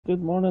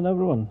Good morning,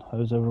 everyone.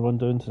 How's everyone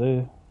doing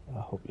today? I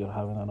hope you're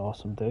having an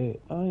awesome day.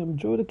 I am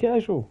Joe the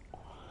Casual.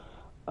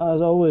 As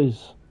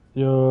always,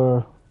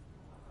 your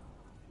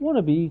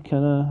wannabe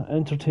kind of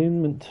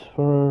entertainment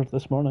for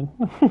this morning.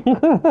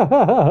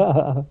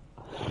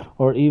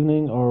 Or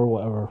evening, or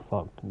whatever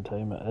fucking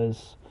time it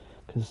is.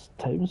 Because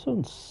time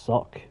zones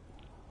suck.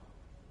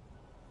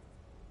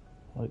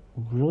 Like,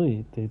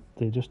 really,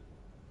 they just...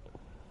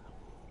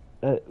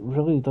 It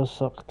really does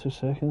suck. 2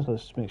 seconds,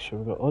 let's just make sure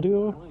we've got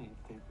audio.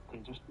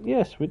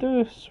 Yes, we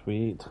do.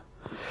 Sweet.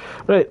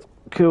 Right,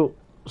 cool.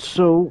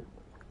 So,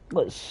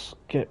 let's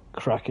get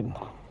cracking.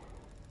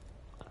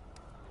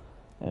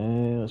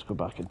 Let's go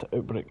back into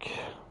Outbreak.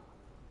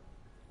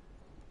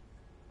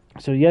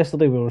 So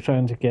yesterday we were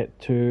trying to get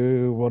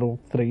to World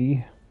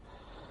 3.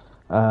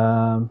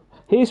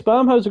 Hey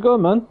Spam, how's it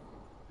going, man?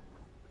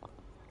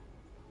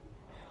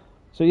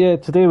 So yeah,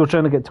 today we're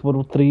trying to get to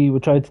World 3. We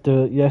tried to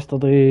do it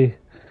yesterday.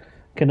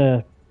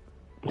 Kinda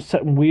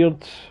sitting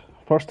weird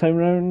first time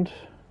round.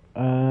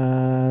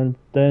 And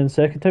then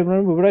second time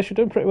round we were actually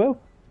doing pretty well.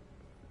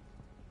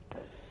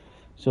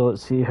 So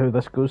let's see how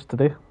this goes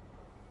today.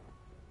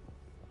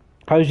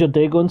 How's your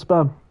day going,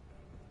 Spam?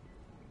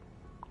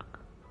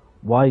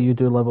 Why you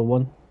do level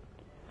 1?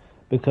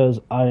 Because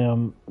I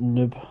am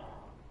noob.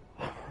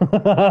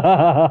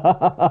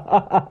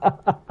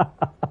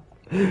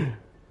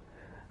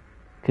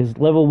 Because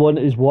level 1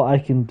 is what I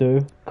can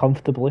do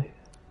comfortably.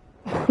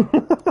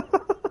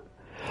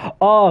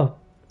 Oh,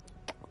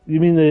 you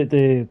mean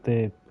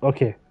the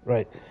okay,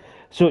 right.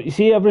 So you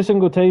see, every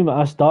single time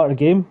I start a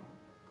game,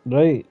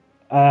 right,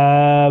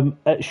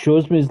 it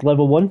shows me as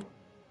level 1.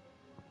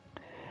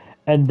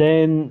 And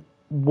then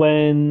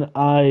when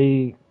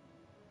I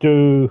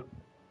do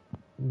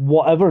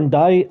whatever and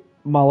die,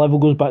 my level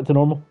goes back to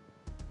normal.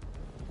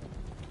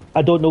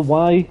 I don't know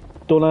why,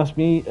 don't ask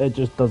me, it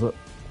just does it.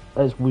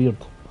 It's weird.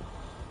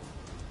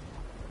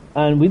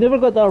 And we never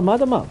got the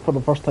Armada map for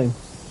the first time.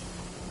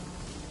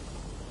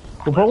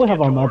 We'll probably have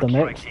Armada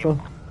next, so.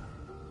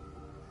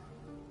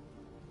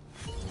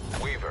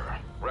 Weaver,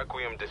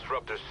 Requiem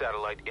Disruptor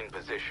satellite in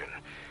position.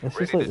 This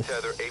Ready is like to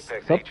tether the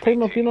Apex third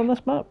time I've HVT. been on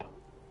this map.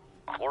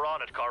 We're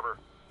on it, Carver.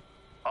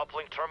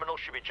 Uplink terminal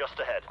should be just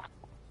ahead.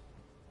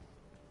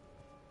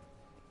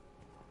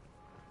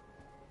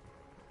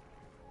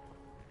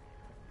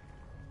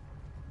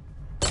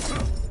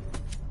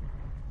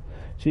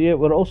 So yeah,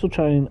 we're also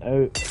trying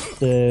out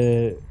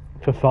the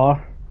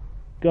Fafar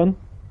gun.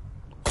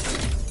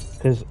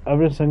 Because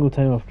every single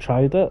time I've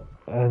tried it,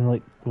 and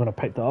like when I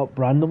picked it up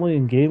randomly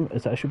in game,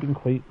 it's actually been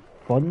quite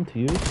fun to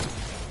use.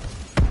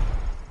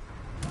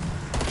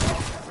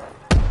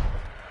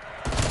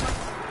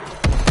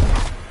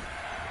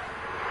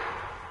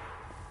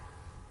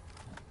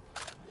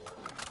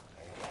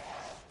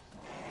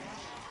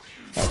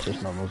 That's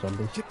just normal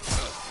zombies.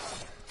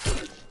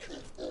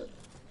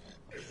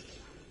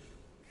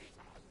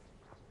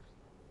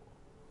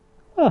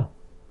 Ah.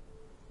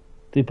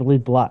 They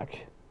bleed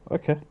black.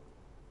 Okay.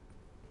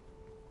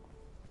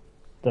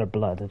 Their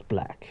blood is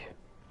black.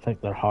 It's like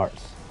their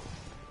hearts.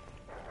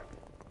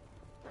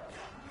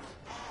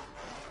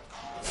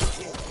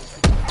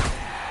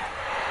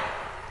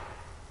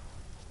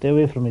 Stay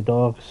away from me,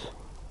 dogs.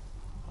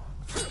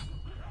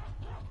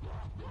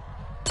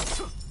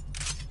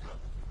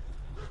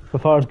 So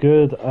far as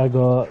good, I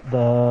got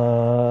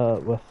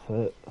the... with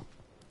it.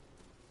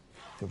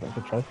 Go back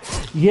and try.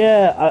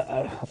 Yeah,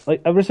 I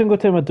like every single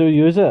time I do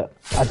use it,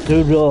 I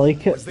do really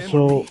like it,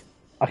 so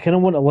I kind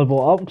of want to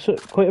level up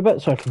quite a bit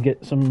so I can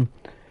get some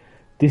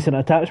decent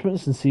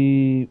attachments and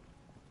see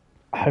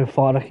how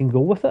far I can go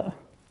with it.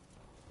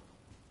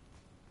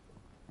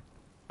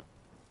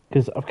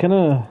 Because I've kind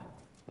of...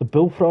 The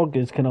Bullfrog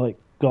is kind of like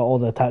got all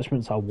the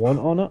attachments I want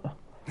on it.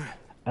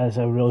 And it's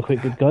a really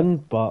quite good gun,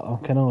 but I'm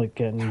kind of like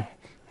getting...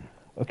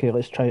 Okay,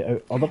 let's try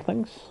out other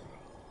things.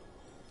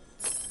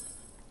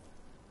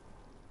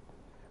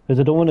 Because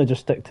I don't want to just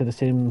stick to the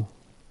same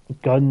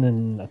gun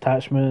and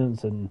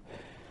attachments and...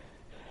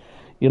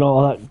 You know,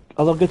 all that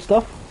other good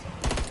stuff.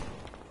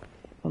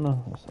 Oh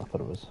no, I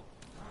thought it was...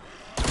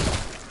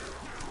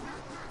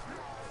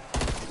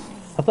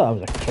 I thought I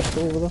was a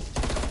crystal over there.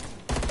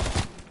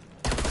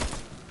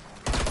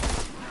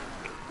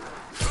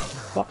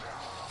 Fuck's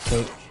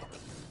sake.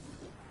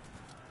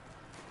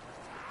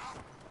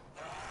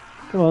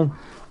 Come on.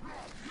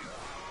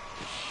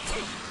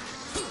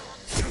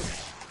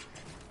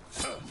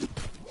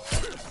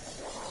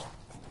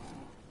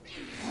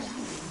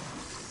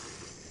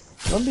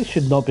 Somebody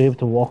should not be able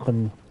to walk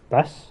on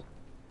this.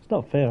 It's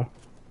not fair.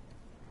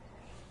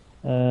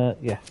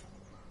 Yeah.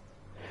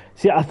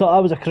 See, I thought I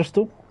was a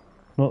crystal,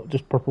 not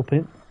just purple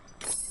paint.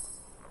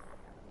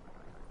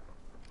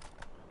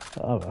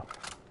 Oh well.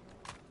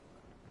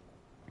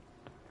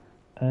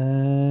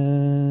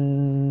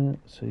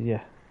 So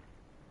yeah.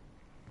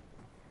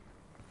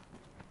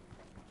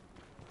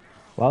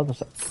 Wow,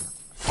 there's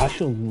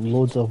actually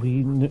loads of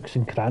wee nooks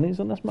and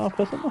crannies on this map,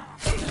 isn't there?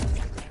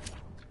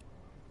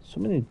 So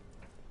many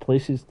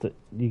places that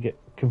you get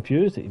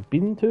confused that you've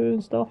been to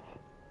and stuff.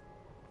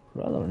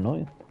 Rather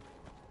annoying.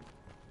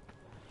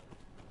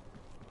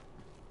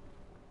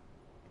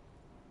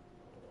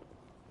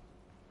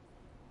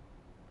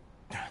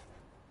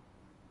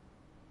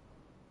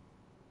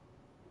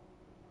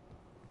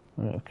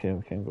 Right, okay,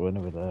 we can't go in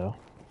over there.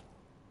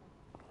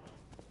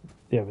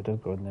 Yeah, we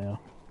did go in there.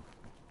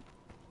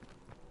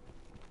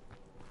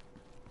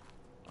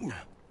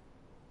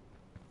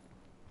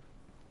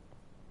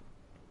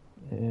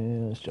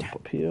 Let's jump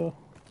up here.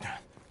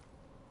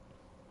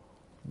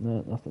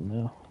 No, nothing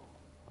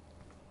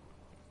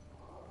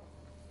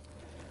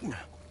there.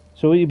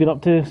 So what you been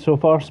up to so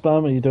far,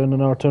 Spam? Are you doing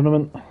another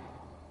tournament?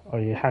 Or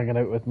are you hanging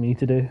out with me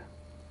today?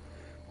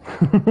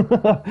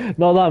 Not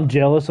that I'm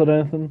jealous or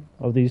anything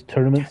of these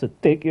tournaments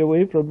that take you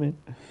away from me.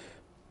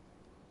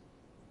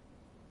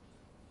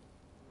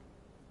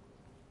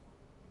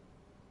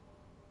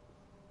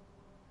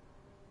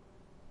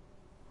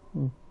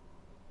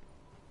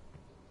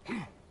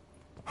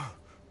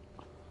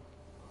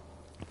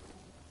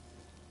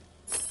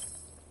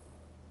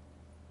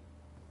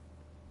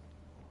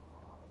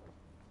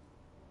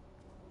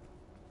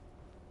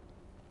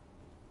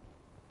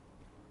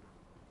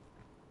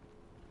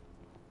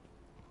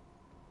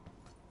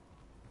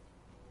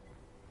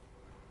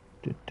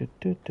 Do, do,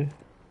 do, do.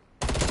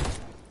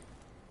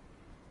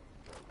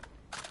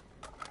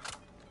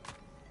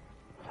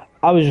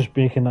 I was just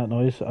making that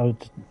noise. I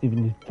would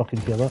even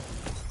fucking hear that.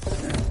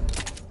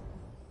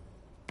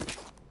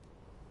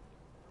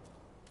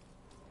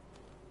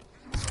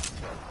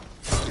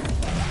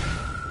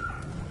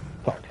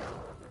 Fuck.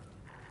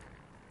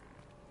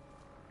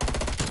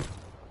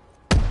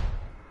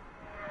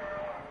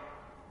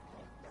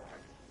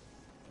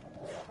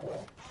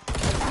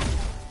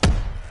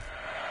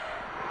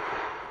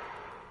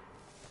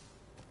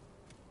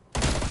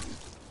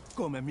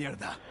 Come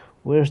mierda.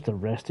 Where's the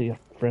rest of your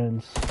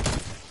friends?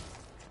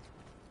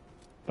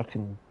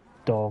 Fucking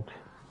dog.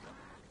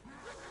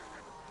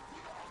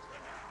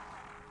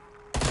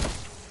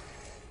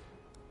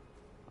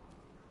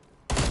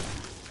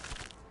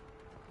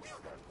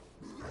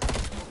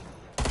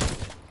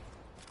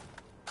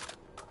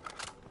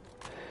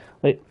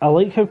 Like, I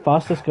like how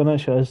fast this gun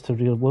actually is to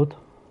reload.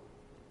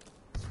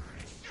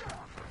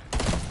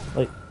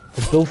 Like,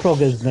 the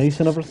bullfrog is nice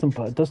and everything,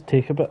 but it does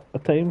take a bit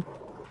of time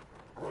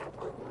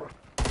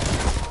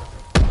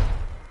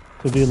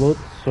to reload,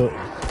 so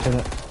it's kind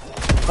of...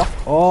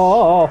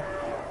 Oh!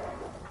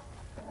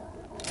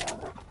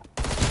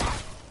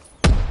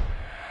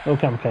 No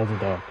kamikaze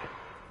dog.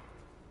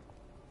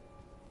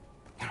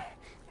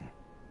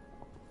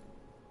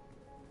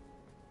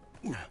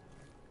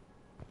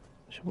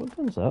 So what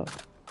gun's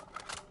that?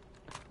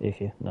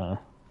 AK, nah.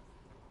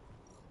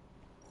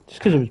 Just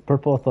because it was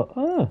purple, I thought,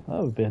 ah,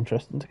 that would be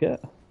interesting to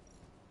get.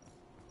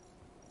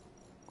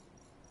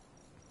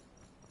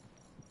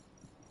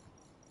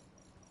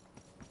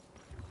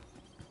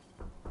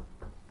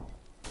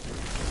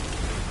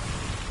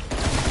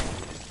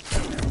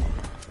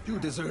 You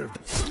deserved.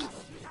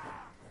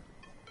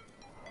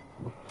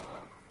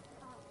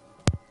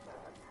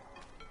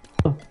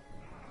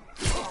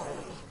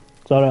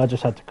 Sorry, I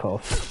just had to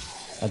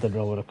cough. I didn't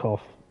really want to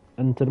cough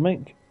into the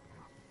mic.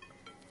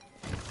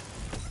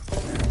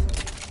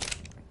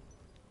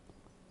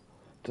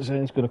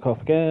 Design's gonna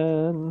cough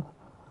again.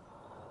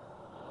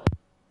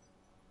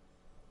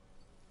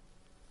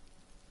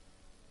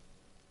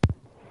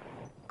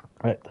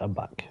 Right, I'm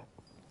back.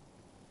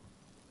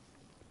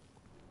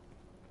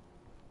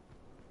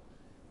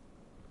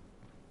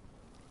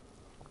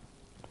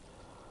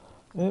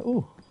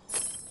 Oh,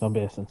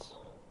 zombie essence.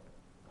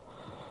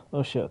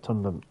 Oh shit, I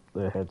turned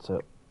the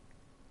headset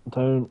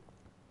down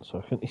so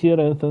I couldn't hear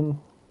anything.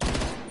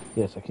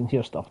 Yes, I can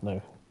hear stuff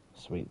now.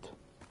 Sweet.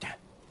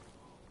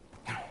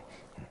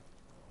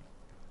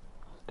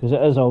 Because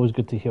it is always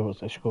good to hear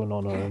what's actually going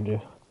on around you.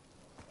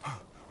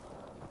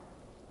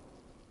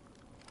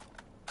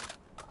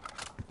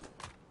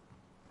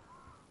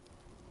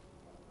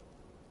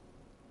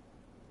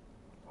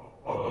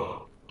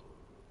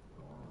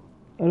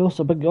 And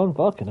also a big gun,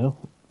 fucking hell.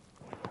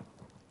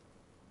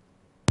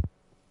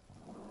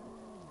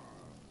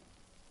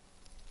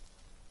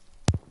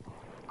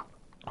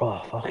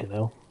 Oh, fucking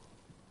hell.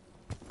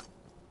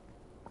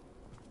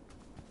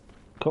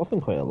 Coughing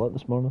quite a lot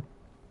this morning.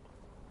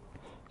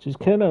 Which is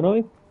kind of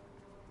annoying.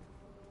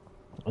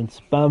 And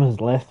Spam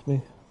has left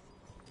me.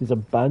 He's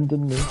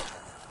abandoned me.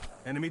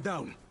 Enemy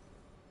down.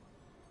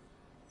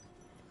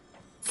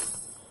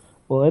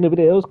 Well,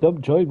 anybody else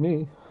come join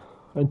me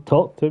and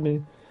talk to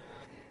me.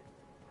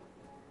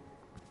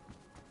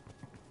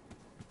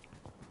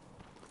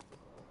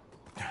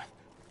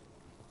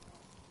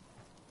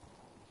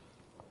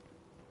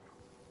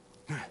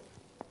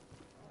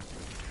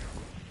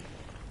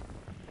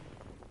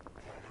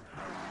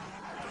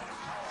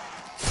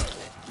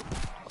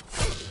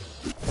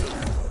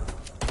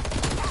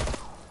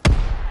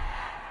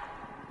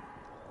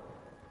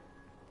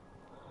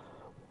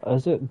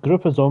 Is it a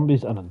group of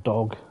zombies and a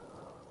dog?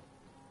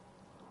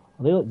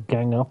 Are they like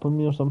gang up on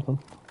me or something?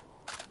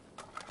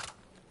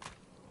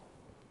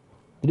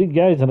 3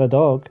 guys and a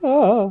dog.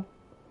 Ah!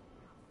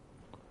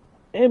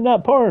 Aim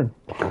that porn!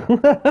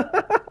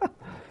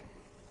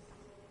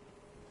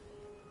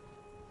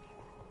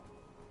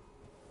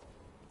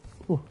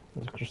 Oh,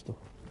 there's a crystal.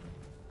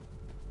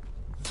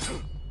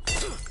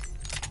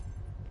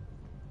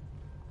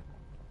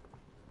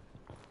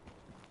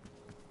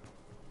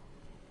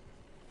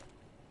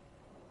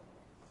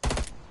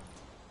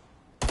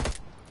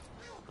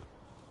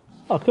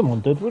 Oh, come on,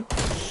 dude. We're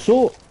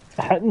so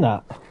hitting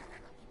that.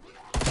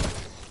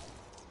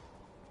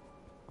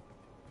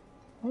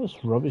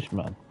 That's rubbish,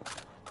 man.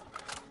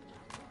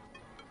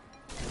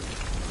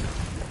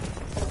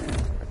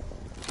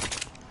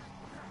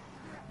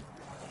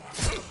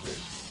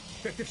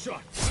 Effective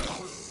shot.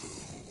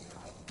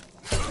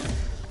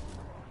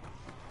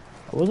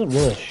 It wasn't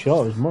really a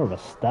shot, it was more of a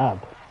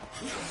stab.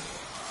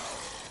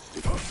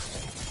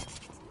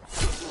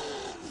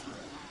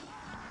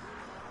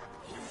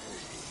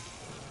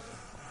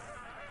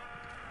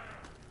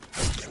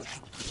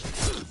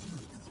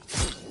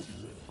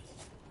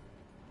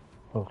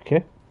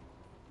 Okay.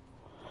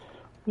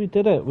 We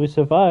did it, we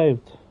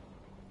survived.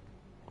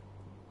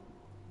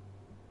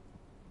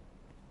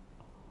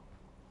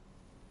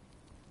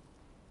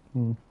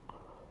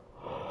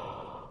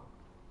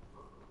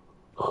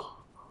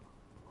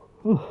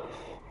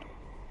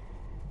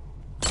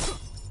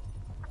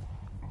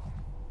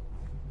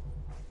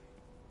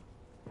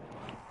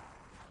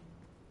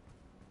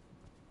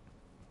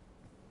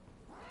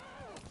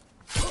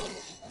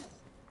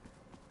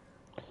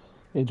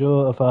 Hey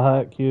Joe, if I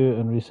hack you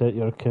and reset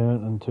your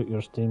account and took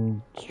your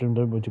Steam stream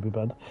down, would you be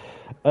banned?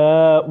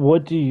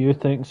 What do you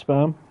think,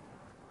 Spam?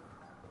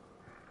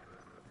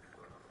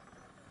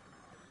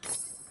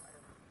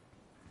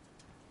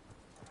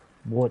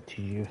 What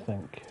do you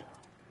think?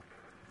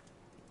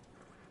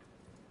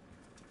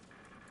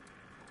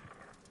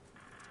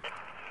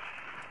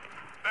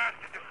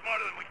 Bastards are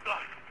smarter than we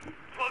thought.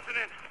 Closing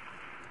in.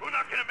 We're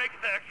not gonna make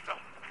it the exfil.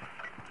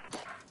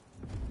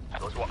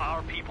 Those were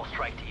our people,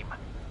 strike team.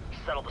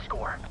 Settle the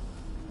score.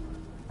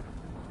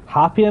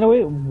 Happy in a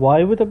way?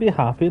 Why would I be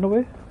happy in a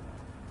way?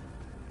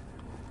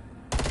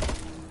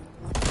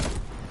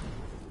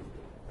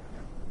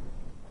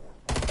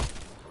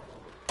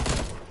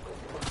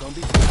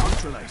 Zombies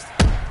neutralized.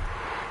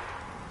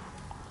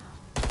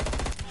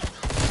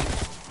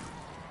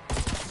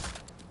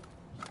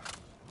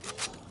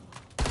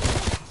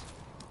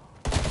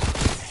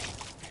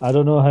 I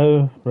don't know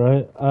how,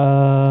 right?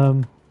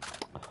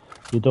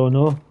 You don't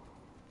know?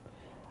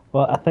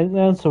 Well, I think the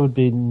answer would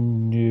be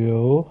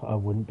no. I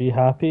wouldn't be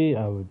happy.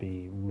 I would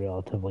be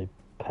relatively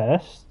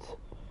pissed.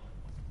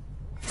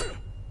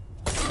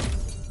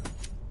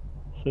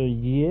 So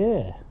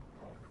yeah.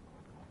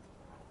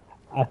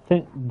 I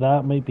think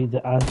that might be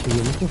the answer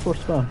you're looking for,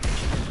 Spam.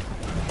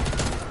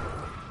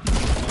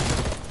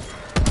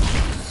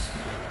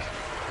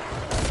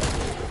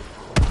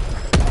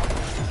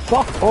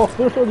 Fuck off,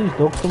 where's all these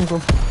dogs coming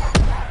from?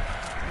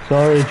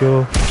 Sorry,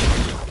 Joe.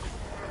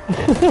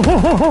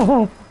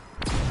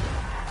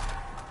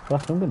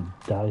 Fuck, I'm gonna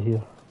die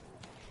here.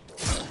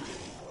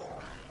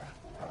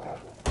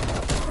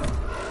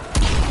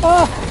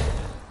 Ah!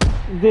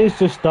 The day's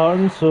just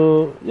starting,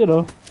 so, you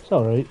know, it's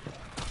alright.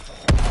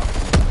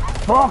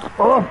 Fuck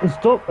off and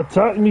stop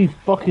attacking me,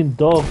 fucking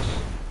dogs.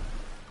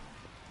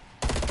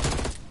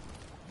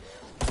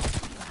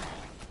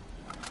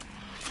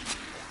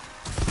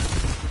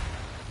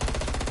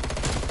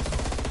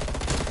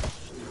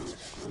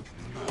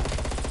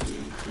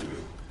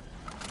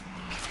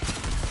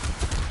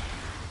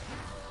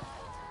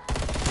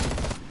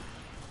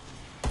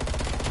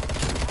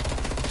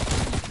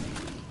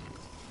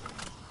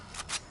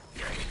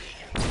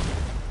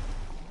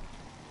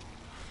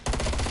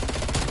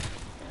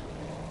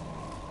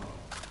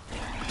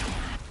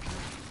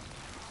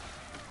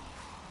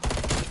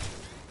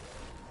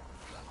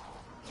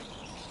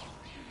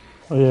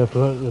 Oh yeah, I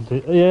forgot the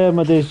day. Yeah,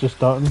 my day's just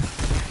starting.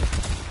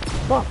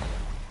 Fuck.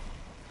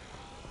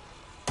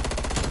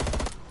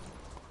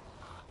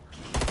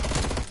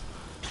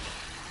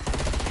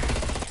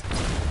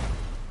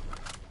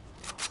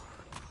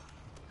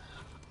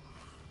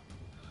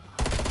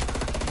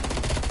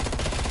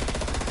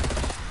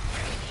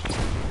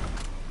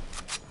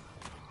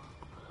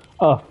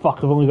 Oh fuck,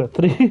 I've only got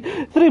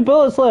three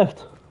bullets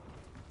left.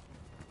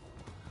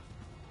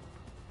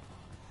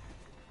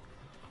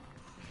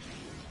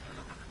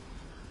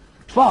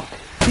 Fuck!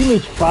 He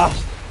moves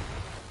fast.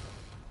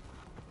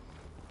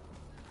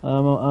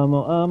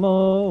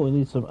 Ammo. We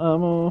need some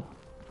ammo.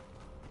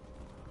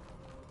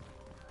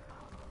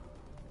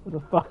 Where the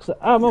fuck's the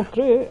ammo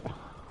crate?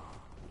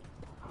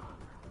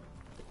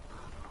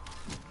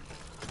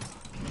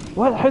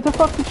 What? How the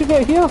fuck did you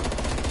get here?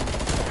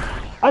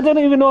 I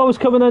didn't even know I was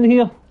coming in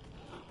here.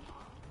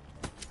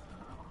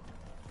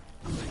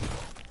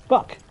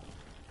 Fuck.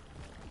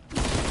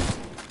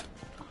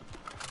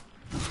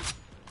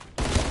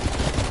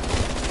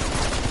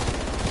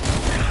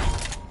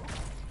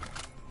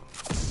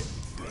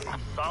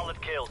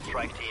 Solid kill,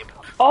 strike team.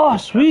 Oh,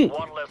 sweet. That's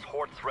one less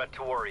horde threat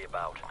to worry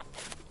about.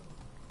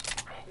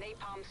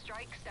 Napalm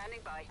strike standing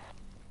by.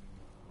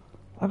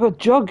 I got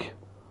Jug.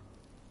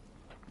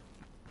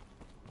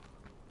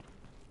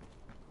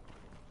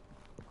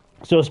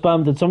 So,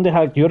 Spam, did somebody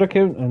hack your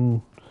account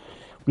and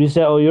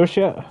reset all your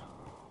shit?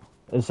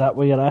 Is that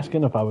what you're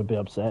asking if I would be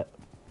upset?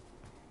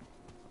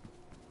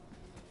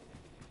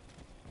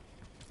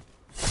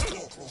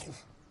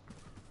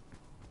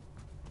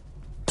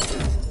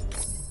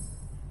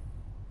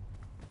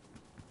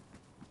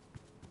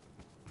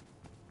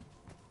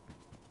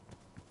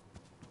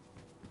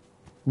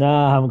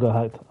 Nah, I haven't got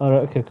hacked.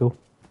 Alright, okay, cool.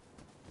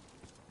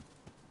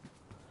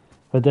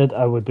 If I did,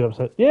 I would be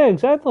upset. Yeah,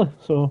 exactly.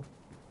 So,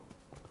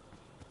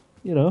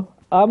 you know,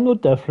 I'm no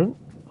different.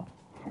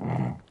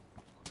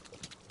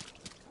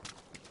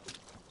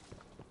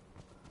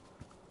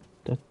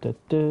 Da, da,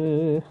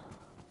 da.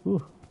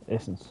 Ooh,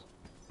 essence.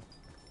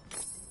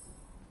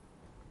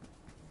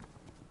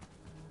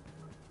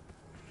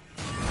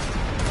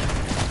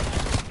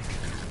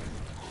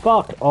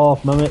 Fuck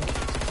off, Mimic.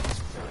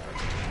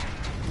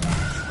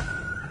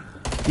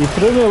 You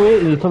threw me away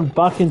and you turned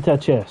back into a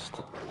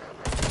chest.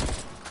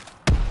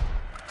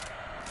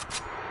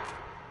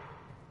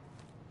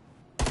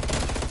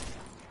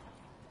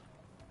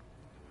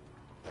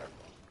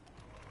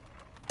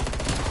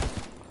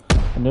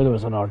 I knew there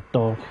was an art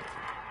dog.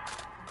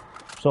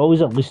 There's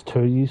always at least two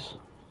of these.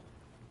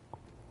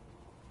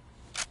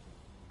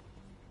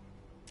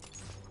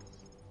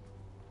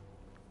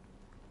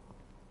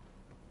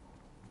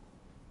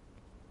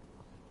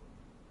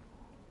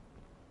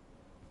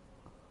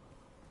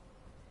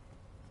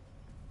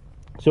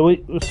 So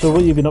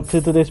what you been up to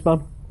today,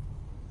 Spam?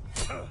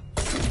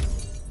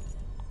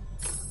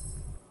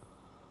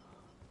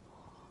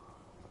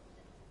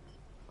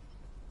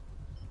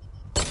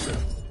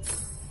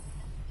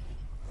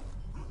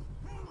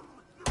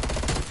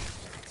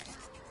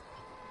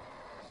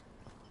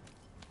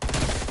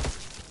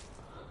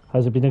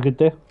 Has it been a good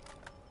day?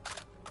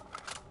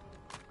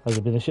 Has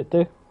it been a shit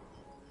day?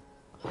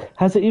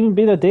 Has it even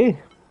been a day?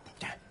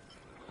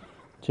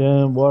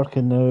 Gym,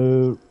 working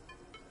out.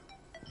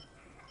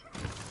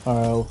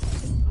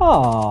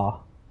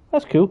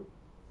 That's cool.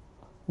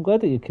 I'm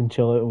glad that you can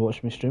chill out and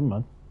watch me stream,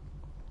 man.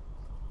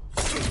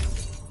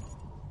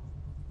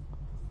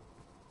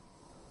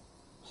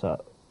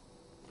 So,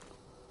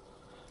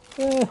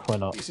 why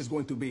not? This is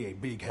going to be a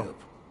big help.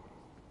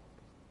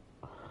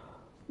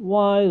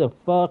 Why the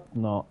fuck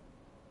not?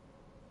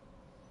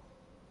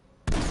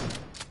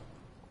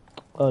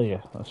 Oh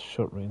yeah, that's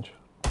short range.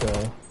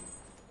 Okay.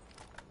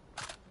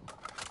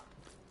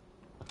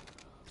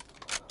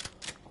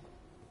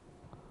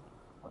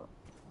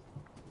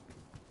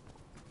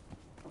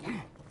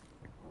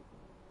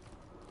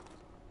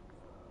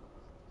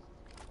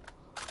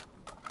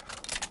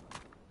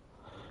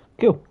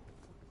 Cool.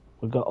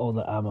 We got all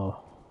the ammo.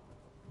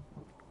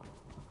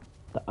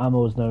 The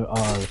ammo is now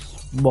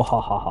ours.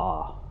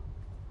 Mwahaha.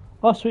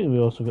 Oh sweet, we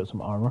also got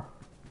some armor.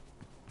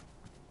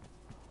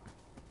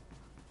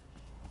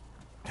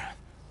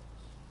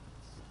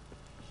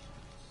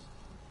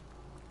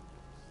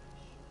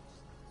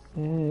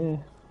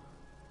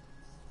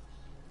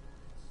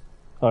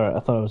 Alright, I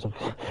thought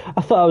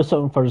it was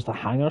something for us to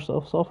hang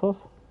ourselves off of.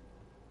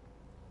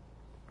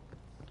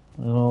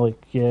 You know,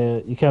 like, yeah,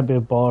 you can't be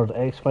bored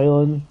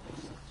X-filing,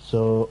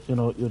 so, you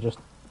know, you'll just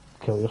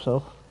kill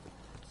yourself.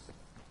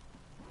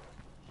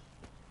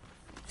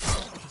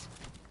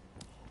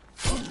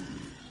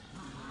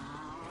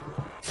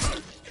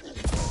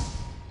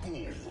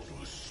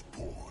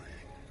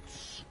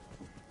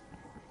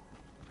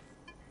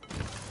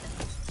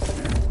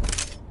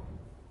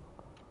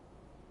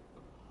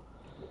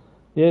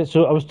 Yeah,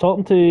 so I was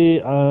talking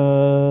to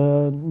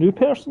a new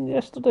person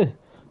yesterday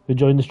who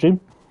joined the stream,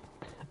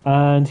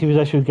 and he was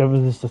actually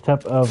giving us the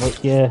tip of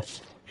like, yeah,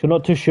 if you're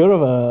not too sure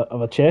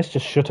of a chest,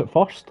 just shoot it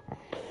first.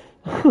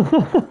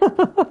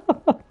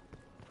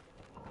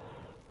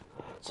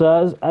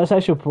 So that's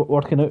actually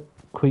working out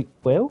quite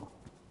well.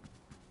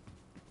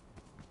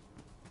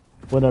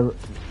 Well,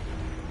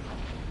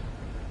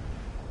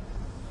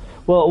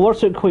 it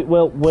works out quite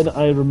well when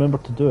I remember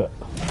to do it.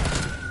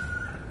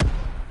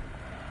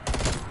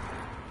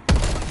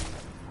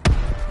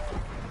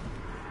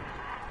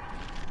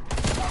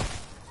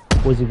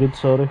 Was he good?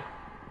 Sorry.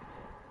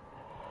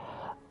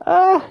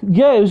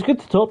 Yeah, it was good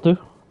to talk to.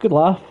 Good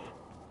laugh.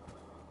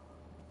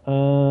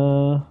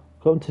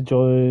 Got him to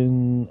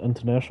join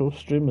international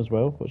stream as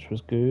well, which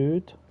was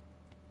good.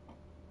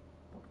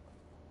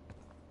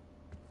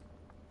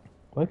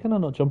 Why can I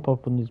not jump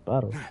up on these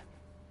barrels?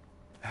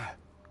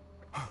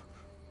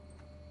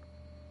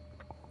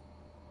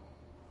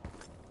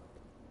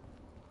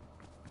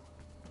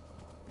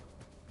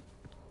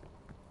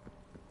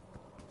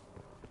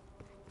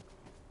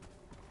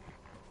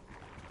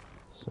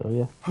 So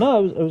yeah,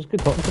 no, it was good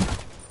talking to him.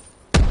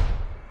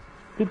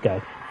 Good guy.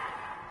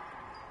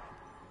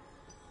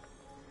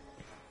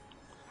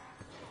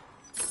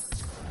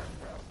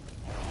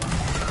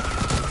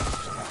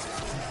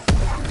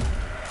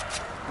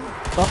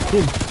 Fuck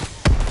him.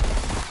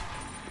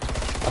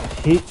 I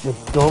hate the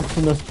dogs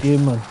in this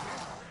game, man.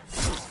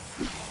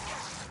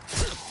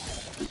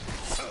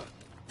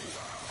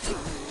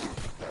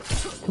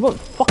 Come on,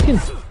 fucking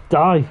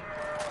die.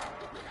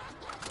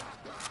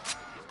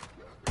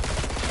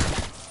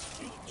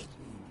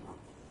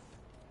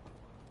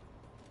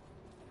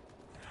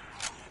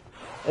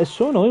 It's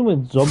so annoying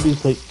when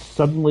zombies like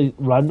suddenly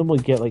randomly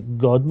get like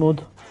god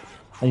mode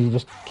and you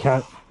just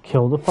can't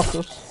kill the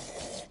fuckers.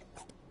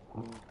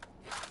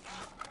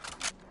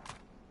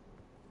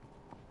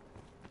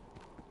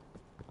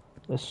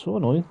 It's so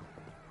annoying.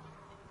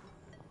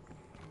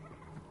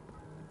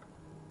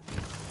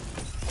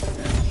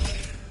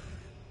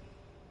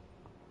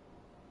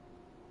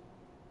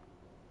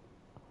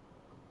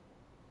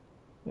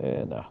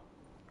 Nah.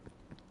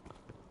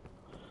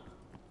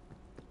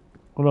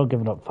 We're not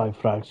giving up 5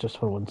 frags just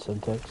for 1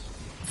 syntax.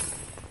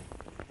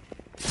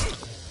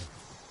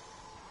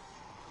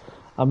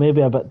 I may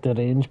be a bit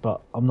deranged,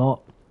 but I'm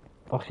not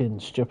fucking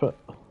stupid.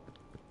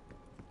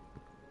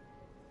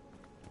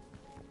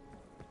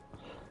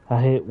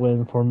 I hate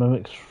when poor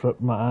mimics rip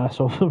my ass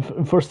off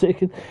in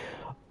Forsaken.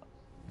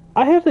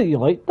 I heard that you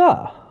like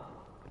that.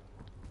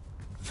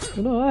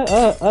 You know, I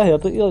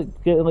heard that you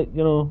like getting, like,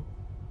 you know,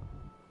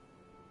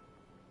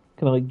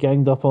 kind of like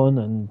ganged up on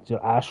and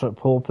your ass ripped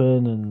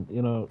open and,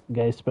 you know,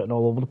 guys spitting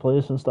all over the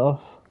place and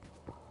stuff.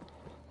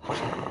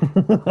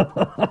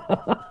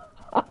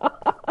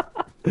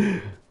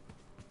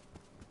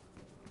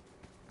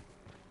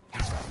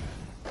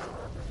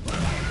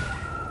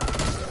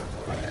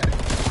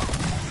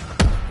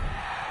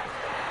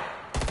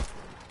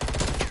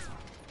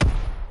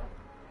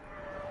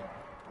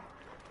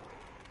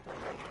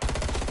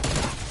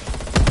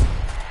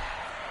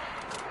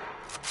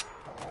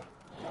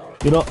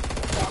 You know,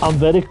 I'm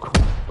very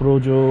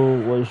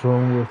Brojo, what's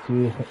wrong with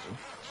you?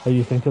 How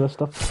you think of this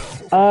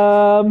stuff?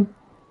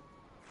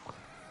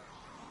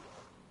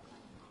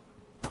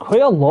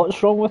 Quite a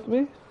lot's wrong with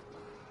me.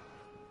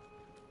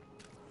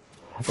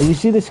 And you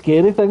see the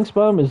scary thing,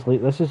 Spam, is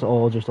like, this is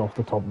all just off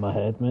the top of my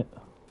head, mate.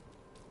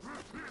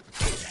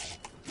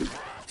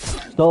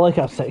 It's not like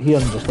I sit here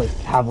and just like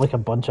have like a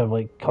bunch of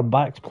like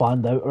comebacks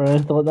planned out or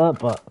anything like that,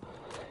 but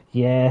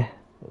yeah,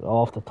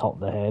 off the top of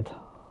the head.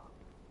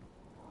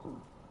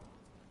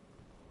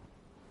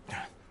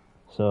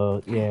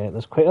 So yeah,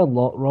 there's quite a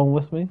lot wrong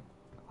with me.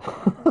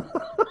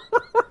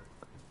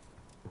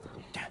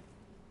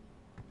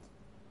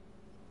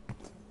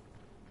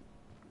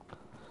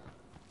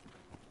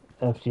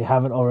 If you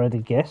haven't already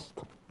guessed,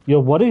 you're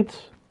worried.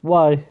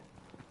 Why?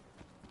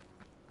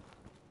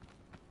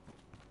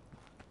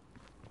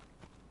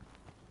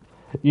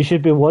 You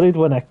should be worried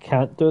when I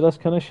can't do this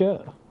kind of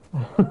shit.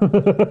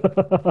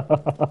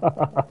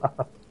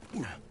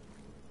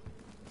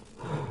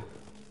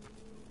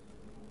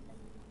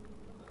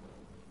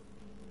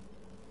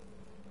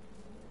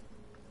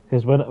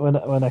 Because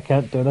when I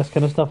can't do this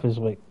kind of stuff is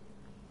like,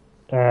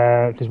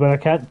 because when I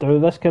can't do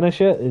this kind of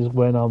shit is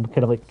when I'm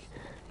kind of like,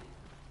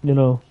 you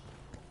know,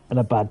 in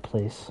a bad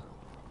place.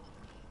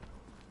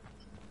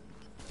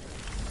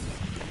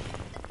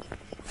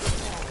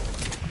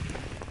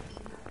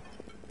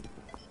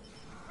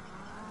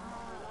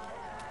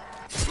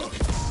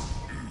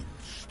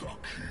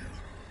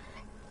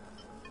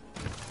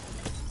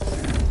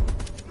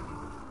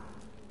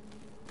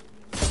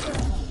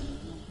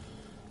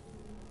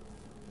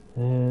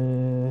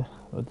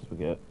 What did we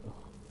get?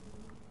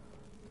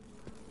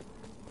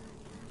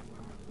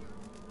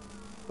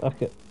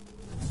 Fuck it.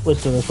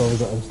 Let's do this while we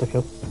got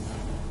insta-kill.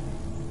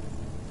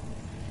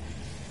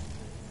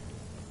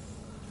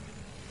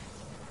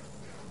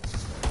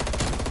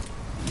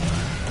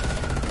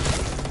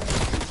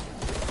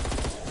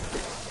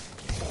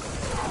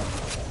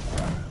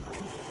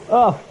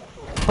 Oh,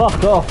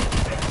 fuck off.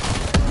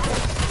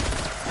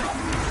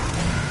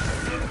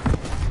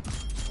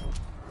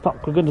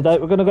 Fuck, we're gonna die,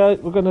 we're gonna die,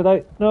 we're gonna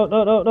die. No,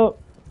 no, no, no.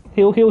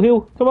 Heal, heal,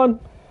 heal. Come on.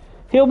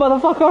 Heal,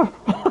 motherfucker.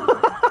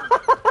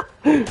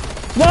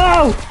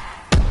 No!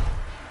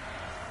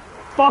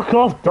 Fuck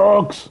off,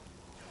 dogs.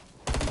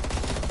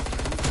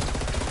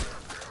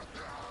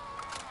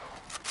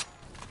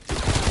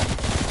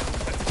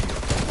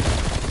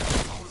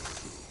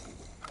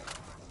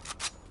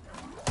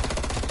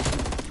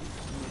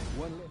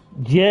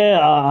 Yeah,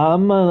 I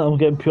am, man. I'm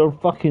getting pure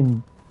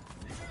fucking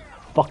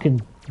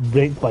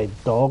raped by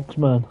dogs,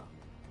 man.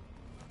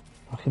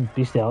 Fucking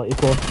bestiality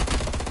porn.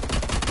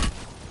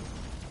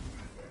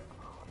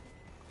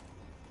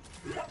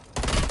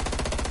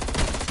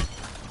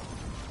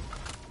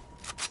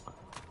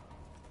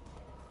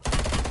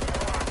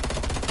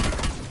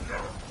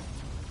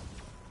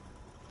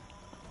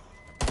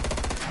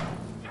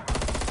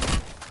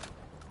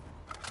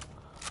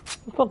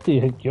 The fuck do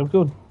you think you're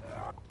going?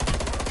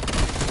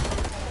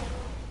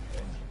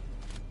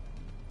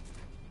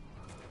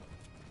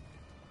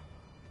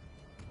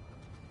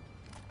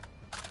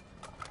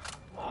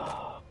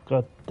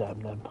 God damn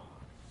them.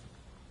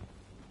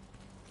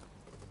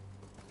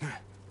 Did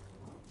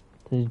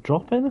he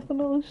drop anything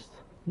at least?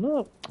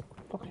 No.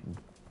 Fucking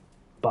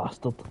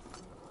bastard.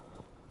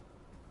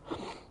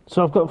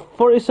 So I've got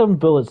 47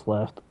 bullets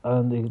left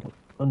and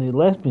they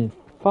left me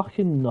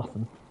fucking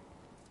nothing.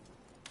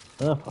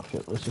 Ah, fuck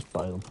it, let's just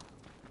buy them.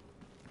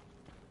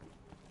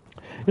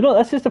 You know,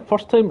 this is the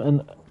first time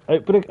in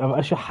Outbreak I've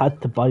actually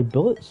had to buy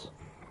bullets.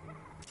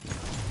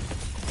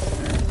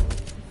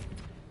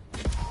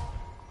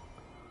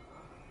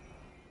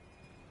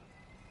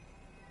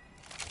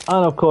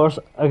 And of course,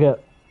 I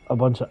get a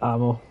bunch of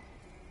ammo.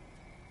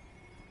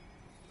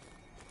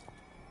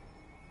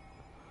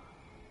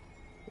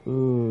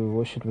 Ooh,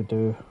 what should we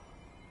do?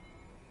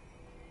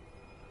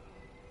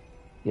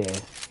 Yeah.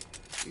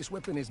 This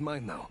weapon is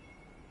mine now.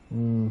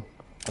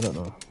 I don't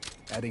know.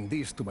 Adding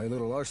this to my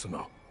little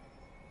arsenal.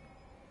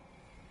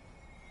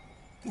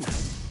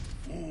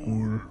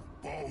 Full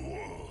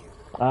power.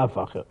 Ah,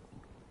 fuck it.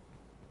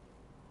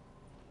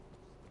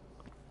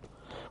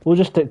 We'll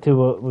just stick to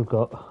what we've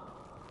got.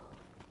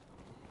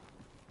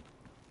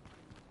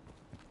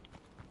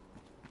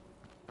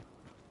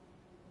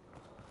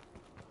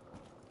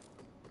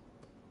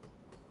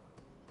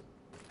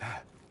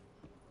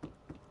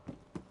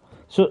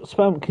 So,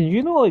 Spam, can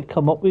you not like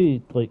come up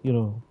with like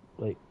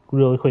like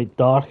really quite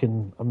dark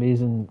and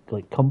amazing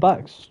like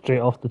comebacks straight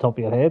off the top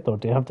of your head, or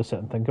do you have to sit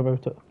and think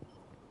about it?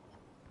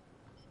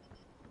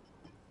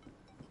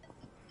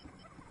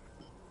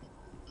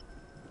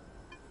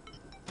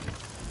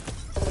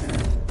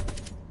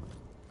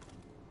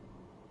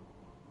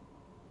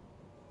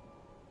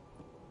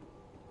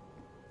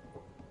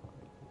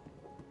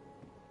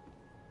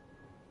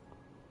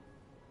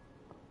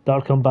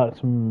 Dark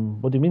comebacks.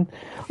 What do you mean?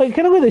 Like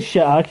kind of like the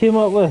shit I came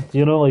up with.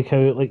 Like how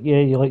you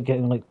like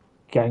getting like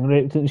gang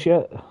raped and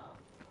shit,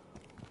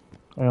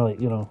 or like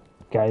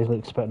guys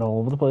like spitting all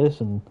over the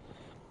place and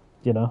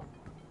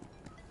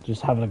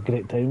just having a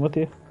great time with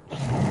you.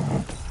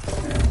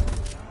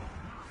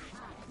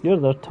 You're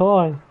their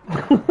toy.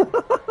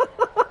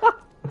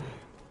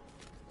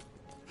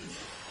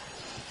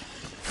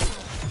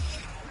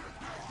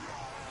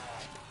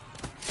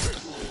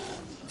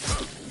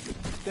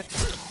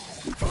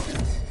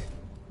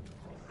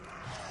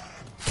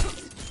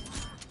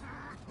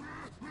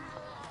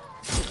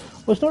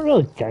 Well, it's not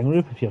really gang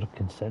rape if you're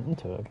consenting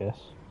to it, I guess.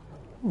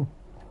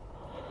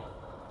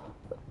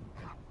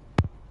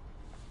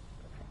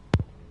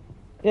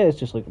 Yeah, it's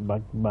just like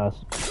a mass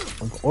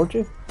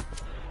orgy.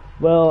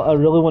 Well, I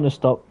really want to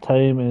stop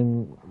time,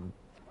 and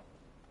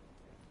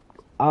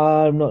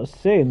I'm not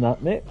saying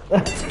that, mate.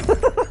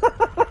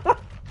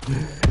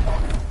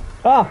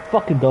 Ah,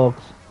 fucking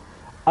dogs.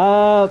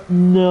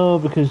 No,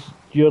 because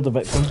you're the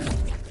victim.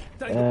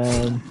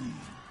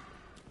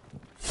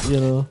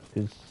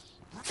 Because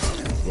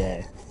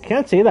yeah,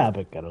 can't say that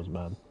about girls,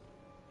 man.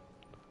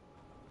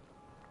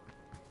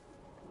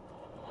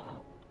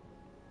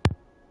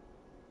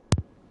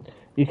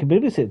 You can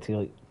maybe say it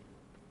to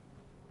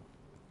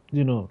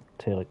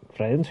to like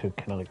friends who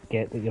kind of like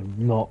get that you're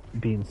not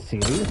being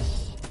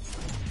serious.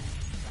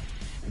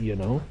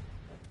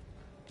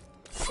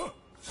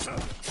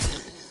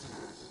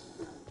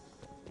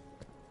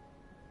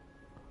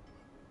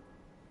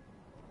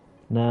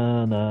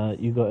 Nah,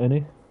 you got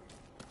any?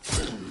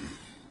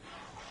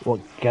 What,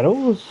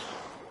 girls?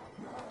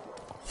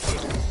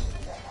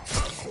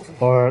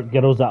 Or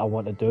girls that I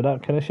want to do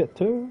that kind of shit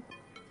too?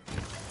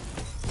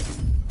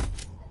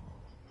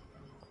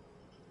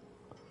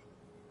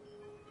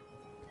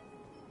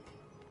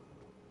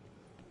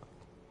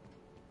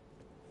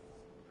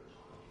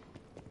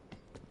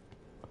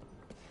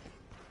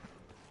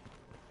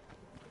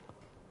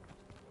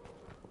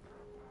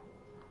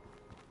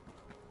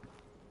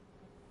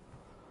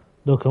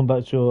 No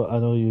comeback show, I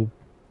know you.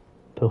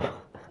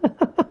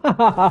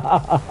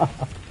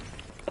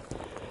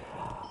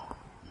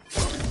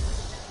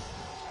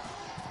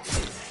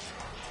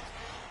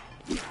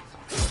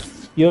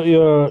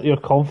 Your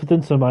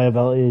confidence in my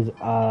abilities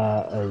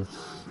is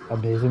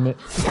amazing, mate.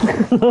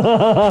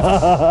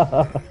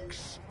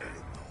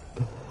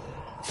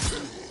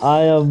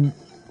 I am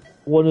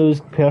one of those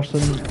person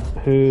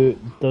who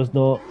does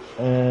not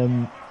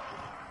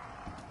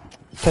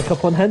pick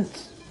up on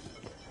hints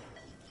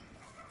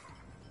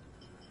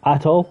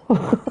at all.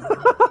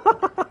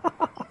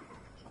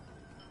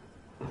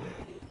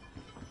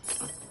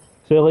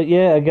 So like,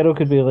 yeah, a girl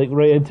could be like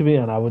right into me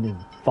and I wouldn't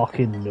even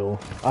fucking know.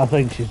 I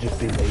think she's just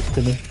being nice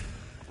to me.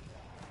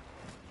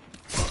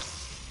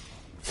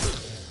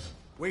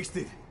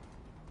 Wasted.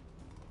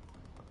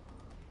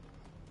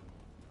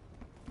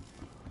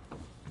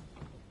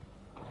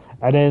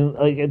 And then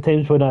like at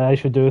times when I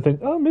actually do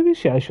think, oh, maybe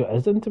she actually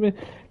is into me.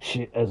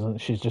 She isn't.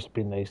 She's just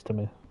being nice to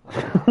me.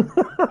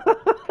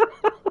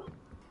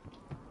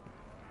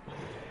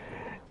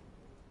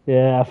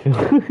 Yeah, I feel.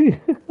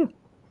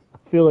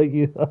 I feel like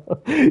you.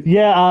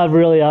 Yeah, I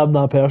really am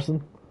that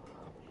person.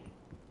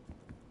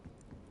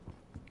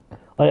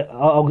 Like,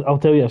 I'll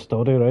tell you a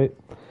story, right?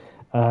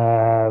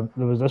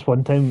 There was this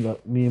one time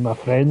that me and my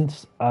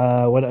friends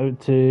went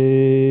out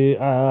to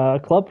a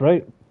club,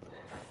 right?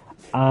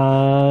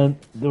 And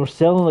they were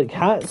selling like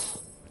hats.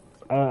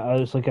 It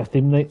was like a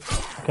theme night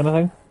kind of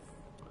thing.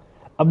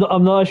 I'm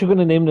not actually going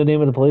to name the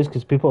name of the place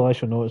because people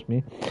actually know it's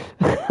me.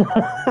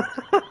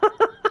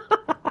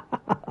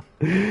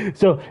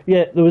 So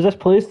yeah, there was this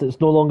place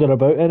that's no longer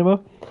about anymore,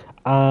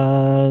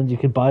 and you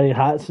could buy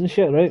hats and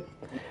shit, right?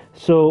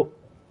 So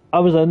I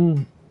was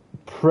in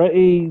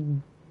pretty.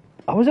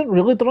 I wasn't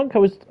really drunk. I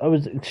was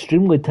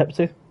extremely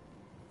tipsy,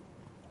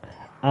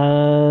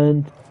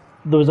 and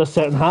there was a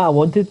certain hat I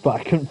wanted, but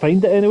I couldn't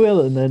find it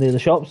anywhere in any of the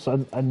shops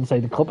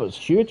inside the club. It was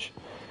huge,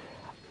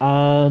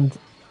 and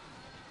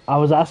I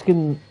was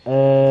asking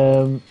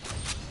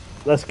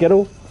this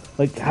girl,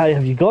 like, "Hi,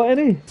 have you got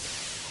any?"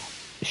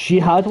 She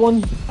had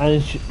one,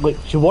 and she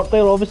worked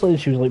there obviously, and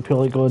she was like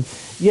purely going,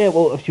 "Yeah,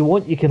 well, if you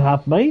want, you can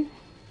have mine."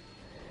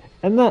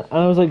 And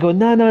I was like going,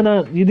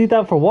 "No, you need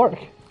that for work."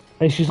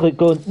 And she's like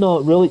going, no,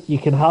 really, you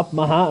can have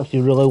my hat if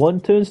you really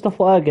want to and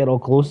stuff like that, get all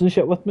close and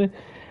shit with me.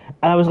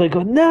 And I was like,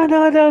 going, no,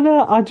 no, no,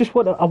 no, I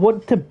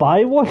want to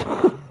buy one.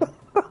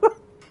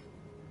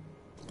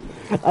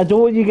 I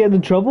don't want you getting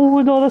in trouble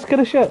and all this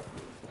kind of shit.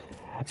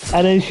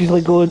 And then she's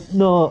like going,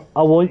 no,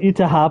 I want you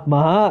to have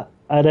my hat.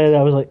 And then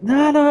I was like,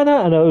 no, no,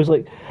 no. And I was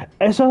like,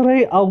 it's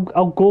alright,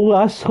 I'll go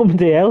ask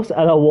somebody else.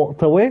 And I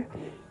walked away.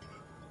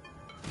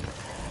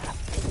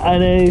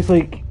 And then he's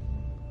like,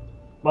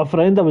 my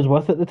friend I was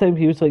with at the time,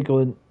 he was like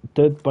going,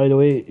 dude, by the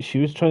way, she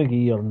was trying to give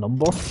you your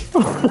number.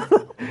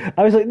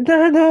 I was like,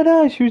 no, no,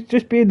 no, she was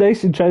just being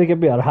nice and trying to give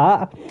me her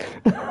hat.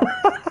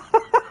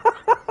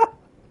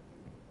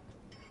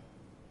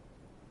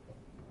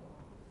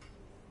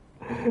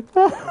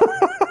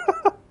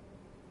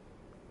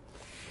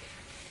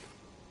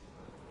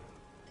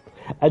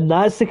 And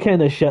that's the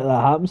kind of shit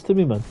that happens to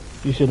me, man.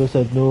 You should have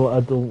said, no, I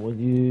don't want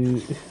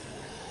you.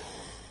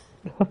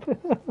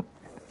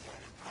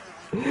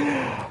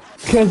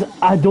 Because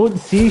I don't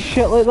see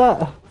shit like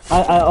that.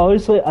 I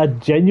honestly, I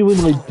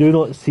genuinely do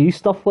not see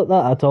stuff like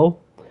that at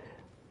all.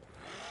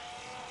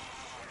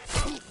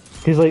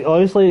 Because, like,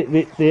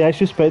 honestly, they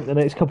actually spent the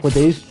next couple of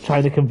days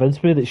trying to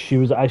convince me that she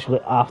was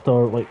actually after,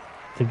 like,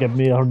 to give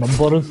me her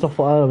number and stuff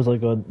like that. I was like,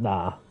 going,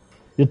 nah.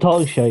 You're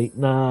talking shite,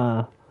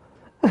 nah.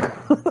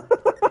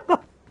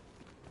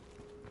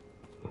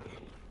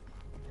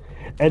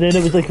 And then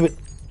it was like,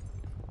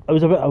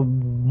 about a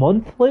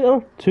month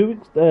later, 2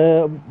 weeks,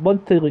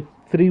 month to like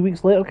 3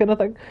 weeks later kind of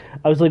thing.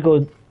 I was like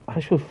going,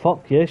 actually,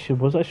 fuck yeah, she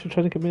was actually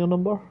trying to give me a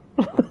number.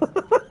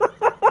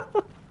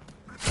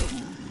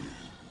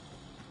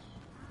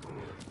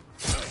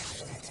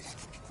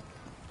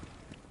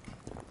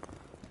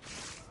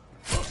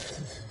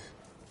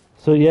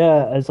 So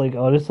yeah, it's like,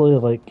 honestly,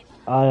 like,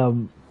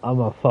 I'm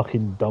a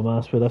fucking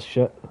dumbass with this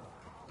shit.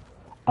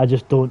 I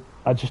just don't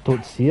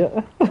see it.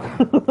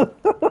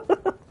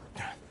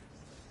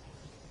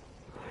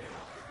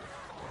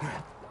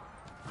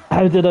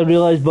 How did I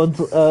realise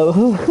months?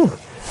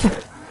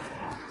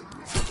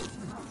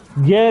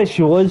 Yeah,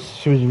 she was.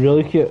 She was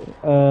really cute.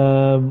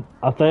 I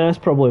think that's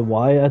probably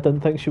why I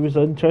didn't think she was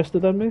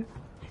interested in me.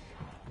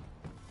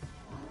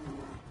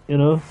 You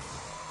know.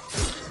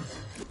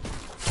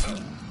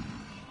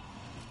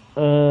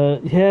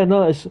 Yeah,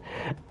 no, it's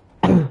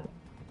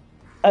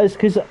it's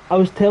because I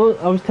was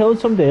telling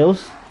somebody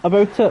else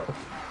about it,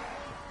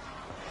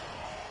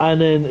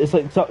 and then it's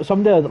like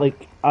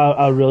somebody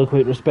I really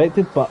quite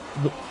respected, but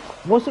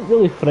wasn't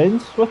really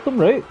friends with them,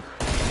 right?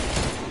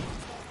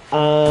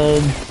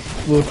 And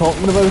we were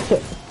talking about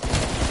it,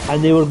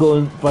 and they were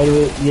going, by the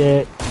way,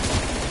 yeah,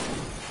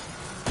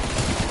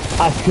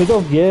 I could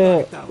have,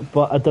 yeah,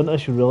 but I didn't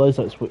actually realise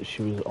that's what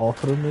she was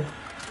offering me.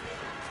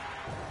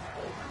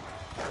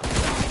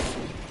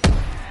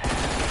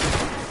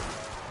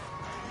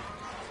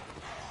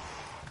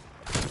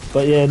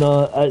 But yeah,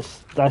 no,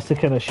 that's the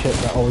kind of shit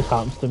that always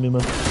happens to me,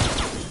 man.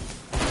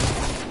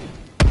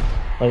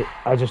 Like,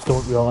 I just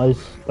don't realise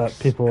that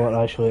people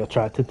are actually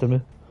attracted to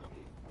me.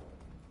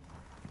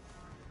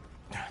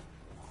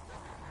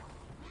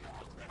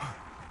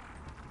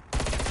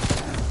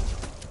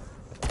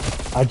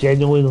 I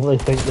genuinely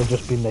think they're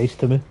just being nice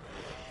to me.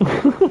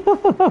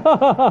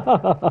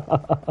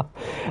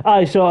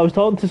 Aye, so I was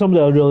talking to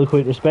somebody I really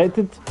quite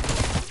respected,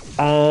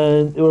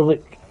 and they were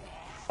like,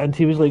 and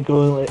he was like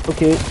going like,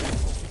 okay,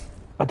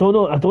 I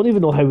don't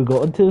even know how we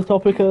got into the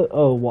topic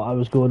of what I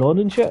was going on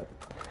and shit.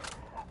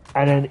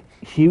 And then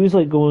he was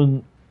like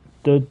going,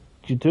 dude,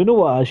 you do know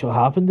what actually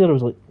happened there? I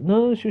was like,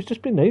 no, she was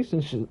just being nice,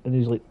 and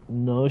he's like,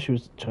 no, she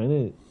was trying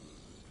to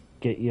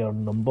get your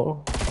number,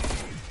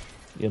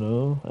 you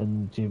know,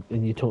 and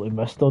you totally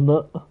missed on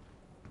that.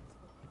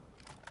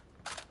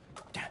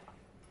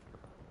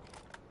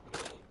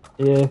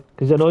 Yeah,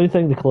 because the annoying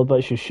thing, the club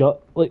actually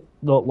shut like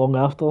not long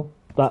after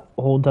that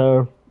whole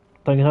entire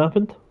thing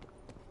happened.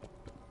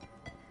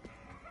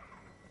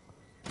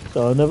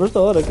 So I never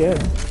saw it again.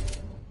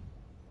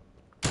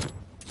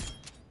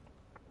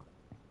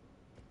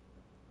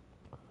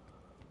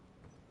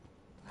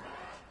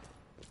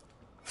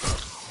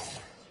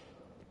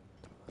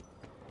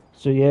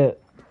 So yeah,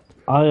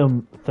 I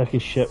am thick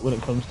as shit when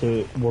it comes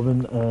to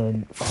women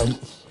and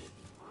hunts.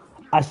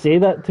 I say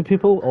that to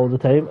people all the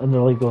time, and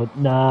they're like going,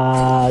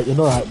 nah, you're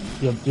not,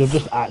 you're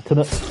just acting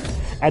it.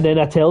 And then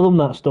I tell them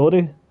that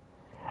story,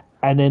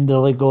 and then they're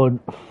like going,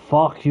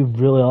 fuck, you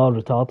really are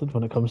retarded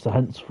when it comes to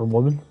hints from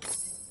women.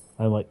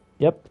 I'm like,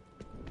 yep.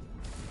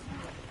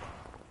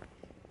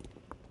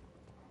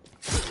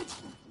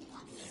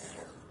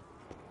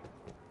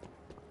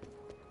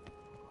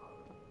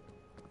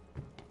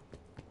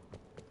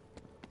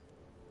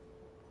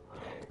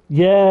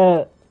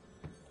 Yeah,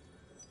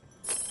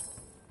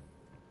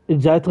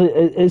 exactly.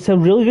 It's a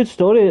really good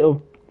story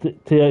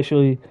to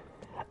actually.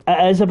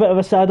 It is a bit of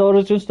a sad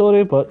origin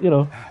story, but you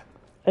know,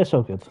 it's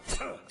all good.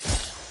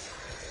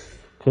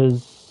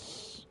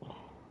 Because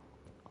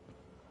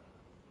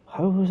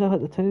how was I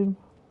at the time?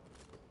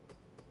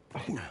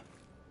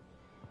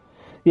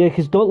 Yeah,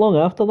 because not long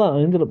after that, I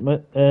ended up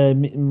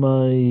meeting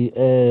my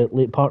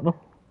late partner.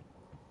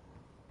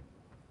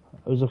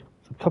 was a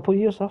couple of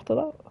years after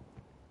that.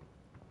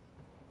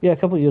 Yeah, a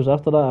couple of years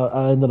after that,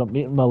 I ended up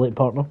meeting my late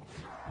partner,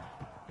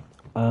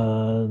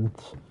 and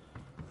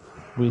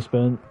we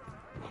spent,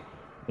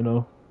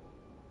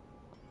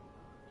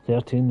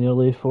 13,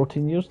 nearly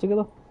 14 years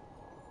together.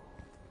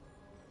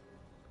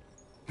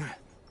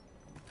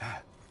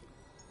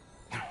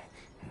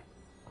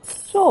 So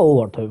it all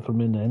worked out for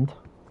me in the end.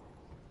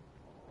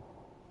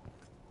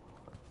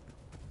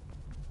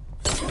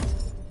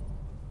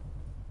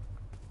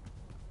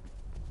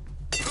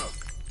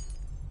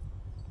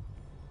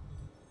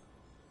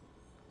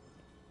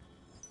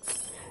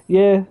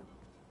 Yeah, it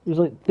was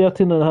like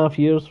 13 and a half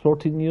years,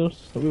 14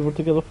 years that we were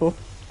together for.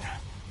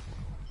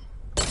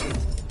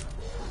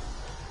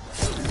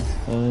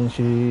 And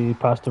she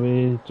passed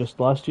away just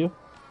last year.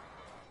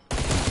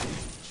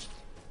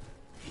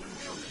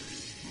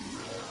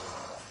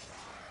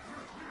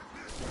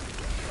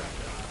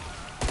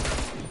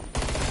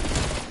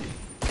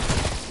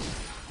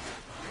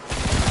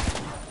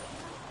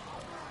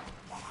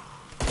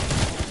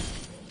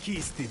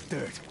 He's the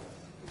dirt.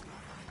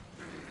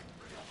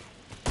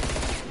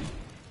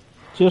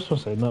 Cheers for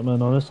saying that,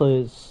 man.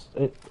 Honestly,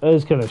 it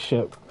is kind of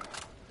shit,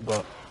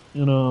 but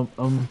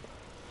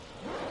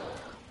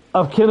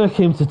I've kind of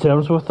came to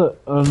terms with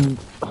it, and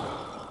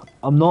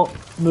I'm not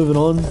moving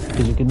on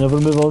because you can never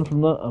move on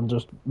from that. I'm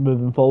just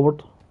moving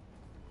forward.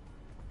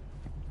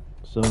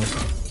 So,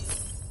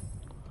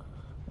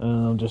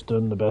 and I'm just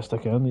doing the best I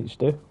can each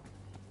day.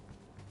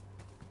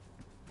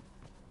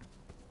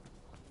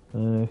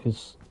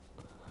 Because,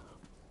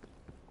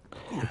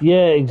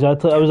 yeah,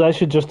 exactly. I was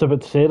actually just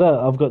about to say that.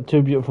 I've got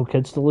two beautiful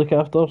kids to look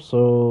after,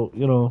 so,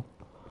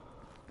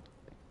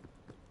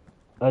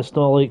 it's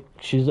not like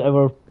she's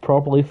ever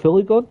properly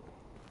fully gone.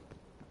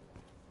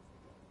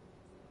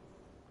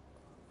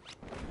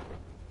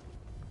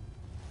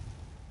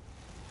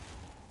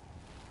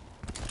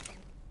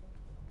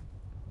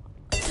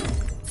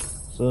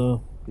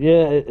 So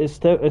yeah, it's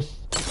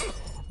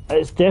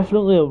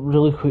definitely a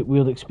really quite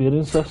weird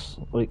experience. This,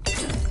 like,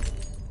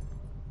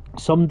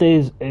 some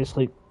days it's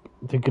like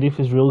the grief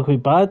is really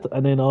quite bad,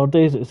 and then other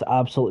days it's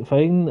absolutely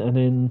fine, and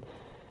then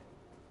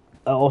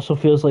it also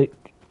feels like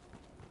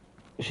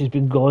she's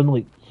been gone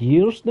like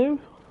years now.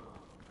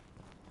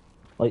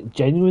 Like,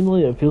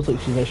 genuinely, it feels like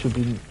she's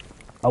actually been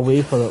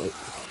away for like,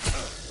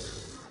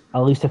 at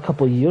least a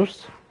couple of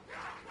years.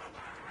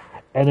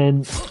 And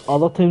then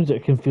other times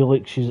it can feel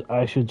like she's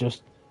actually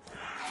just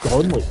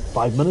gone like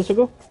 5 minutes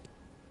ago.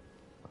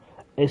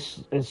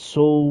 It's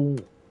so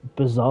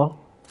bizarre.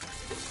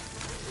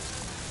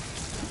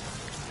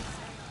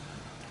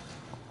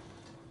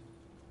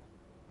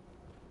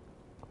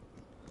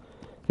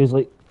 Because,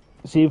 like,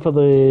 see, for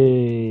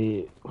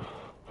the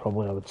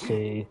probably I would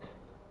say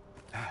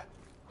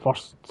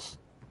first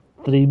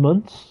 3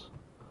 months,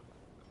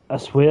 I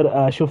swear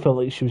I actually felt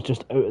like she was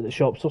just out at the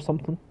shops or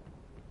something.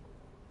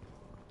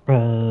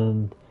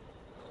 And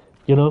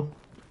and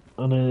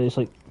then it's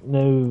like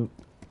now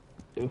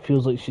it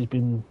feels like she's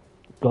been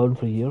gone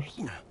for years.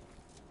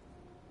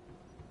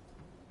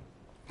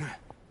 Is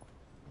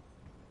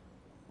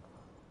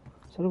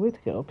there a way to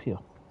get up here?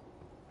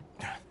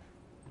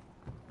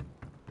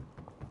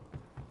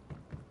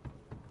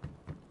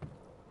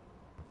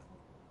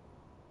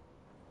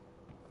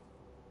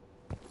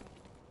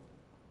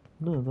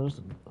 No, there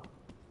isn't.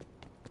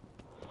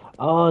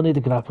 Oh, I need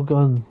a grapple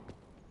gun.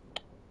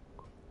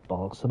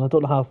 Bollocks, and I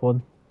don't have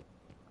one.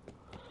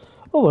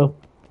 Oh well.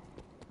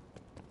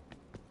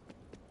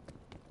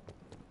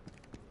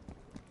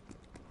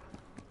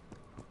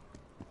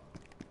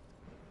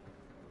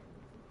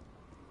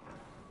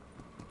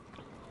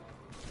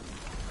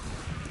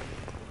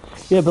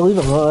 Yeah, believe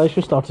it or not, I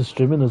actually started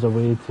streaming as a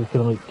way to kind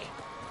of like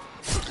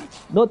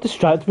not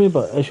distract me,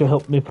 but actually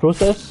help me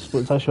process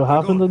what's actually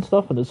happened and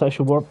stuff, and it's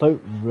actually worked out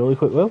really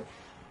quite well.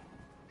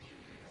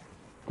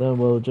 Then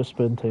we'll just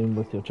spend time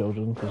with your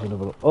children because you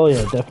never know. Oh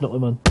yeah, definitely,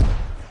 man.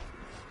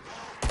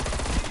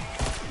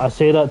 I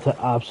say that to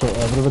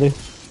absolutely everybody.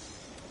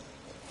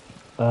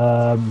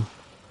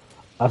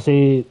 I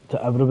say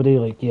to everybody,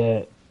 like,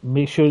 yeah,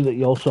 make sure that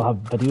you also have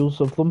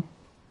videos of them.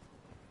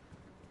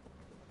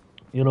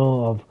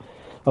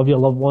 Of your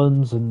loved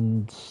ones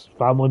and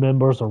family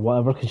members or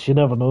whatever, because you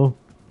never know.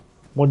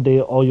 One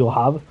day all you'll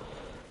have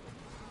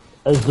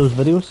is those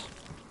videos.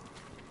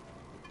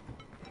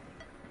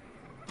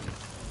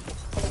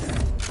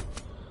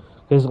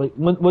 Because, like,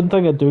 one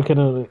thing I do kind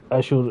of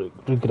actually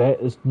regret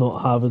is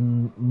not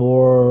having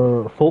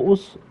more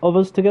photos of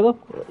us together.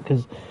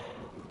 Because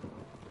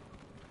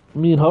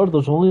me and her,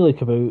 there's only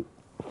like about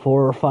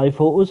 4 or 5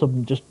 photos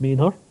of just me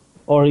and her.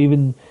 Or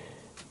even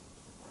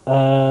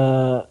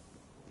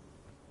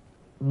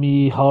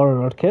me, her,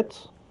 and our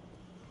kids.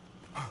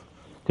 Because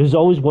there's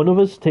always one of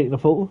us taking a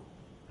photo.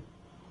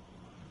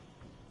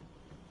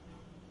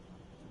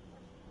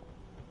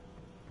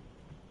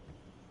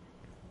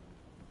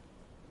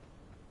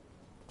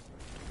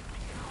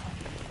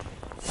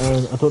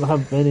 And I don't have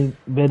very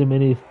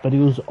many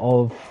videos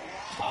of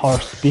her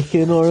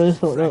speaking or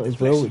anything like that as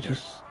well, which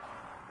is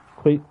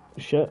quite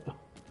shit.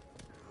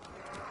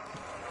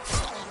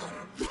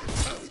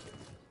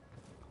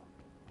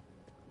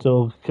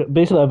 So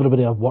basically,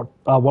 everybody I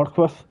work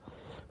with,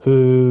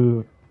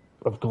 who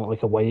have got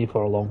like a wife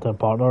or a long term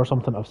partner or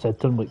something, I've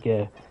said to them like,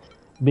 yeah,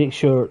 make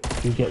sure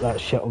you get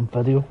that shit on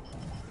video.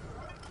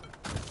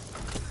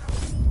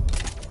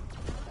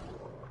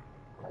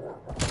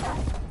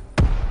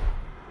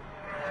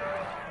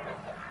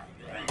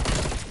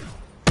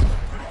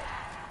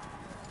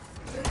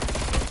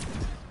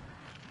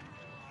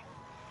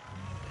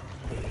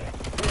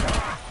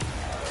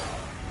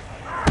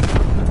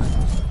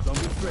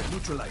 Zombie threat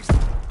neutralized.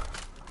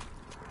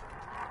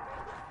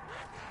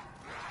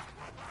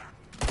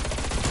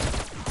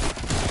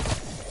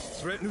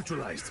 Threat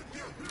neutralized.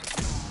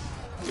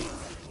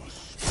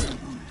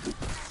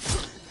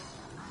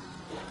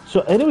 So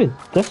anyway,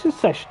 this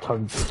is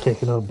actually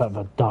taking a bit of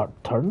a dark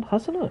turn,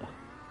 hasn't it?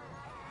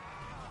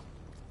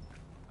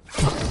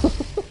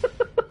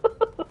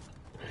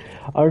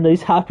 Our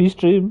nice happy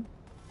stream.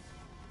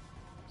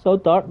 So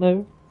dark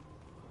now.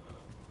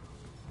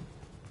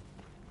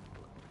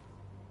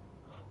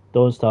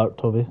 Don't start,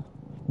 Toby.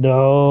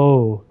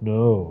 No,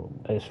 no,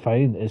 it's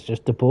fine. It's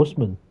just the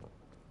postman.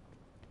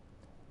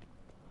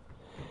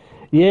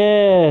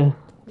 Yeah.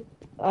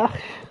 Ah,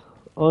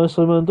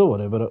 honestly, man, don't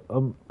worry about it.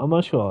 I'm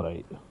actually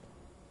alright.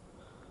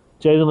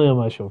 Generally, I'm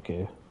actually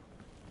okay.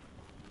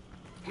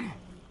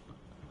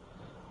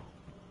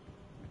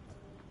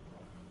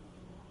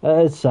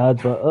 It's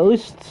sad, but at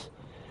least,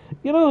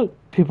 you know,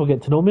 people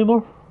get to know me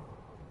more.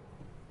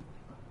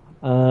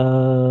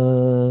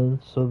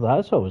 And so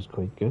that's always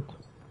quite good.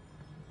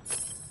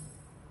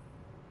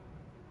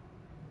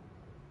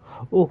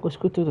 Oh, let's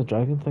go do the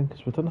dragon thing,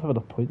 because we didn't have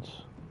enough points.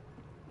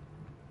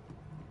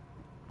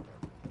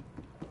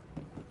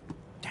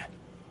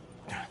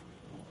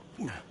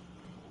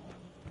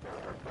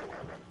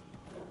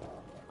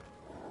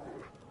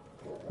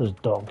 There's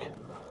dog.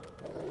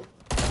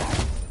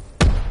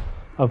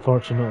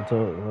 Unfortunate to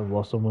have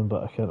lost someone,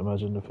 but I can't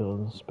imagine the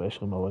feelings,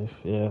 especially my wife.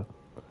 Yeah.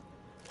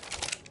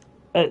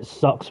 It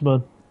sucks,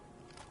 man.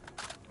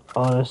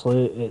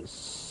 Honestly,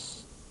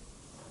 it's...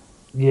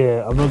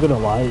 Yeah, I'm not gonna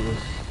lie,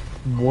 it's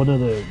one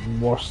of the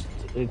worst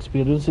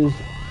experiences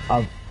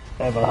I've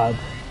ever had.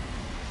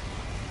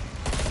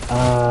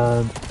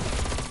 And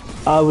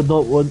I would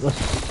not want this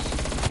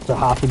to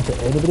happen to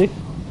anybody.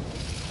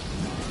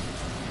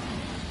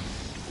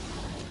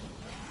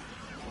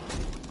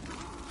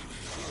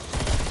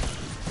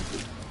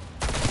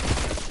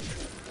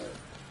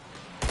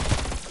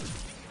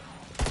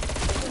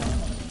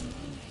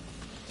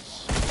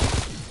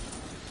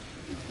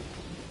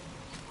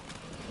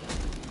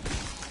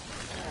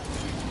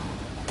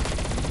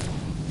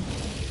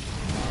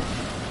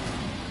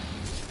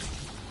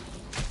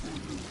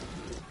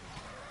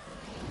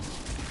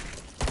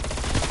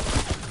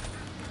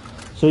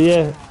 So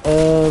yeah,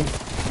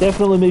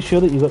 definitely make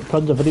sure that you've got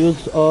tons of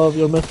videos of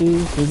your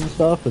misses and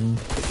stuff, and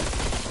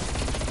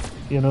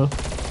you know.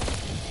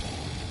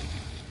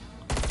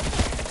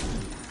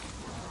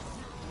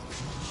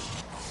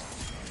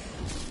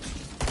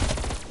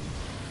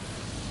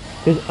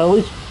 Because at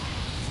least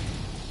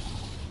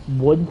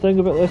one thing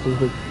about this is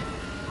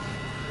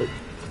like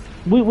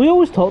we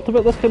always talked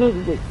about this kind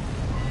of like.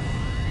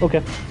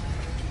 Okay,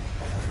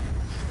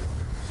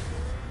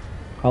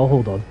 I'll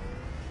hold on.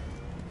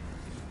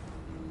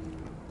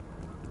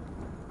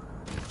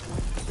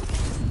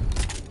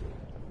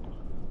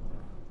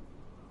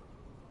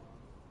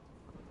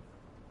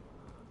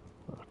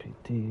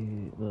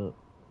 RPD, no,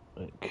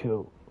 right,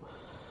 cool.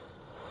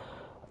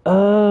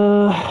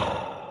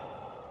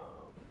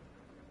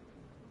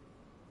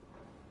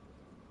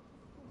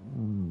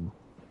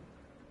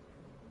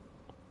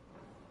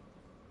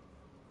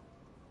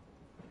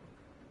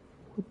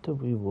 What do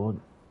we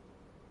want?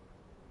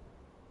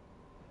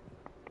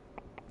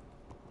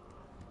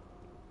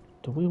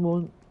 Do we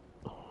want?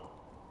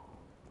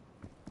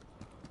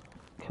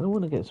 Kind of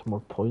want to get some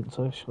more points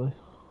actually.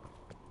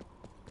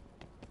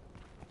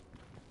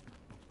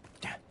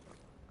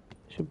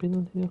 Should be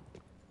in here.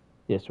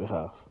 Yes, we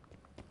have.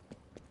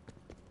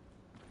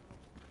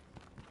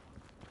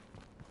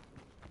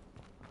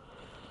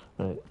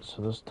 Right,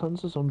 so there's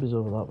tons of zombies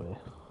over that way.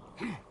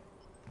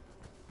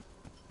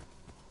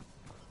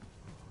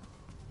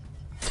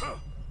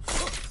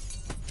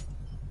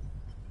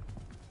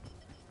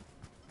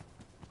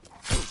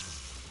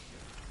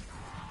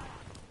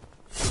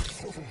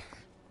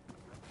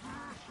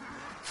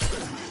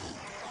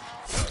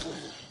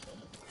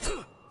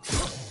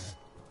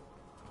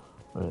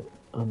 Right,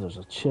 and there's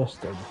a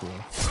chest down here.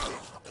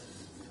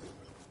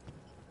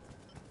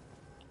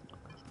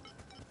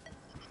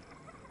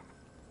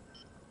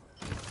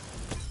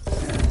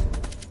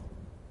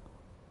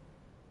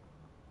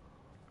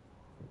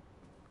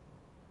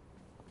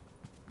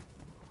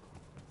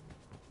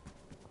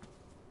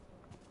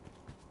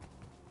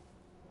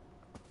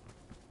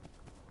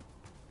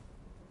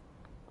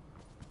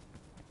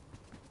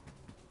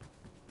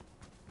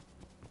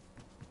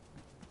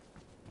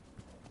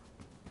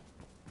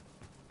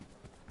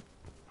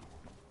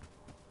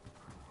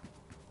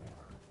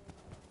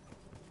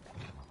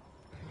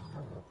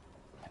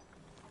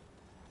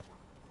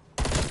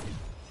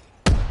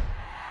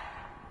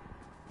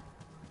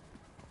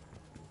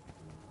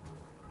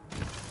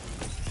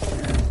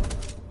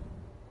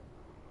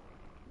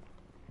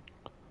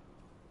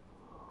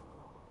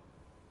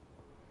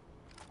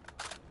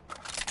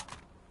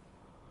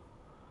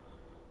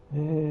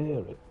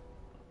 Right.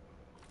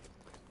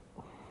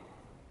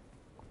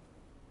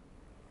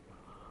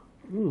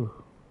 Ooh,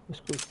 let's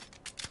go.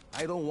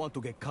 I don't want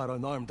to get caught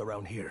unarmed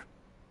around here.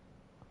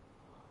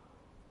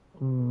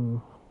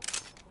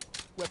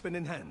 Weapon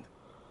in hand.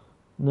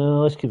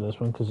 No, let's keep this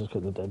one because it's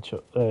got the dead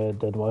shot,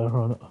 dead wire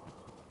on it.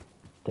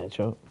 Dead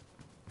shot.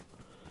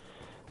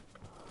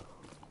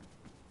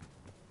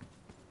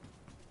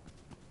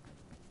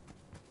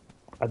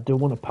 I do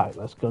want to pack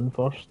this gun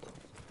first.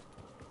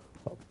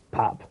 Oh,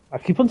 pap. I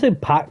keep on saying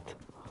packed.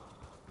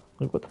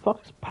 Like, what the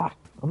fuck is pack?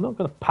 I'm not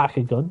gonna pack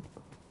a gun.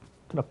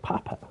 I'm gonna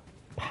pap it.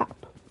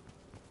 Pap.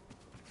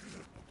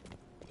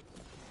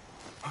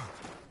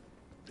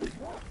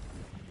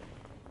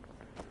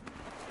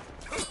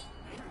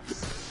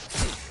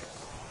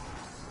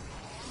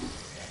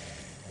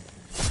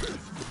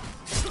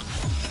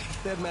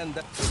 Dead man.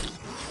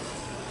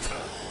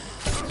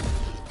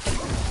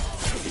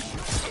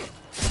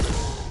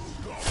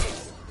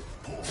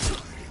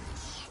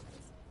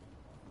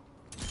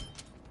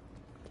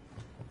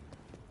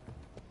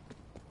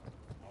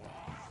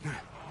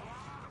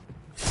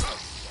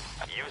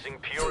 Using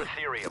pure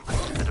Ethereum,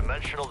 the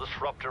dimensional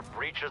disruptor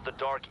breaches the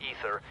dark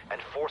ether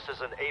and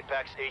forces an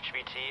Apex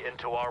HVT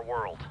into our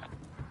world.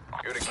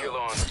 You're the killer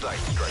on site,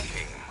 Strike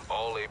Team.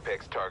 All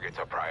Apex targets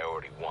are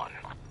priority 1.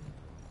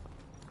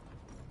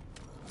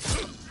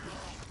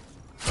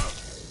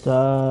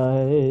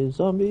 Die,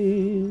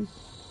 zombies.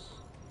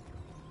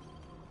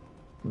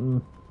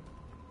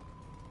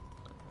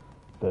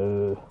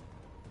 Boo.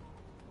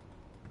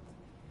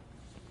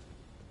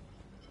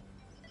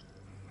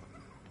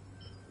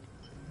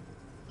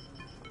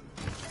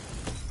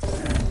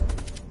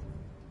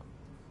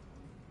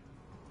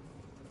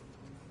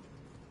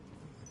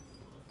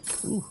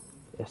 Ooh,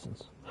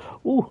 essence.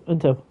 Ooh,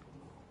 intel.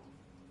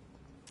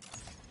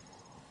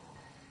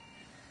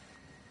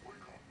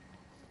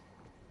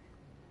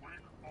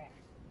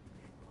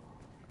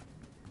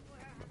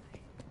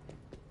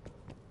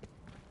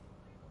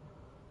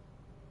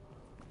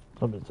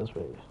 Something's this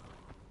way.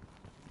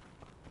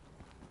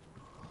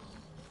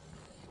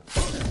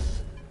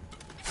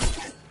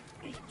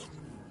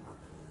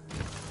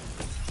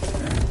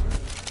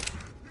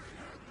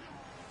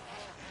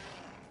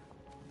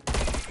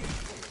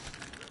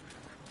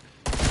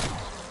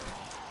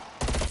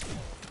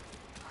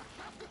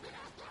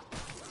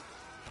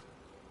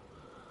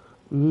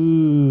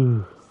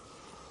 Ooh.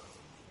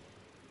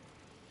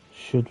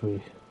 Should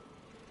we?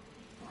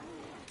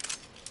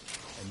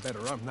 I'm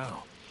better armed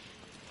now.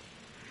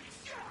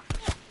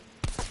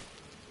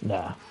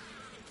 Nah.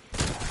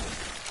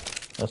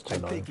 That's too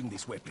I'm annoying. taking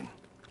this weapon.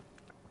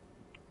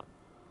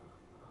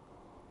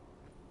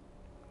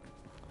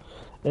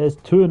 It's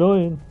too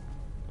annoying.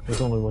 There's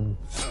only one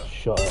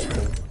shot at a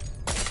time.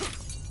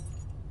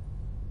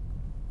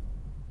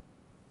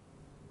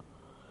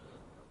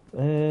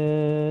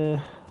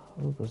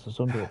 Oh, there's a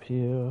zombie up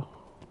here.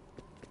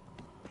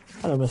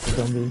 Hello, Mr.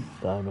 Zombie.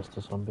 Die,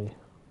 Mr. Zombie.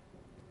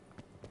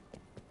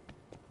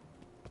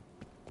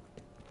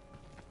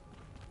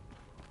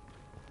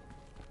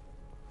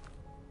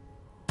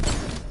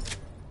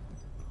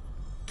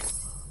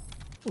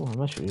 Oh,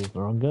 I'm actually using the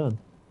wrong gun.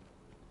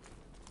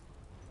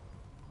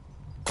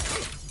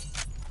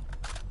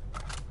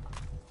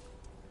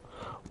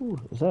 Ooh,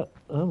 is that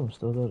ammo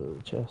still there at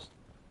the chest?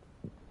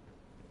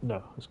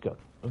 No, it's gone.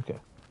 Okay.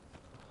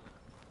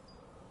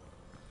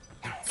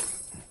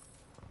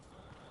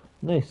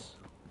 Nice.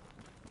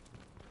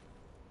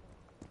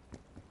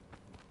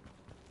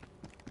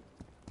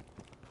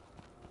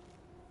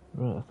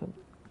 Right, I think.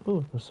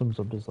 Oh, there's some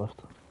zombies left.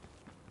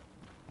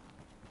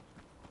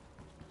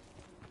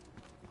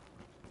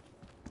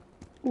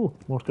 Ooh,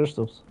 more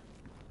crystals.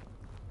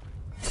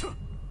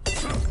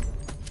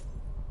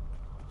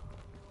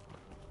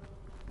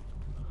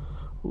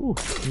 Ooh,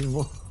 even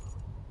more.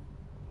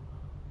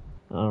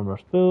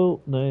 Armor's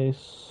built,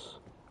 nice.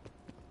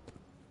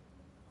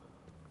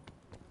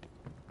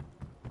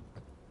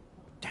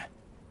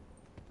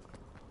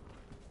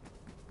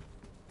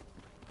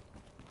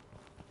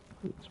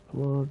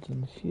 Explored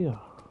in here.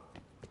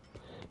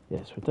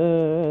 Yes, we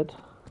did.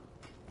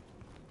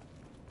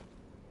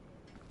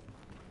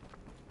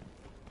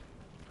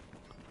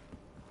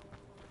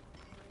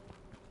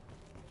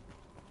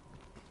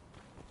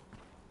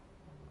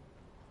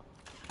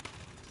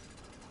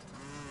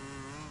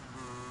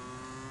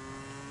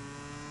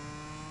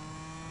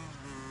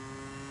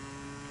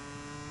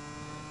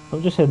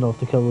 I'm just heading off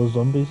to kill those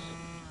zombies.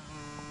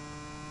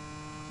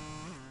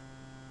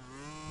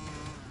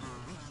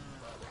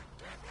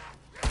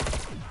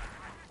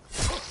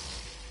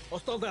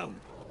 Hostile down.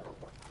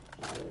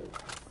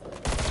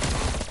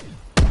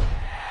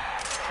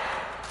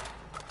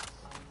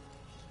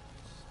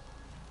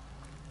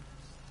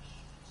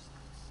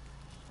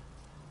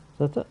 Is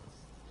that it?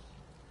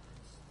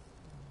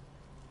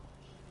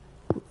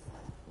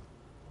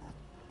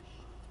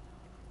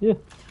 Yeah.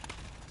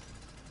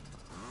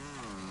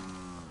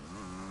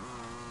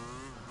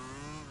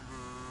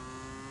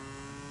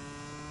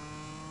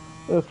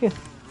 Okay.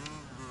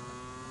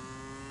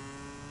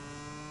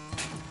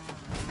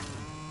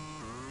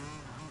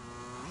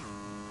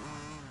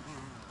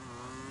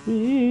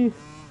 Wee.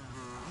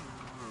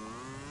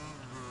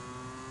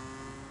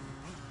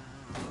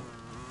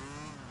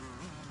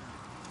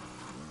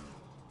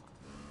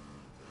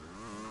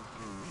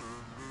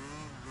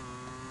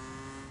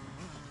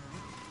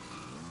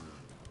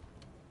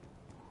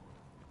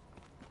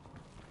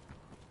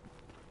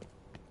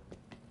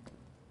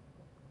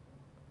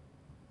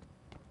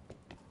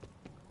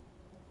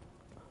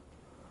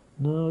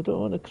 No, I don't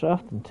want a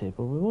crafting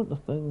table. We want the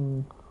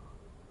thing.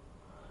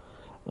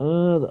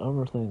 The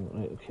armor thing.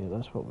 Right, okay,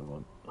 that's what we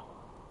want.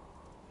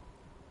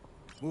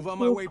 Move on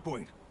my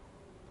waypoint.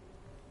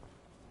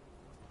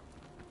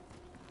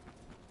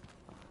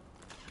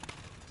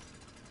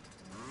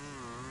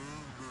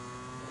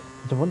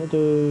 Do I want to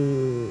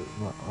do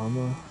my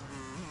armor?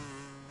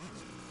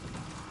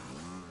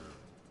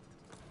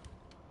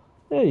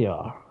 There you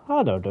are.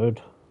 Hello,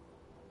 dude.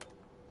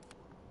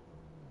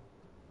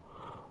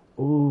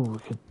 Ooh, we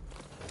could.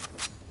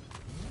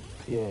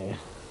 Yeah.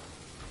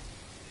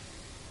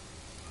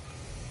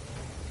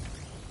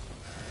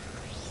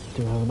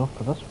 Do we have enough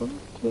for this one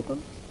to get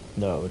done?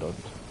 No, we don't.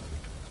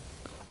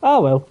 Ah,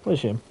 well, what a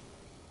shame.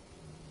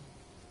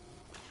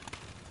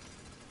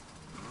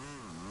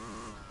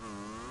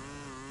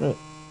 Right,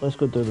 let's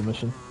go do the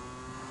mission.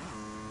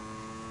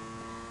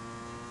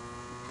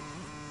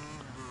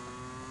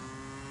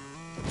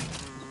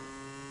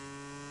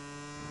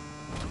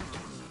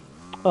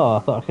 Oh, I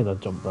thought I could have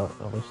jumped that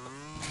at least.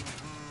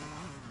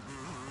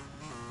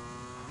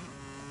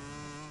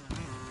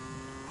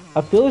 I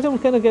feel like I'm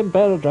kind of getting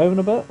better at driving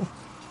a bit.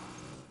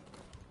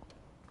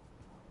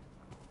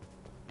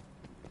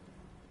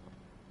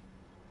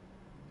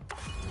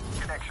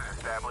 Connection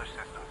established.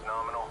 Systems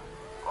nominal.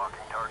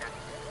 Locking target.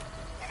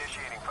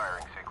 Initiating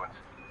firing sequence.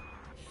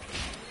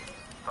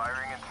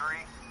 Firing in 3,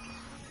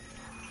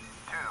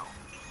 2,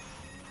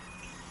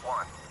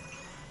 1.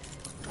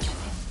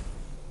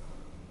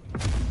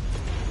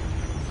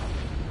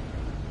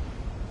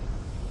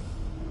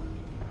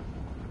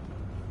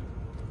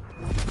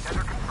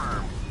 Tether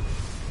confirmed.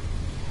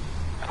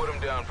 Put them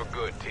down for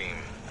good, team.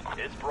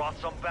 It's brought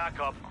some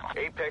backup.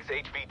 Apex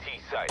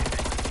HVT sighted.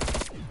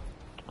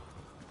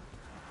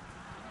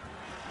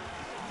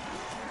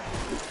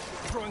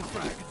 Throwing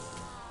frag.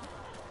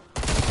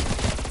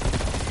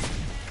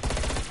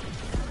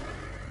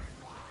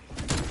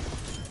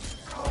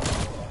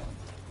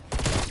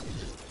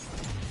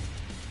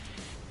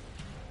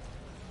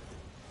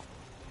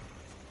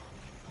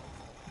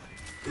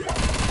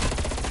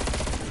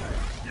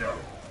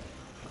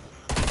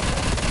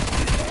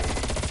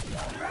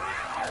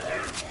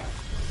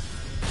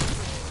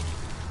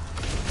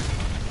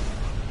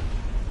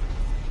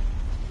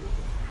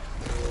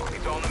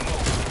 It's on the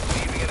move,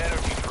 leaving an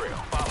energy trail.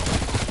 Follow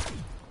it.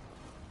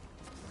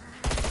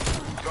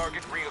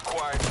 Target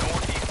reacquired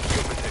northeast of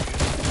your position.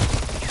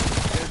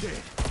 They're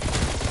dead.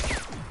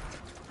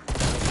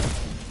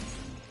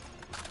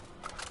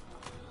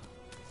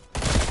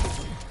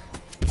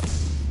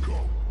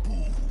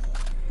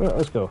 Right,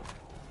 let's go.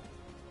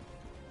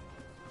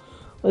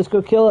 Let's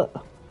go kill it.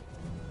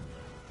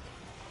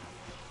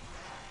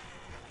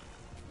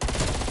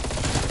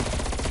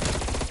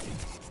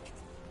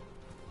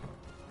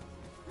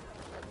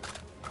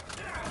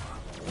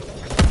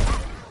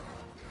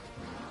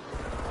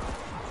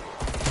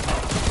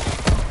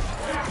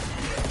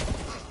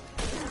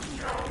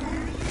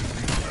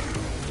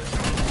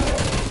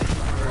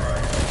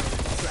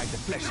 Drag the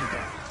flesh in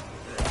there.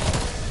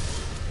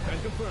 Can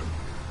confirm.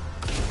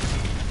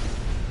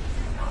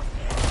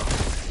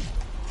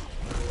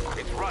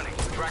 It's running.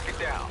 Track it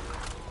down.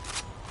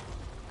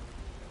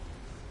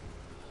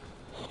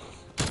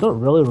 It's not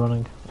really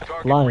running. It's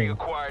Target flying.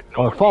 reacquired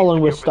Or northeast falling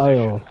of with your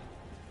style. position.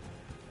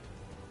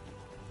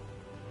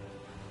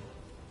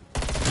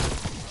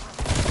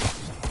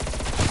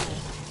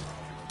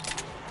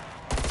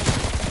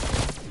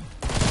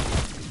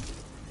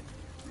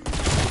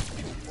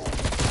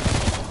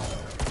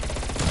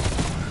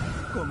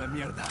 Come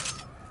mierda.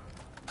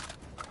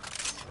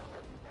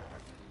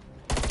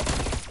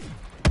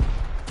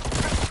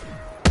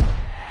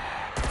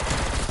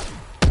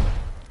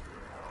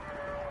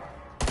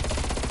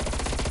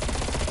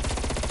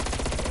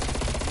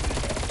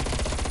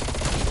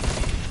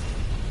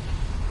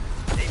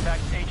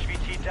 Apex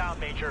HVT down,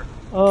 Major.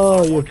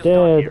 Oh, you're Work is done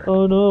dead. here.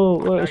 Oh no,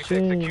 what a Nice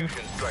shame.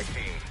 execution, strike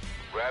team.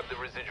 Grab the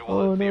residual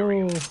Oh no.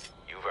 Ethereum.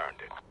 You've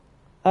earned it.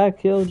 I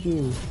killed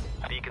you.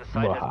 Beacon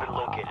site has been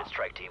located,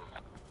 strike team.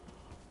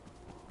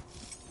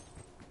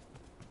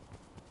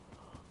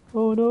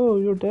 Oh no,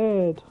 you're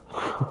dead.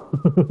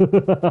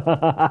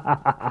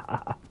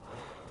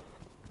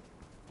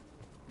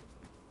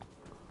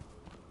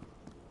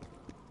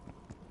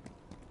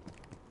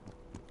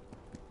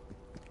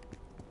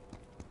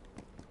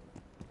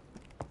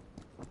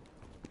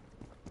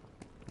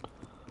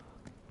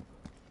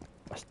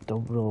 I still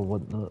really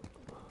want that.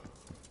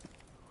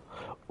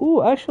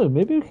 Oh, actually,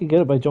 maybe we could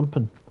get it by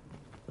jumping.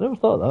 I never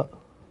thought of that.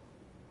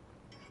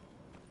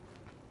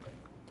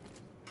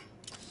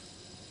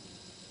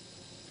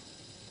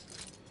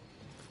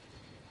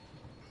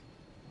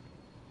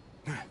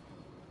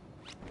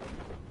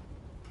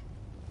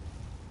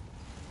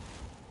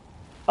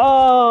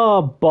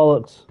 Oh,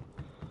 bollocks.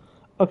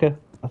 Okay,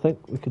 I think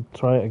we could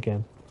try it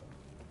again.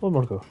 One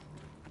more go.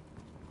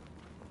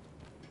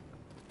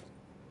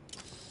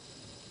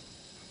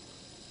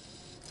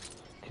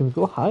 Can we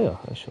go higher,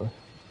 actually?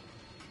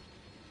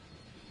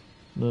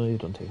 No, you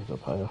don't take it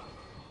up higher.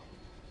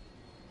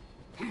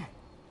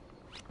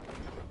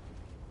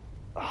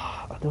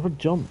 I never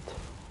jumped.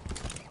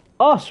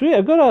 Oh, sweet,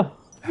 I got a...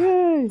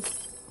 Yay!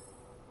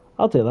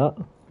 I'll take that.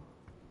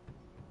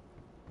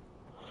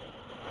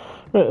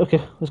 Right,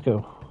 okay, let's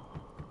go.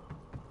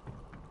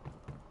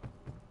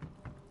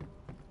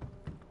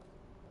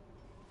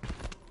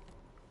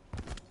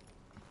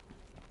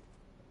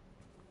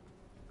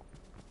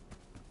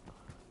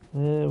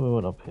 We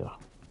went up here.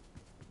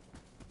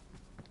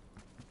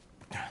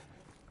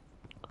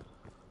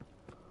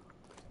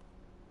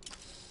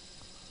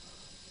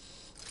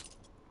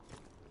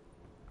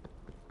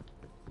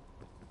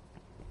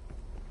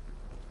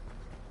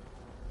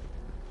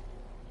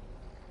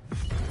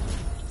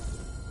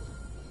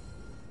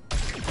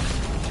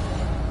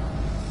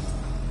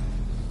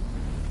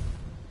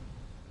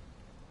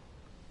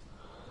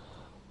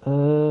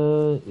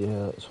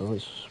 Yeah, so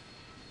let's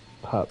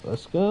pop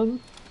this gun.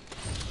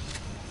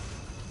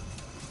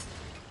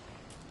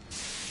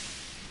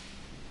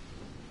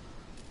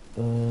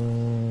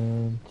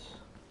 And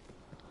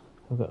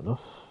I've got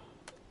enough.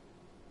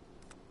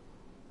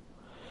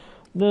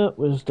 No,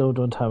 we still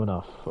don't have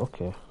enough.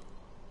 Okay.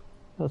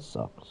 That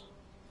sucks.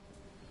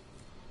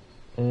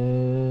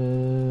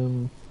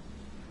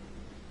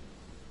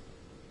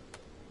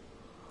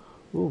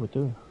 What are we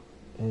doing?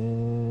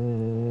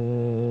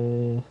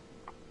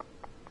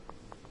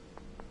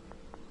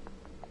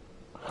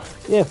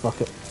 Yeah,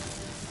 fuck it.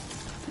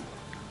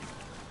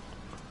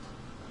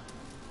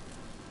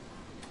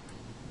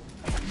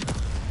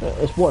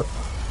 Let's work.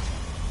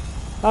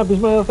 Happy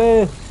smile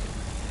face.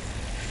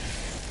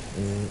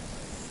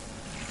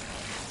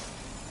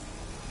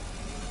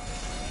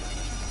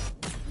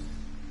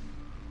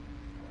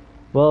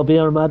 Will it be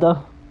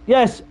Armada?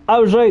 Yes, I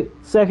was right.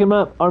 Second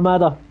map,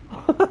 Armada.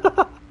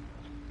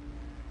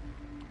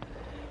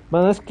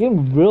 Man, this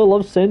game really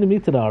loves sending me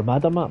to the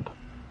Armada map.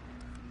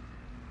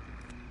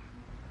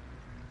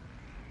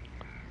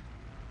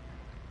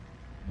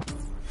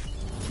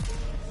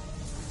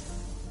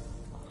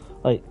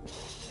 Like,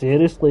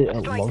 seriously, it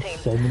loves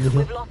sending me here.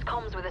 We've lost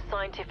comms with a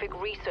scientific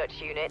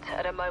research unit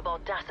at a mobile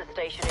data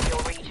station in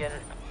your region.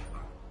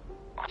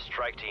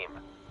 Strike team,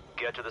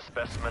 get to the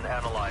specimen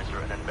analyzer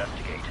and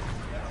investigate.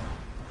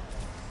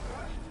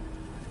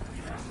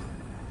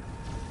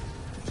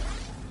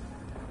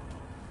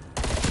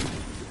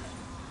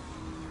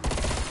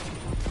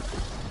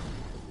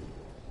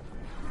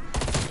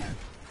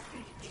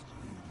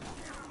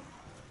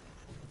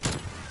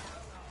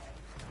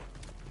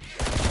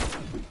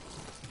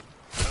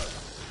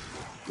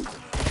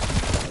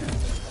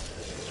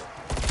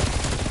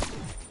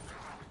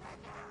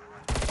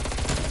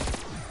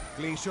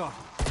 Clean shot.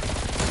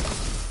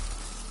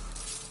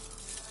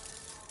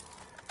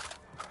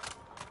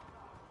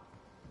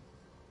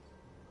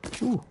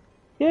 Ooh.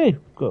 Yay!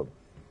 Got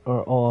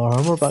all our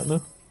armor back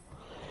now.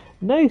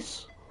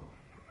 Nice!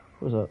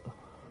 What was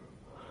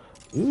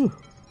that? Ooh.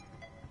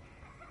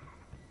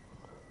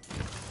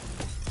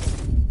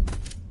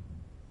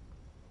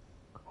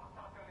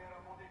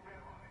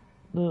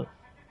 No.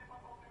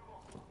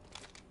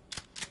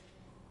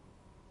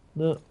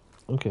 No.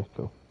 Okay,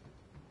 cool.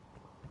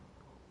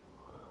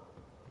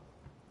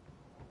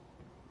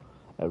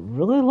 It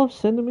really loves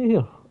sending me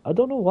here. I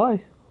don't know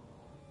why.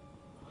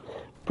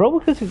 Probably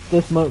because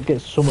this map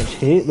gets so much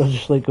hate, they're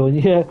just like going,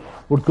 yeah,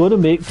 we're going to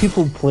make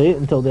people play it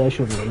until they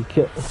actually like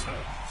it.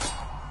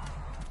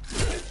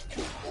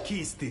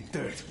 Keys the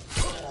dirt.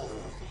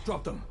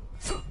 Drop them.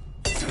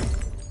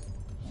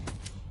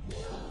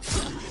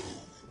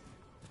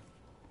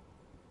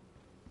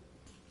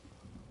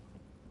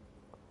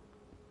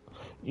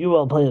 You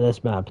will play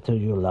this map till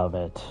you love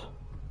it.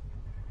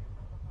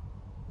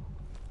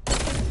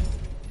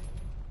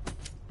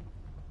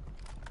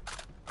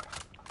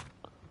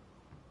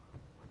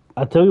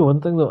 I tell you one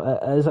thing though,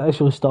 it is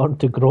actually starting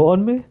to grow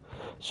on me.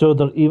 So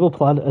their evil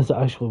plan is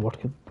actually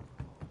working.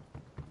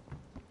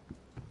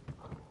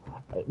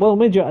 Well,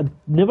 mind you, I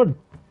never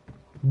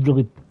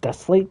really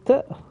disliked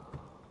it.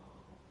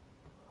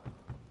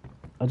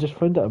 I just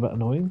found it a bit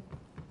annoying.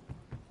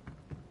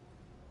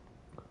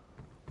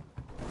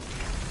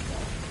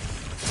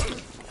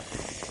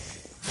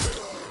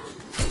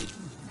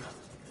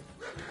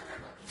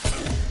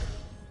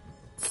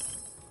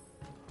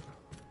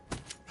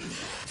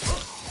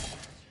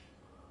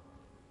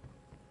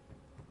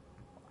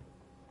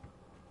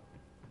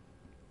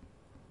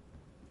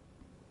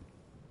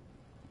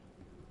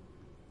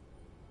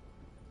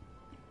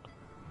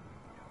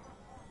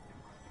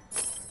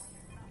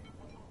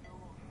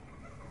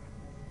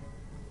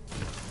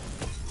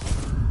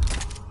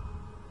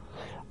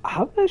 I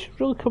haven't actually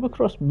really come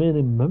across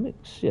many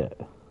mimics yet,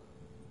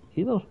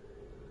 either.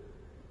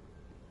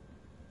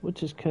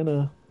 Which is kind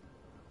of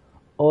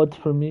odd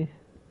for me.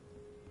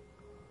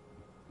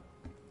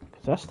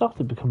 That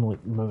started becoming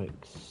like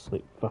Mimic's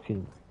like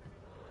fucking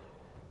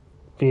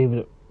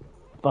favourite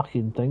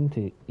fucking thing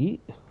to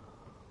eat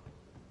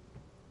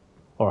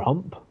or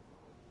hump.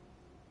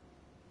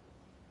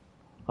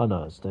 Oh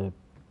no, it's the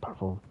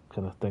purple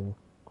kind of thing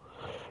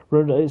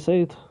round the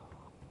outside.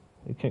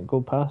 You can't go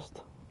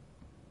past.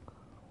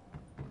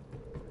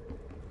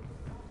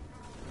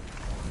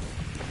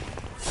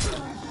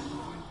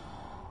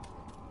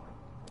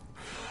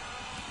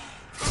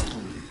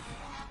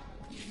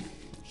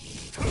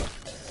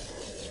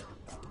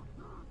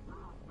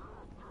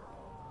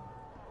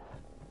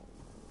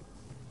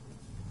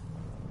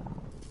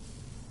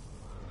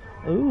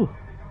 Ooh.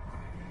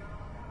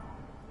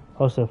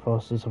 Hostile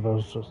forces of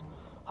ours just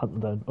hunt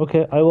them down.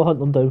 Okay, I will hunt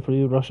them down for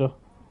you, Russia.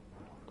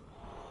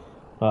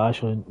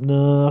 Actually,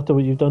 no, after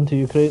what you've done to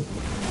Ukraine.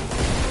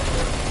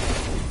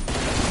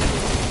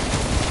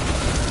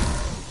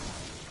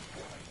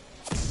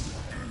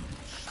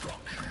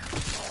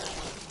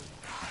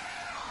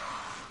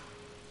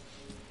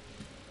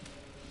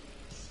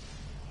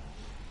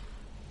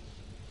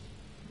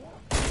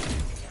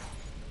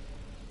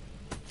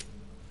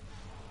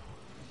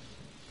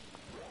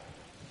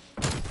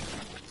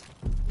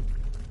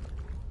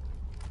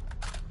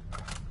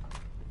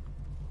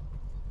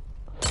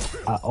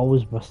 I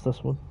always miss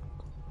this one.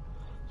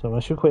 So I'm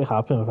actually quite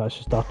happy if I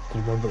actually started to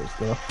remember it's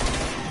there.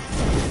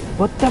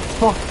 What the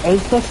fuck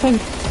is this thing?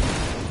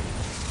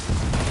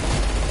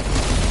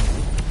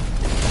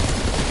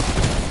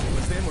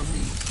 Was them or me?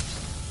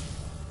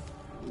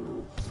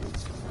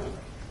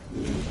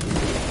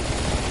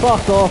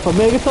 Fuck off, a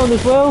Megaton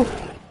as well?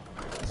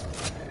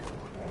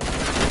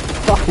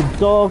 Fucking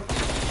dog.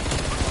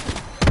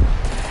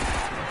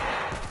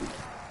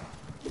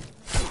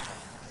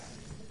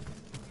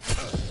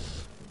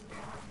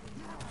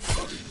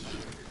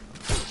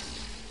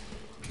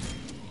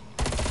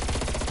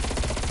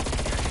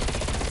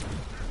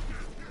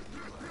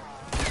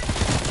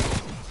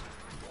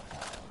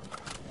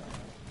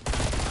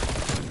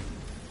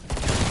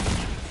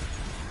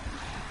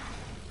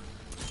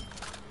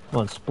 Come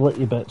on, split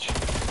you bitch.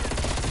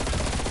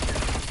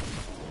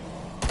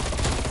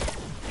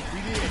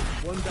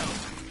 One down.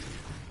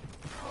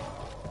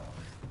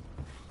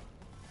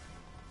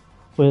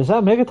 Wait, is that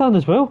a Megaton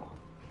as well?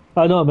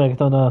 Not a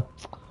Megaton,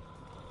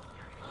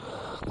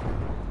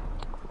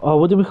 oh,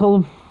 what do we call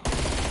him?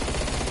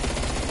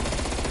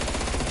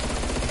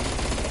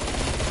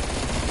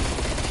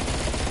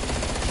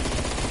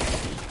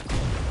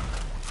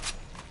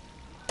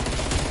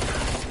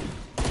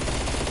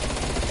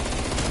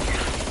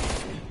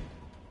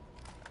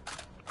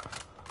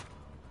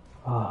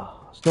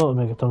 It's not a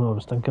Megaton I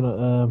was thinking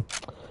of.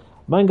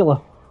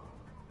 Mangala.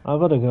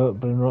 I've had a go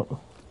at brain rot.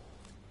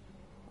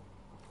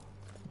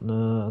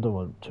 Nah, I don't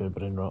want to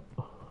brain rot.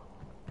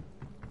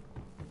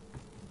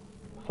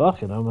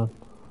 Fucking hell, man.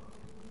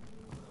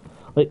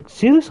 Like,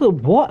 seriously,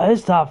 what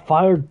is that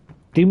fire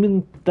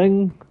demon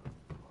thing?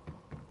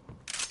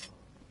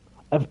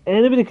 If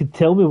anybody could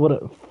tell me what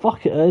it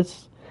fuck it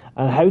is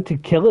and how to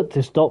kill it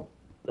to stop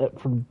it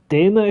from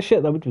doing that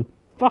shit, that would be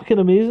fucking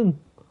amazing.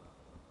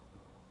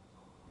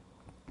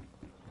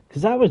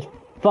 Because that was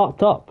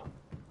fucked up.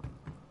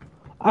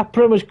 I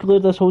pretty much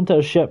cleared this whole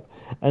entire ship,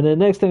 and the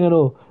next thing I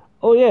know,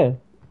 oh yeah,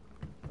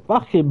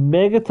 fucking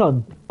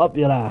Megaton up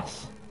your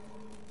ass.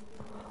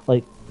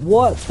 Like,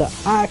 what the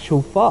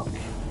actual fuck?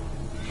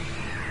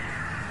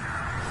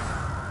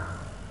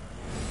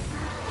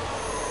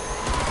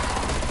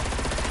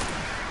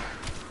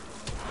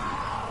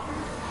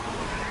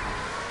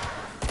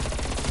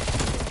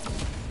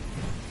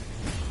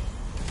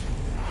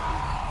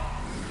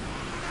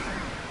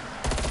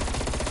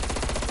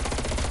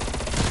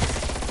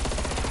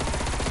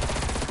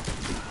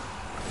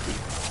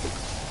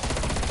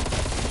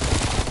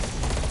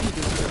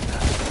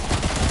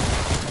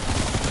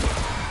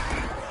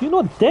 You're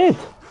not dead.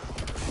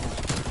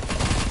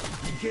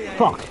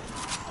 Fuck.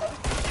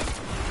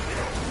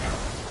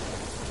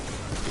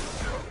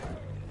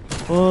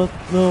 Oh,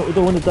 no, we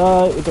don't want to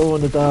die, we don't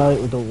want to die,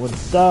 we don't want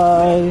to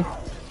die.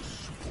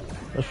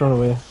 Let's run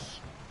away.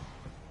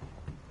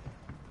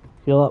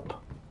 Heal up.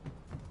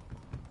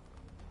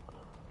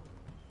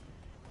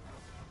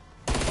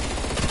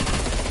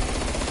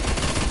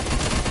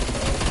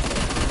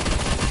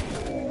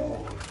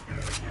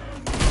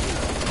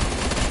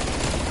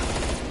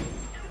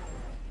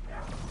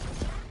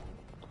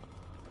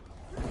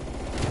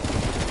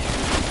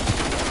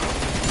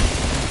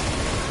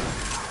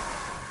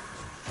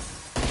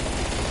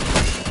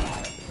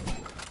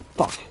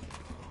 Fuck.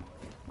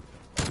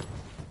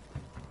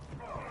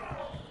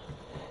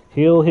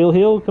 Heal, heal,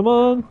 heal, come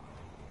on.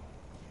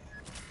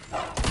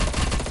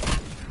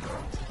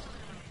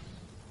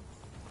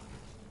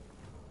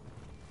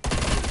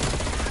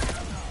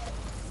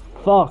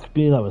 Fuck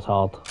me, that was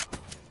hard.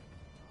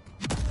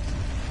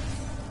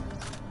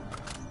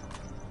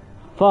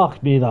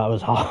 Fuck me, that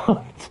was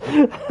hard.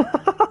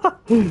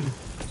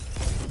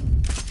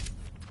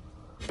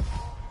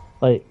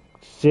 Like,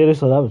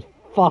 seriously, that was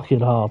fucking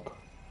hard.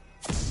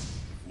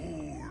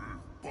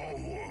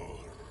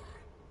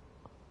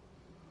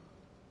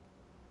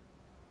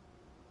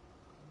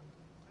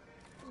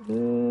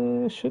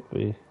 It should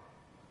be.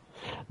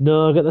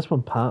 No, I got this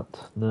one papped.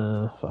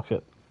 Nah, fuck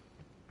it.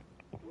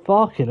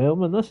 Fucking hell,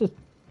 man. This is.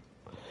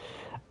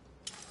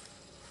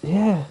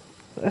 Yeah,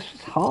 this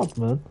is hard,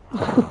 man.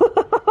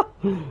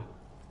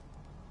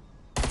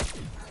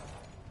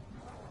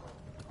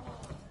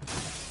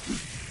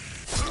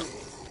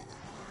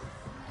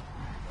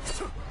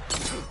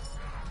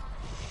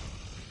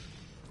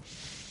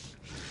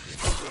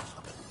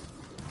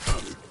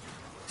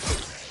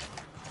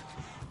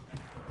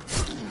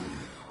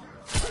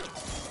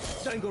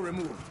 Tango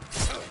removed.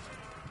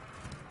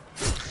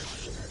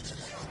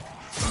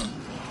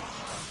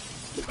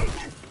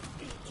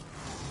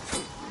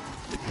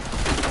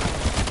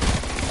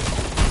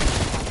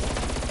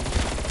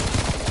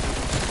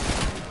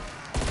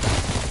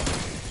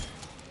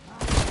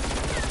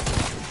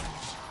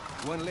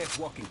 One left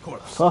walking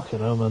corpse. Fucking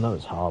hell, man. That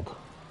was hard.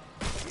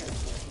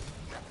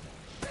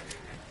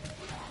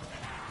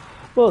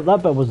 Well,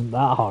 that bit wasn't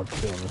that hard,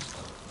 to be honest.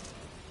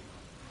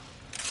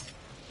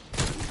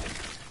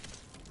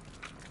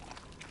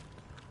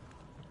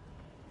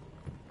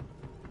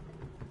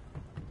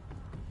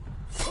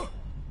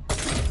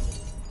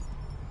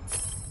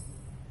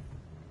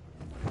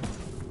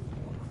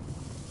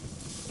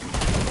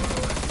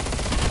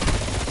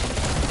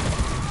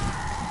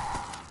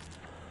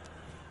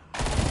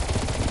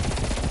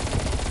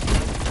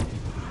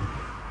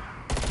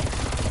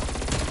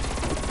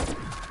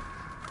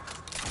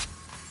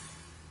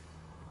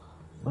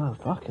 Man,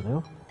 fucking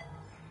hell.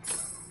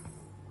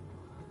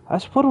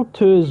 This World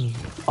 2 is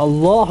a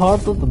lot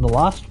harder than the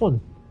last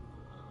one.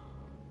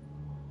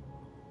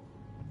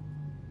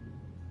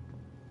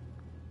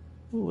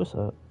 Ooh, what's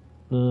that?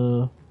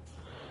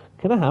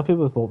 Kinda happy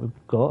with what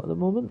we've got at the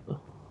moment.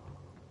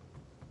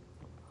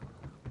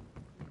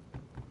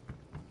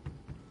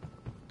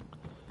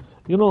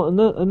 You know,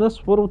 in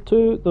this World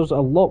 2, there's a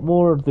lot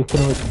more of the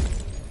kind of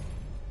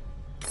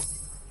like,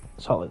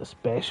 sort of like the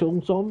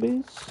special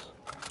zombies.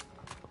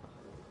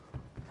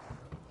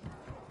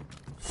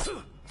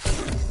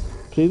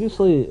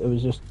 Previously, it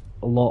was just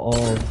a lot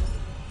of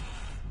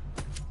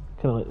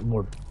kind of like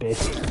more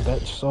basic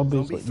bitch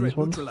zombies Zombie like threat these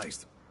ones.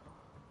 neutralized.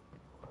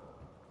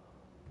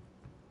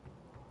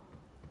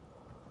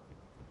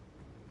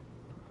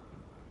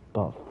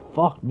 But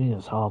fuck me,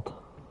 it's hard.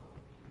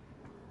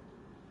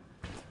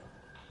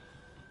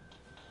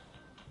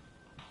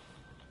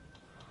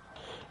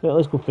 Right,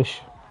 let's go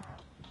fish.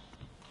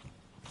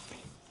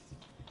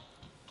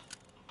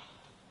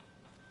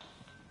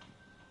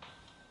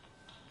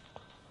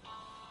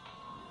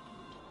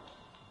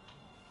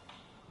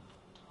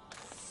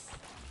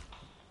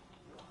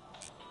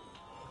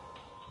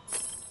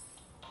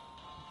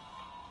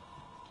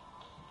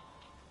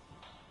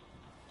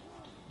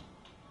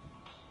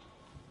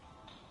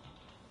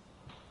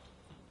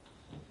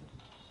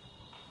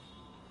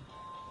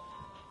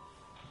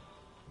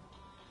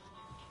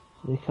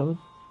 Are they coming?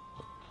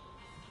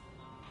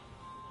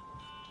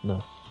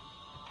 No.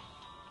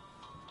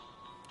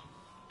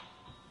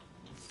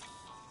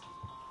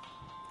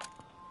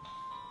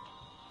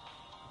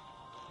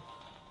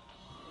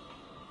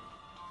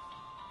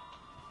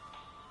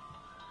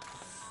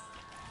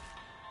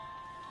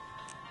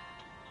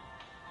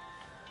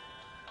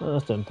 Oh,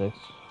 that's damn text.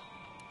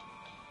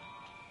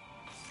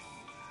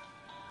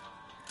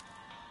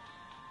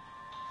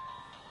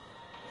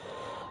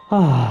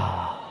 Ah.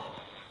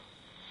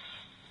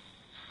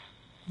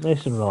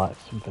 Nice and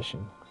relaxing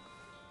fishing.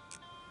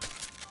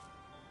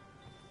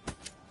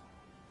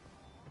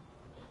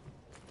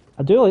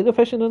 I do like the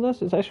fishing in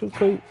this. It's actually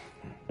quite,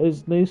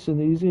 it's nice and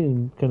easy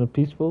and kind of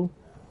peaceful.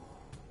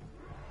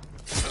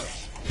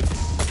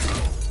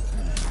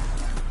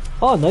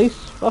 Oh, nice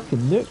fucking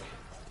nuke.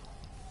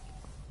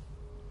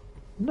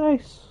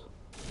 Nice.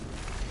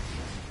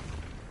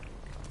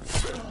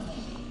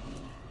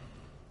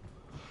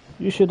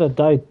 You should have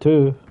died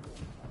too.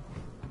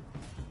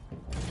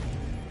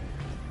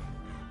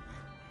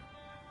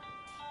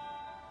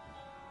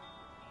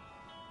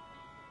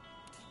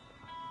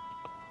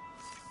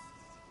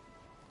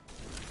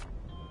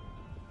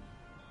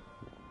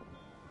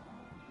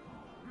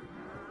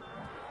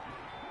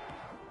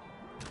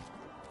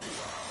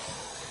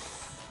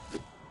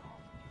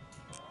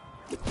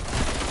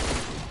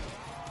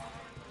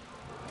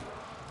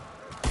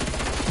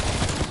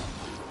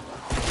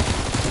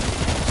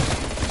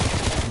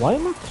 Why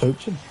am I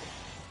crouching?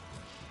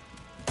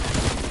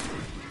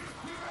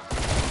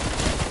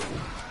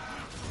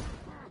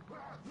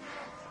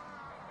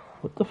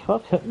 What the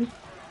fuck hit me?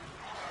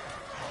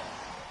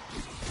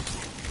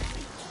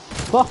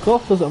 Fuck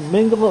off, there's a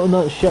mangler on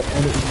that ship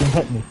and it can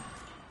hit me.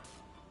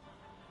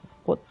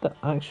 What the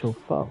actual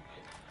fuck?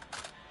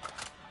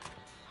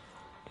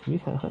 Can we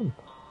hit him?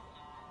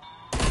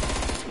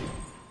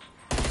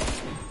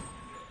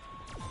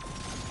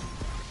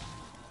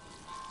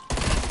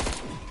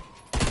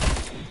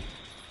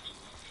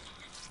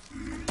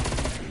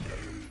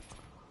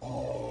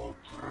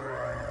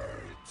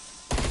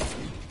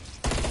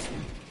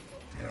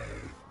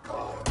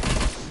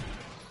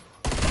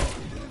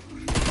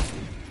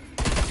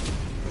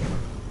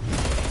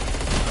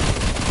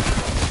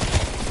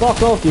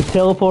 Fuck off, you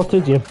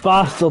teleported, you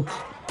bastard!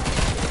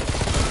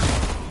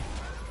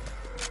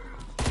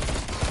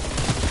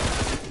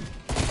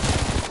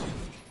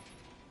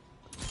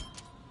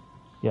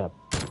 Yeah,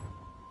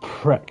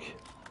 prick.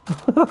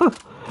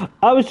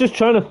 I was just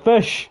trying to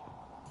fish.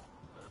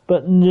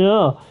 But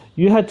no,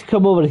 you had to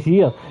come over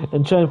here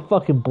and try and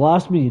fucking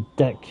blast me, you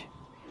dick.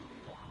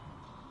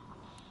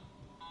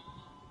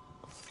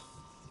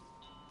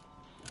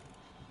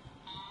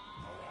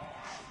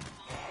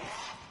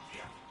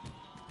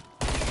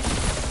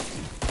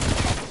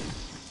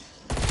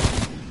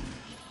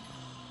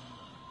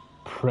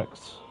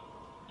 Pricks.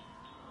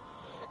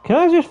 Can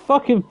I just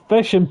fucking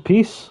fish in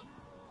peace?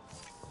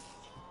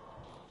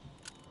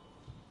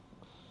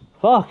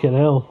 Fucking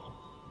hell.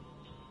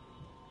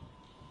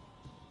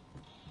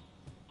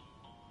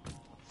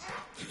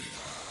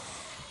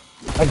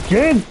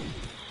 Again?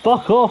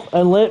 Fuck off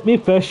and let me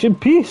fish in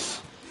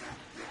peace.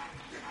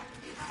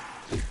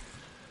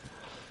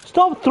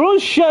 Stop throwing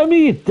shit at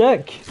me, you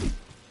dick.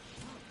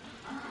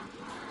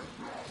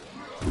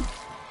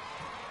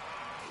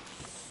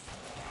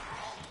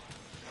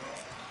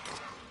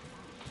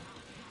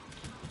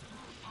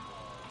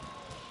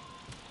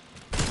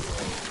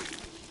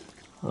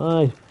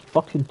 Aye,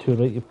 fucking too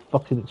right, you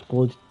fucking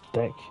exploded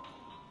dick.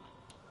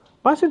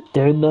 Imagine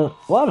doing that.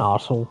 What an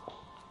arsehole.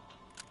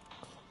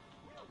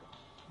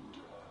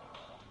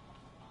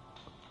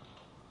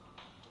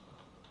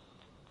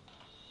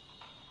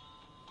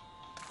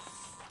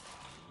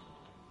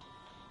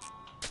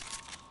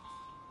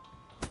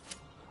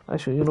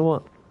 Actually, you know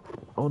what?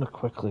 I want to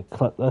quickly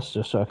clip this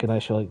just so I can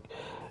actually like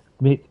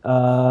make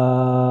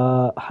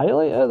a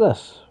highlight out of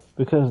this,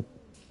 because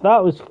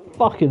that was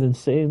fucking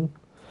insane.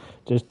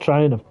 Just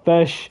trying to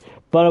fish,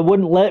 but it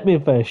wouldn't let me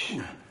fish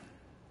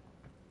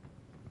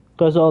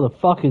because of all the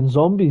fucking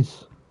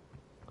zombies.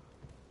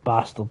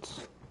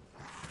 Bastards.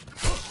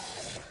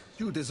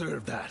 You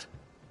deserve that.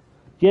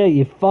 Yeah,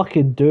 you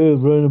fucking do,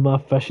 ruining my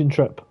fishing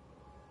trip.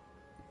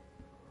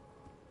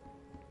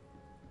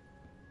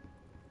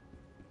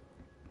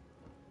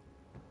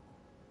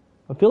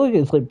 I feel like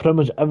it's like pretty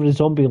much every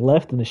zombie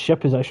left in the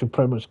ship is actually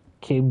pretty much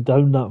came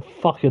down that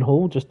fucking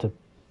hole just to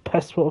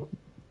piss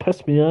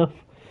me off.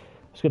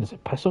 I was gonna say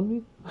piss on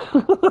me.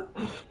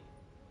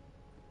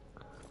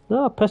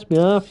 No, piss me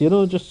off, you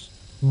know, just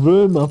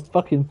ruin my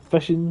fucking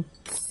fishing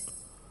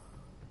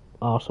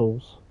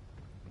arseholes.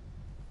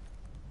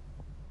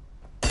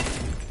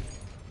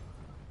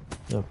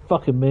 Yeah,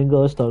 fucking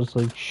Mengele starts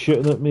like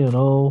shooting at me and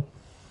all.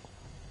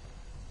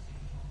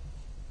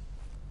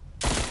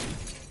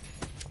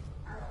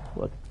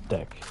 What a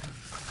dick.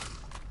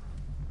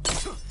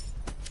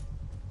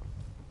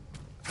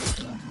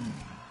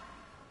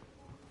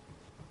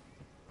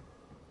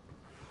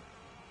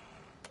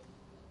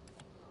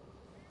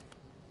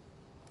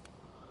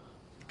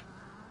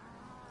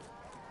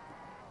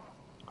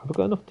 Have I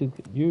got enough to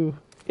get you?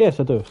 Yes,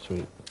 I do.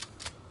 Sweet.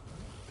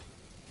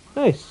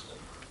 Nice.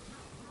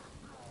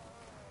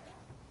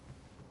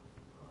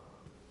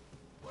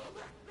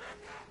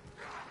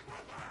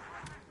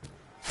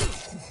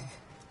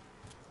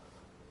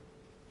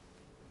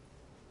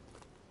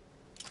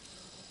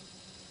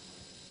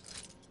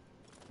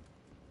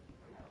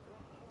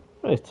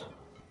 Right.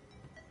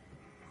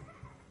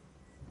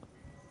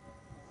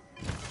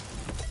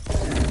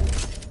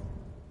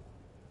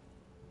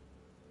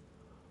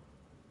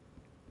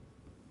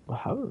 We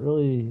haven't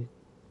really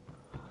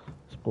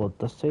explored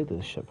this side of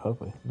the ship,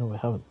 have we? No, we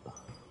haven't.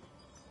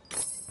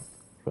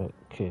 Right,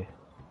 okay.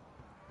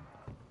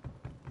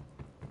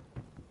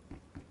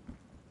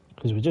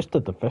 Because we just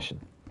did the fishing.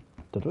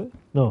 Did we?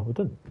 No, we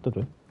didn't, did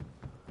we?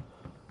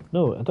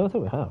 No, I don't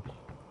think we have.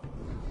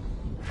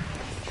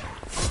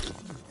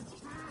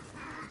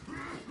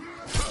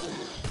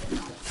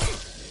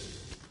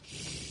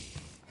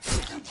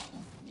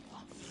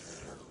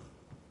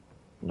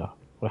 No,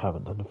 we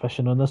haven't done the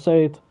fishing on this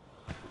side.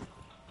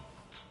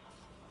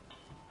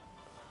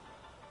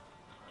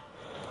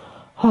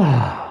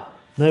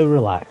 Now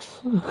relax.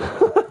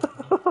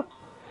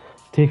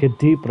 Take a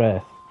deep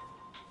breath.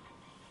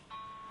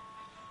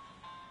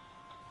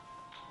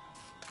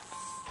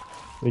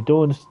 We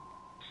don't.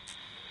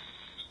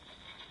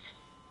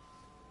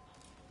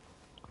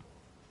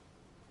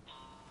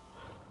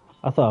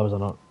 I thought I was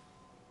an.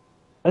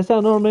 Is that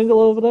an Ormingle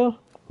over there?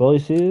 Well, he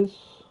sees,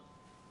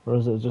 or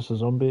is it just a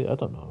zombie? I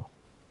don't know.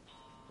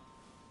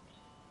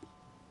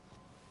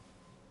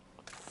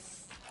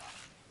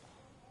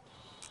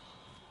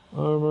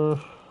 Armor.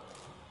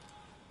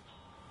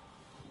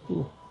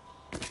 Ooh.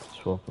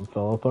 Swap and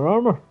fill up our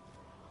armor.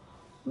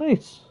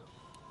 Nice.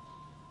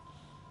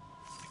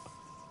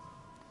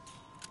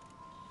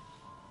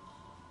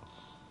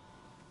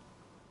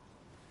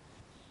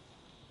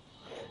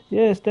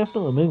 Yeah, it's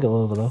definitely a mingle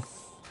over there.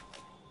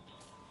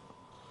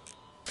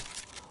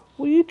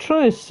 Well, you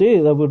try to say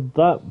that we're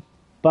that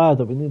bad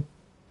that we need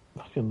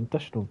fucking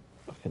additional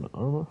fucking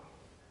armor.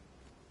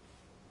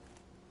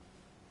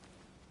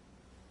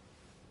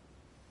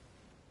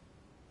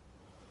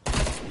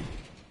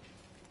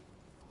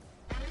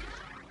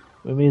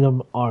 We made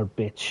him our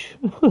bitch.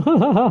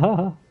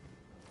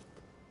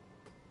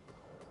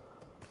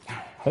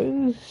 How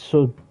is he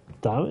so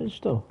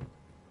damaged though?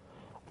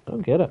 I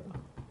don't get it.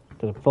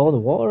 Did it fall in the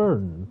water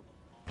and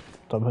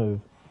somehow...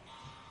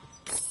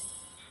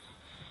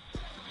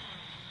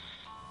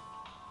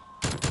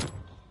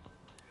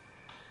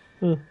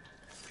 Oh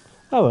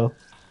well.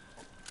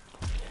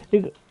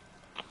 Good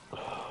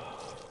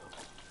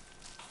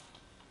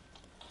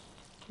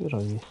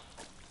on you.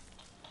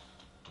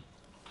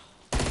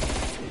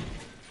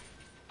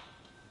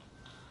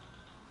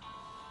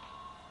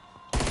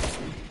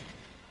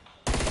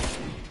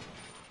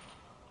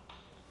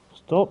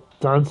 Stop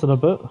dancing a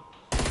bit.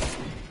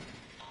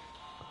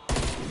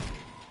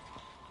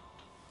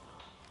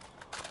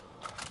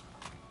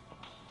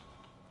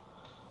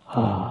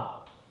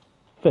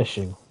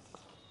 Fishing.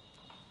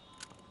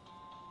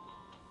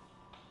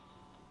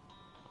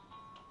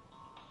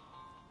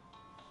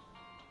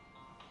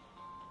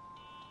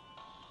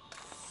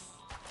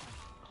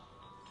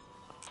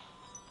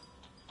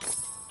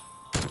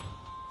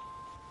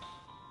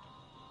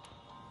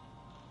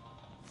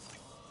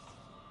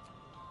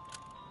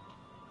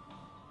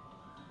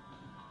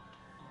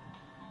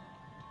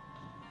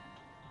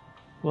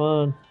 Come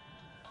on.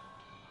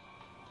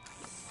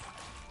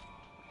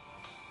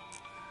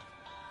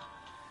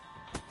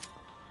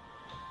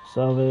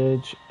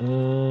 Salvage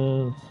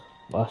and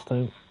last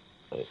time.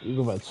 You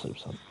go back to sleep,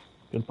 son.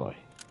 Goodbye.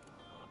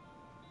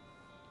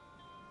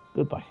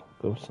 Goodbye.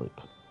 Go to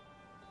sleep.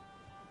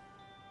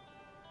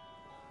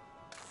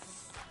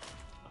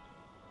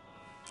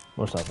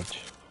 More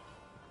salvage.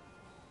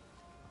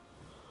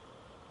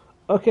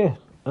 Okay.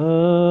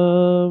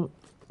 Do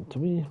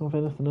we have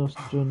anything else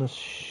to do on this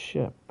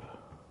ship?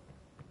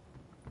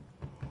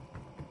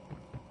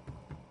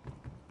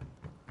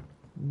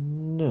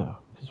 No,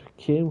 because we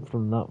came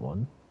from that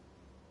one.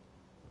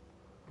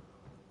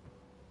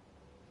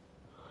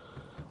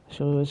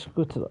 So let's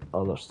go to the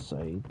other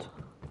side.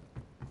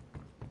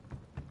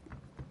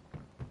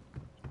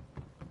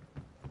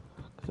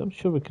 Because I'm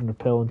sure we can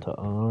rappel into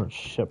another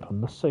ship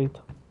on this side.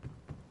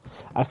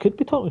 I could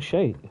be talking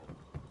shite.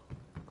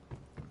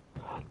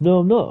 No,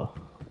 I'm not.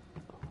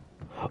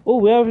 Oh,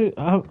 we have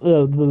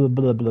blah, blah,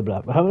 blah, blah,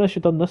 blah. We haven't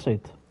actually done this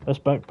side. This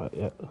backpack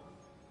yet.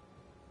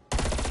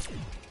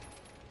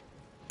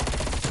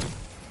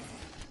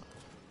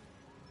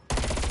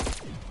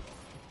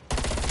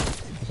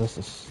 Is this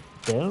the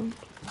stern?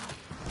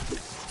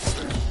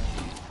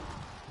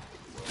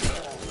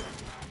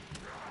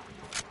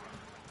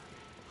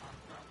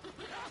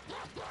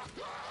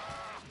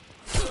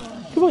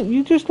 Come on,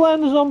 you just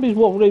letting the zombies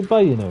walk right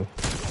by you now.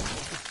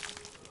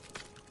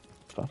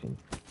 Fucking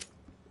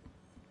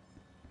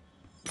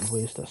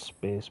waste of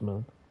space,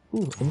 man. Ooh,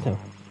 intel.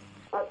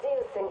 What do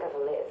you think of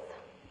Liz?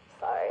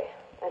 Sorry,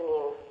 I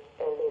mean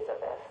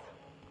Elizabeth.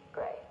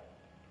 Gray.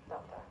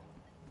 Doctor.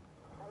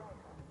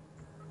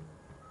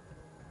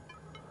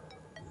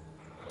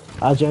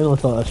 I genuinely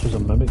thought this was a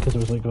mimic because I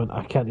was like going,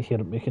 I can't hear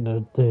it making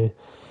the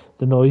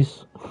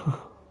noise.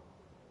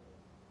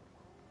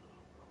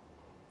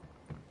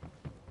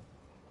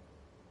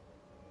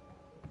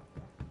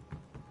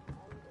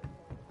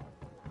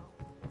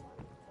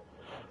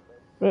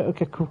 Right,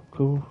 okay,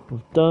 cool.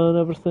 We've done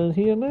everything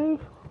here now.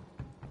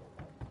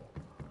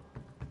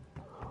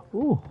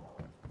 Ooh,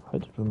 how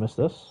did we miss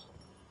this?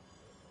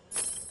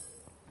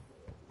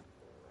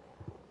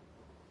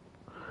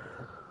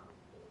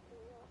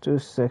 Two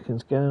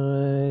seconds,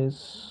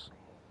 guys.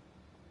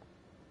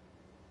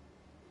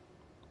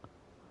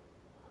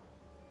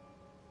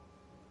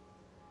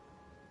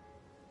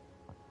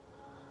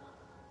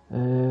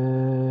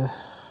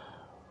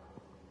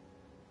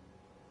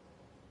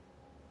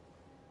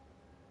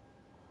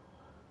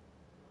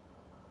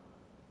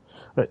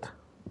 Right,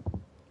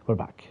 we're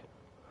back.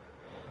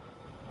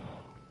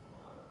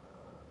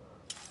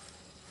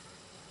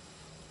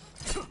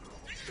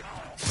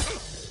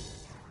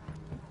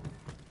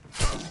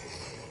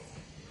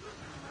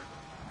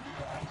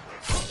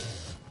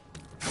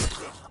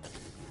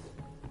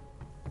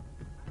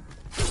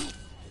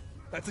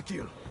 That's a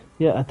kill.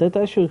 Yeah, I did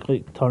actually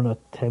like turn a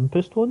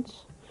Tempest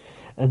once,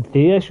 and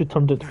they actually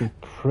turned out to be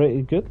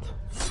pretty good.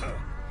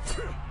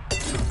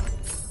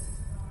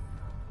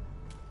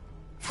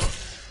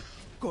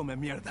 Come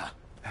mierda.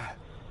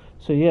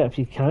 So yeah, if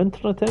you can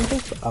turn a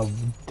Tempest, I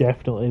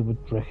definitely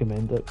would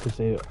recommend it because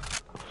they.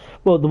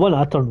 Well, the one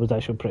I turned was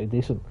actually pretty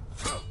decent.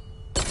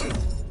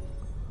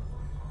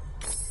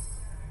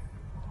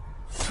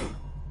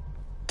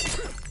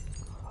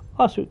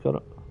 Ah, sweet, got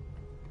it.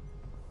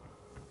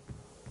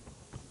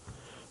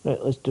 Right,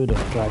 let's do the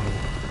dragon.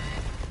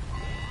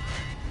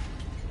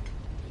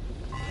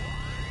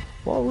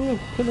 What a weird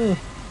kind of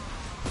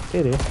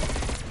area.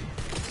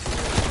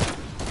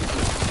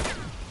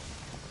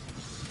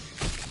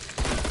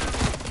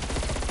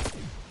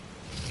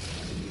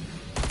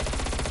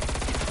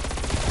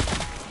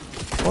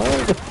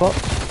 Why the fuck?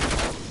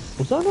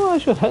 Was that not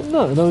actually hitting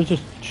that and I was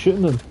just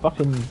shooting in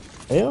fucking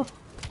air?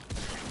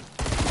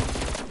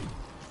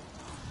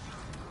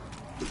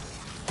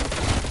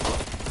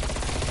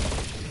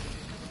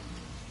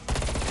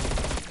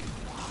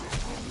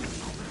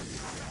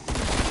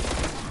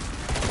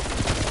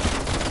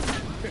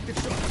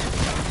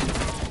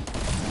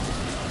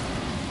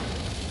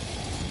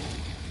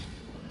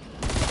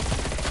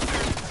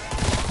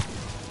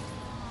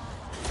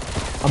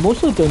 I'm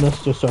mostly doing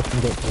this just so I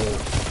can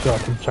so I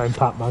can try and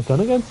pack my gun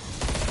again.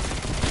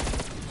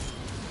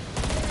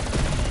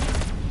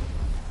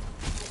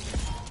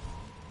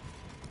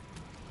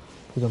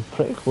 Because I'm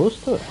pretty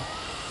close to it.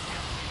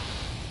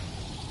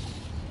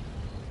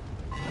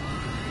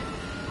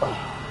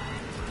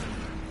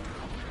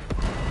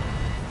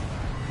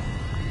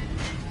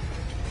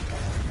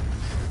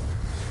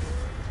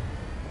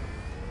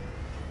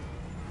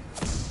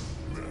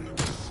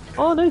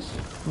 Oh, nice.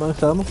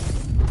 Nice ammo.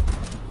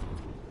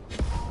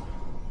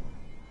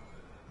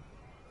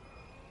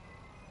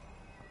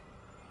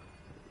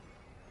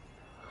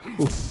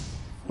 Ooh,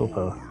 full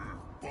power.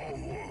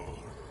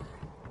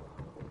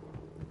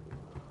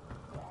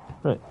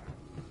 Right.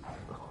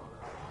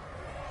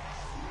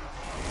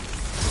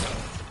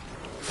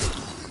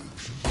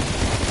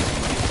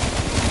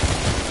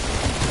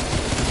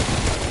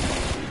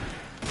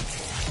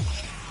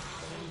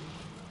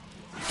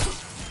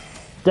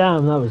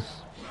 Damn, that was...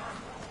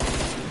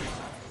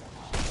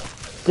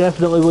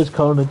 Definitely was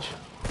carnage.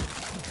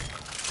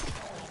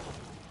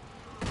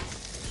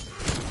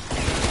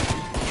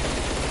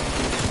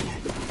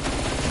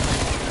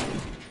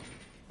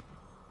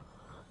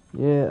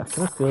 Yeah, I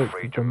kind of feel like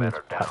Afraid we've your done men this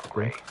are down, pack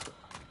Ray. there.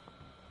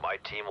 My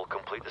team will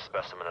complete the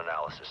specimen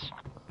analysis.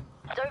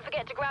 Don't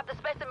forget to grab the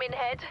specimen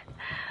head.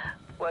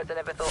 Words I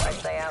never thought I'd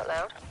say out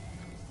loud.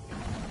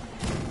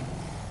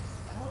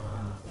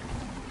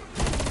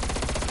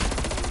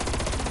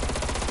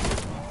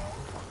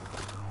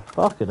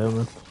 Fuck it,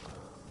 man.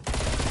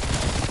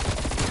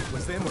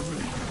 Was them or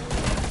me?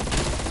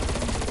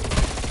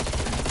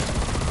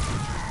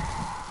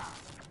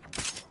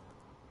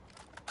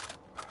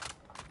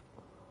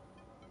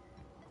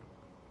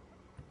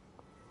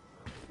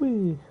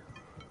 Whee.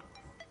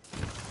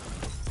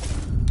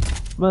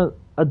 Man,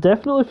 I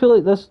definitely feel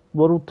like this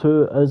World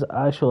 2 is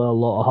actually a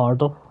lot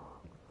harder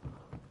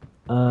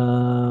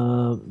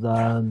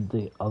than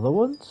the other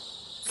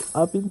ones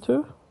I've been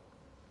to.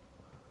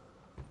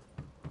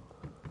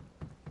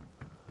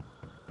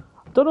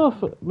 I don't know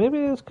if maybe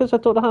it's because I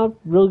don't have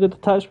really good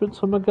attachments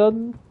on my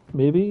gun.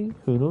 Maybe,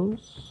 who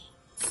knows?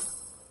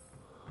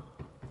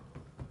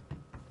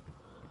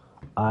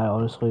 I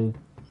honestly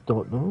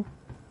don't know.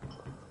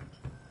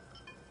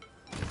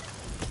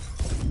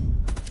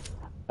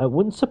 It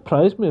wouldn't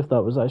surprise me if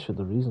that was actually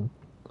the reason.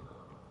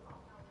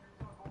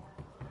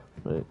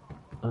 Right,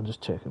 I'm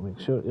just checking, make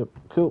sure. Yep,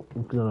 cool.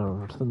 I'm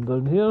gonna everything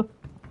down here.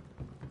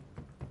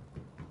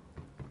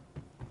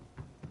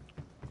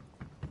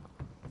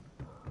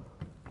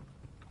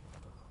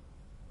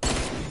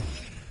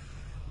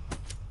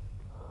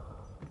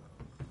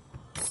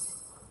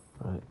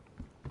 Right,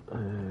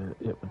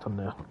 yep, we're done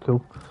there.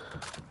 Cool.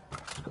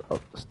 Let's go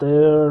up the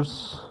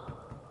stairs.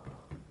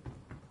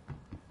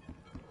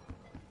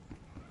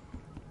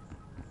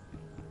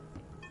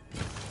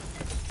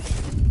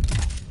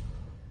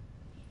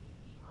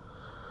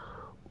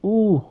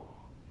 Ooh.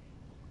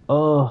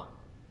 Oh.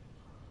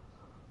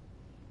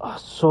 Oh,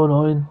 so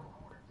annoying.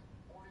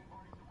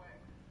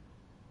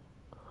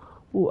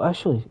 Ooh,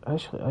 actually.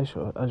 Is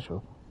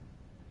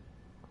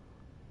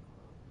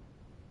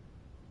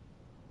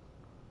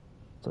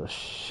there a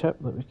ship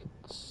that we can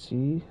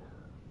see?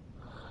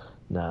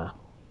 Nah.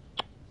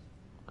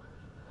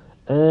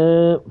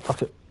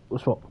 Fuck it. We'll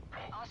swap.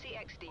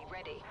 RCXD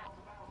ready.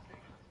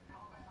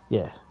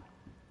 Yeah.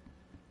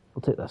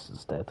 We'll take this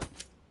instead.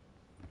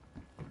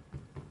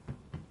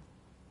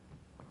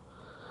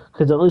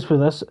 Because at least with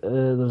this,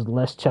 there's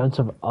less chance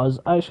of us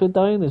actually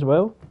dying as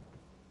well.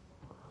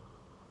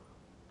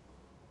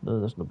 No,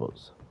 there's no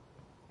boats.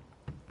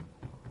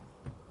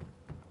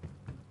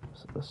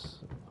 So this...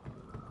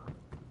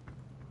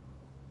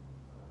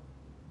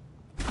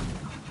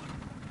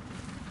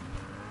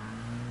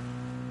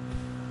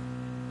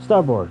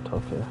 Starboard,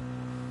 okay.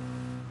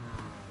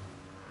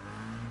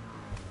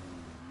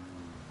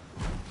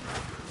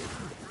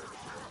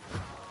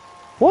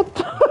 What?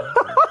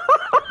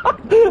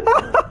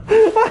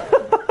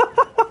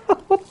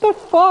 What the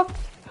fuck?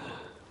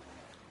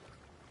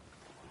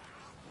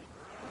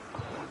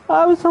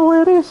 That was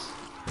hilarious.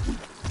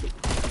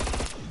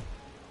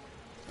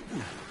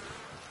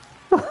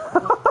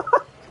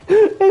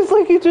 It's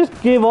like he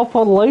just gave up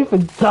on life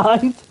and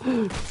died.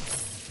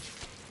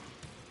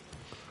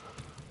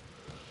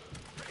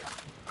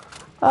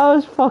 That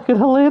was fucking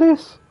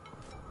hilarious.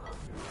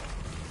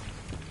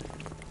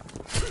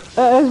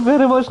 It is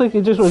very much like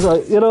he just was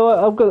like, you know what,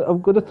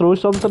 I'm gonna throw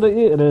something at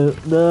you, and then,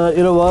 nah,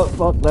 you know what,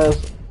 fuck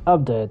this,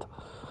 I'm dead.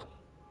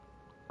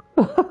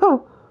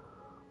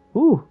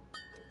 Ooh.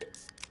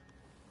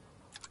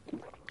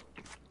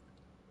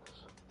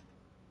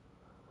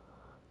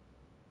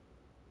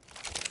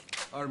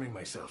 Arming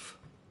myself,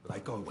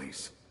 like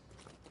always.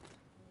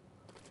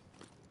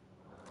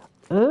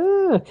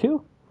 Ah,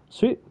 cool.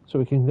 Sweet. So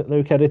we can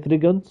now carry 3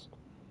 guns.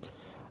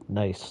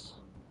 Nice.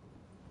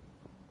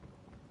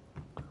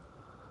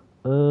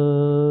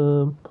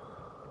 Uh,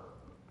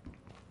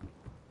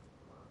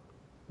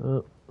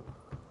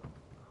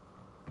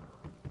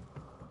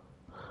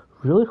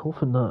 really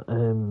hoping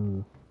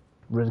that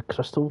red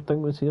crystal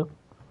thing was here.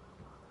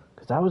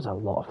 Because that was a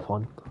lot of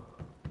fun.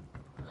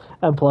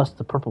 And plus,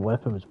 the purple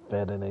weapon was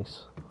very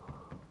nice.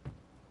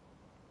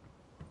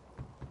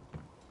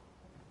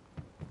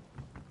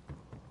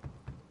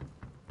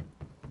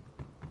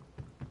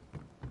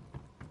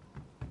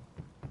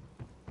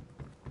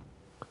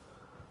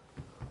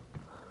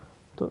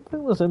 Don't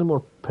think there's any more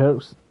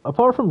perks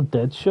apart from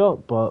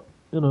Deadshot, but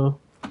you know,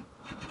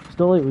 it's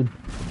not like we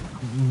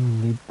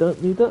need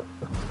it.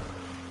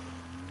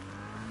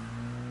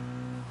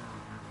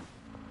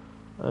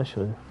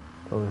 Actually,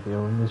 probably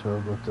here, we may as well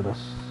go to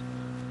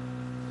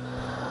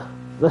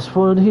this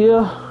one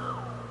here.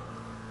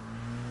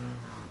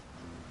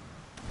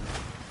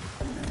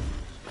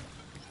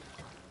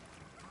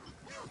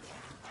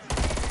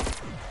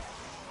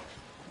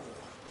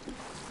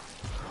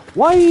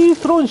 Why are you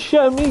throwing shit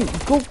at me?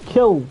 Go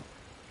kill.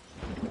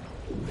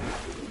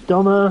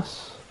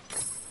 Dumbass.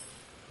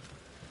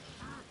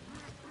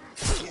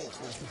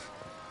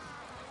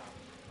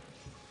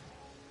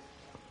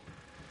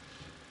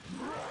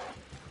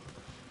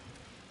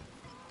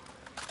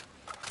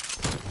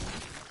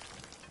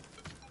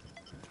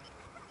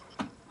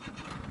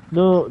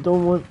 No,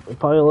 don't want the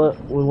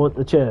pilot, we want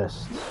the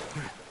chest.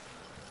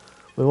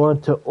 We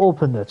want to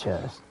open the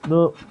chest.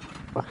 No,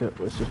 fuck it,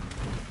 let's just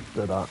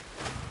do that.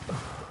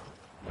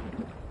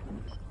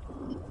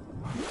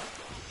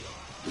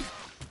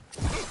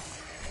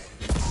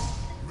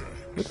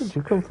 Where did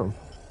you come from?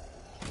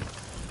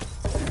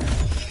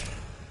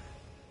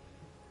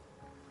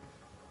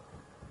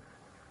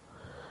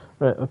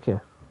 Right, okay.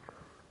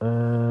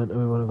 And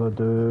we want to go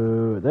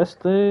do this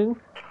thing. We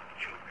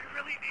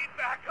really need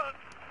backup.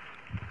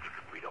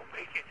 If we don't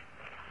make it,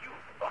 you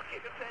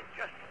fucking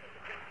Avengers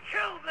can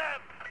kill them.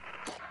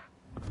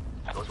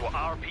 Those were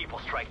our people,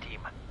 strike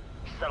team.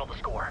 Settle the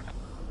score.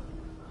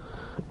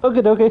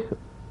 Okay.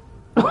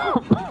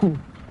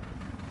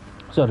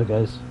 Sorry,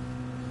 guys.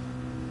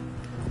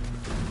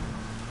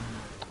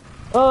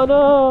 Oh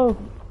no!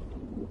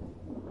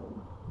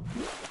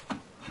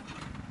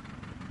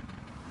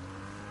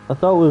 I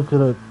thought we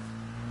could have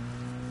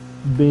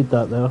made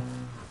that there.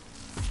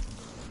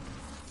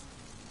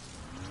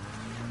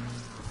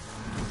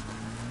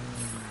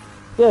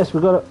 Yes, we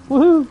got it.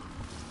 Woohoo!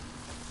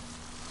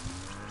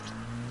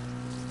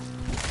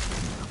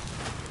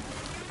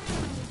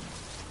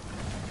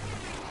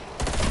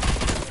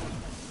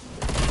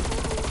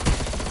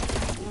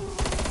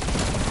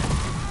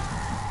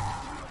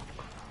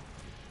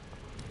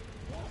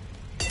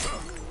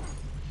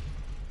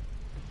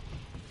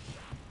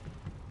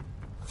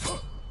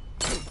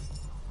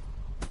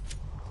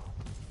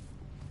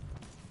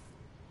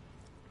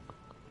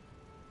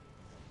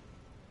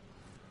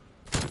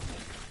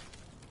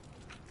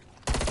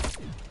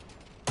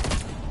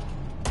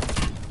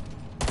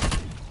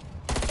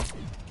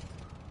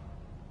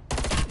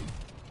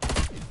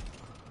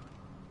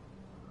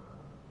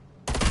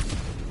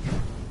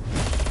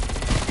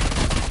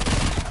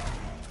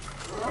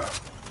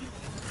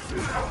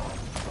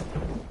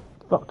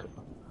 Fuck.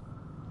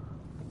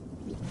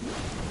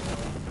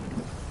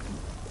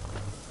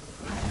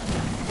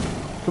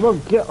 Come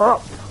on, get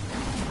up!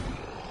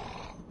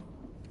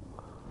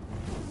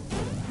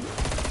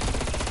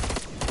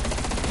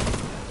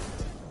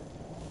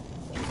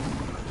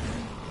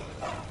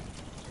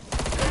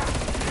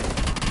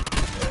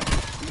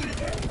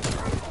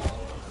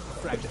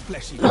 Frag the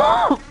fleshy.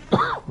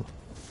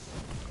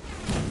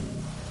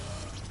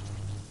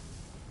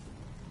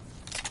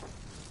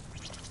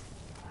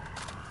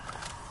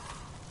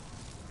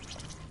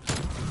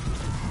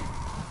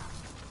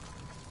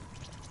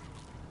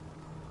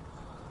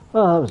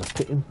 Oh, that was a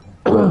pity.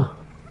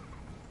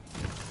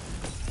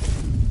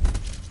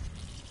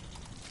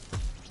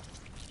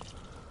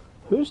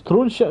 Who's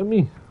throwing shit at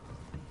me?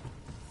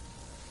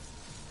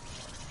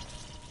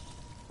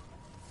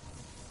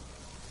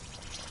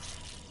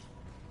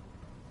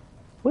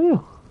 Where?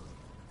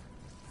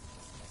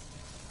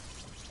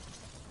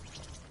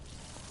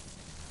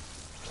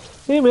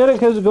 Hey Merrick,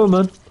 how's it going,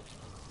 man?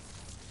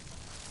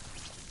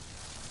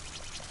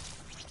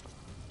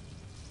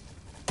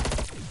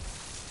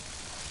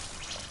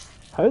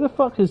 How the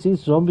fuck has these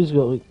zombies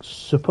got like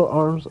super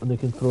arms and they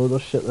can throw their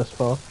shit this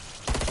far?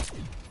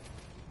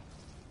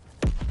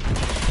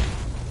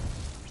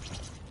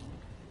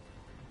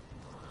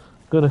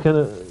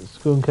 It's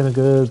going kinda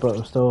good, but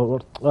we're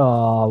still,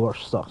 we're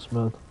sucks,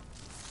 man.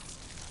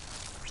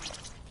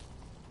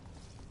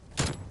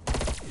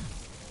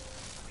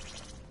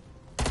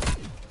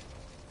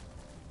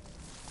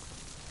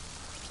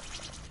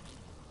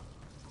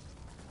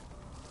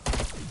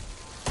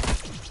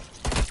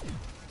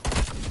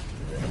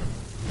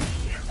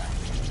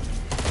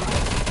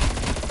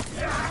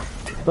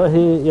 But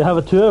hey, you have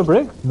a 2-hour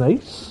break?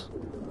 Nice.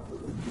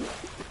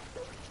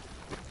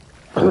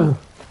 I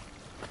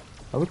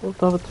would love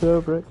to have a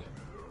 2-hour break.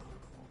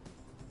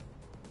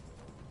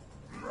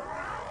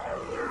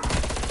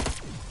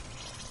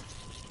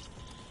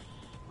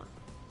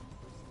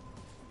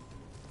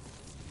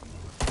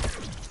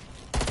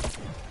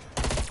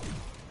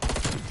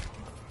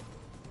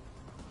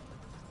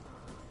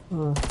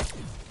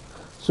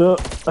 So,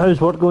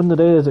 how's work going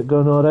today? Is it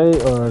going alright,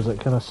 or is it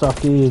kind of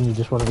sucky and you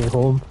just want to be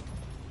home?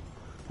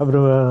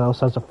 Everyone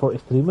else has a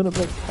 43-minute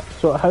break.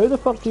 So, how the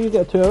fuck do you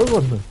get a 2-hour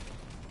one then?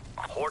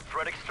 Horde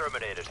threat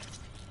exterminated.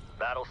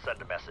 That'll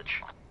send a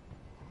message.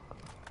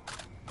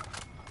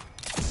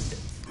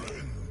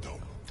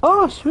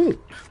 Oh, sweet!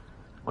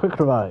 Quick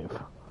revive.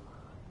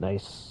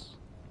 Nice.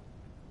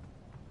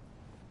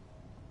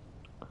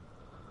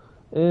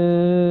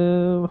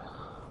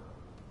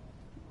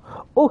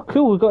 Oh,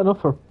 cool, we got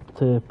enough to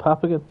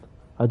pap again.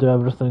 I do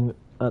everything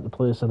at the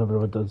place and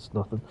everyone does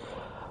nothing.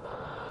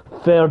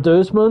 Fair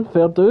dues, man,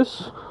 fair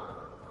dues.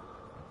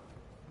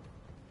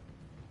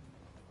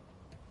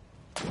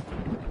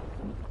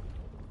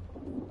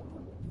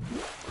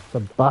 It's a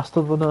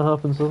bastard when that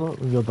happens, isn't it?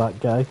 When you're that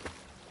guy.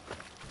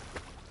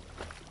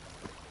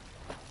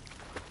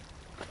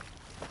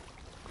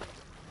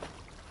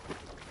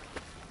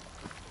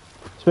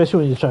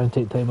 Especially when you try and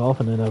take time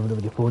off and then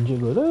everybody phones you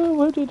and goes, oh,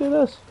 why do you do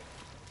this?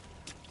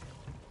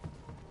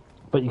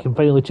 But you can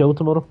finally chill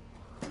tomorrow.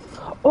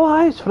 Oh,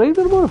 aye, it's Friday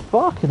tomorrow.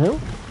 Fucking hell.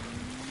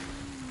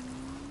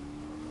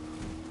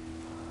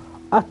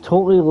 I'm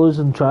totally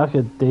losing track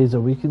of days a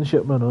week and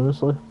shit, man,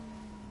 honestly.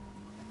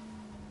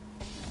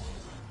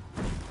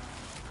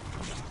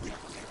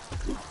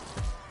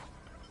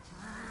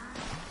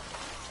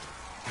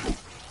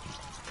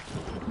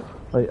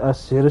 Like, I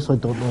seriously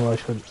don't know.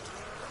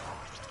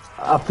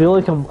 I feel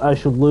like I'm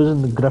actually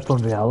losing the grip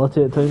on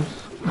reality at times.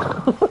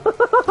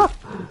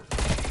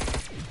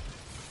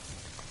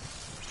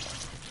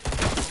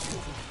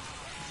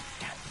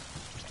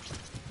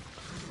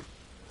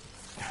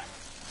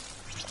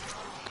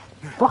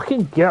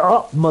 Fucking get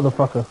up,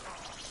 motherfucker.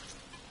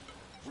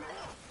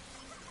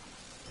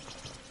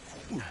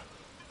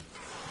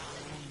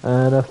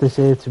 And if they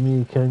say to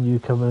me, can you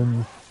come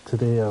in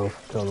today, I'll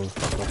tell them,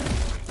 fuck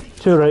off.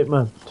 Too right,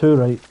 man. Too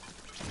right.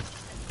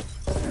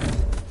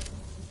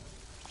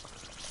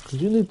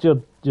 Because you need your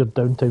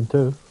downtime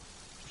too.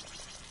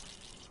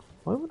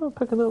 Why am I not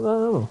picking up that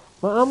ammo?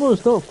 My ammo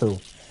is not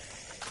full.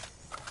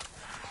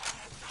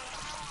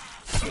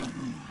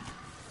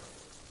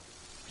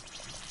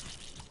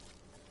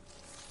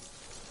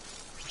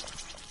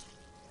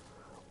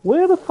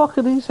 Where the fuck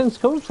are these things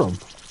coming from?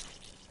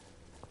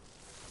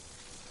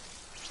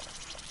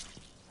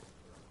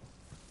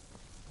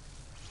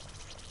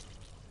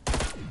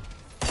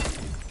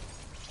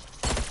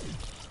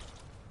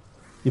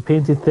 You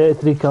painted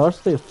 33 cars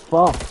today?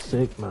 Fuck's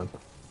sake, man.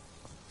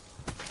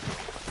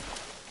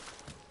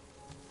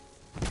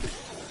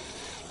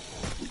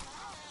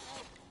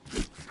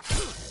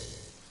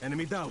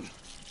 Enemy down.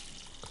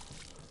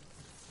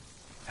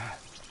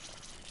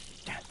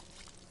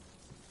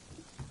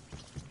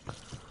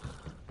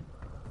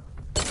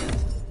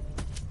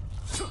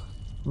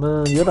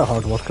 Man, you're a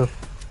hard worker.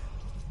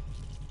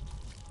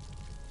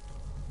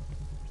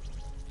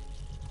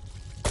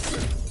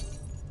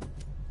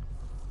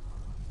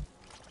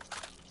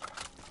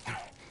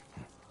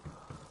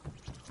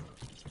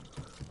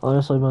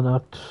 Honestly,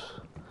 man,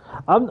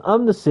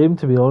 I'm the same,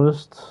 to be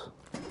honest.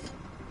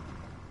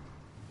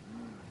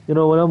 You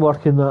know, when I'm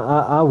working,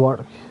 I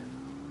work.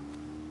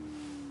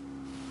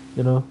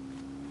 You know.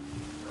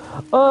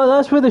 Oh,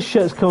 that's where the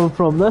shit's coming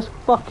from. This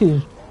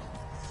fucking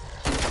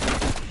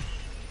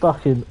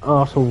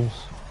arseholes.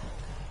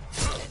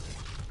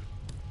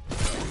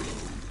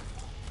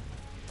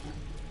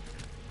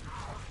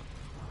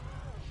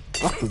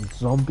 Fucking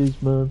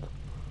zombies, man.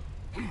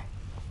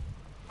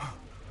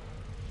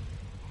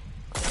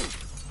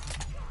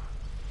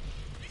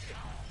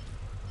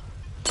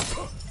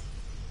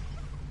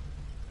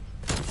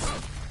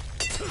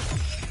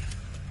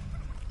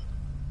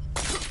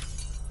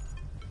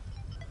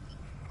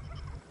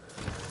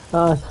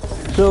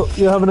 So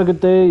you're having a good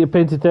day, you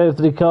painted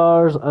 33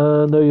 cars,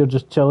 and now you're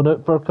just chilling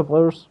out for a couple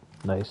hours?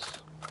 Nice.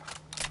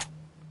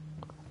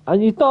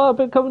 And you thought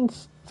about coming to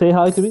say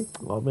hi to me?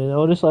 Well, I mean,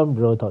 honestly, I'm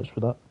really touched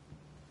with that.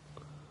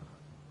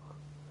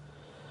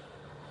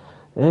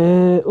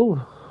 Oh,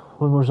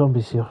 one more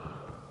zombies here.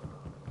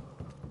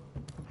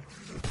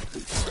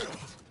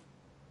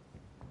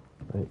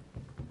 Right.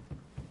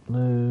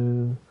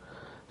 No.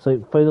 It's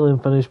like, finally I'm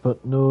finished,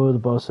 but no, the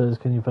boss says,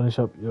 can you finish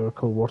up your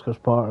co-worker's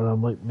part? And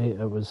I'm like, mate,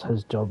 it was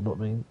his job, not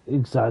mine.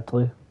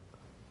 Exactly.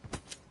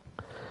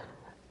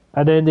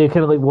 And then they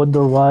kind of like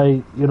wonder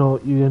why, you know,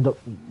 you end up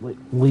like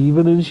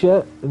leaving and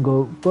shit, and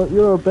go, but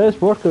you're our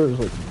best worker. It's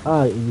like,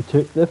 aye, you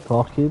took the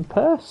fucking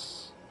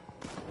piss.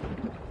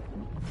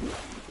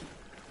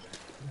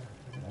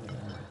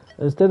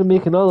 Instead of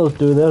making others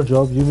do their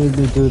job, you made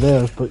me do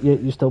theirs, but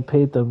yet you still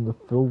paid them the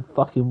full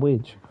fucking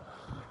wage.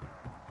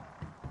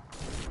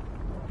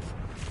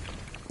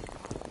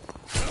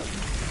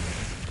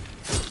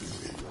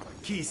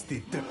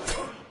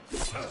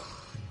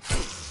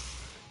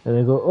 And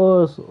they go,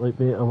 oh, it's like,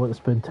 mate, I want to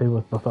spend time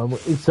with my family.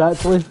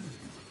 Exactly.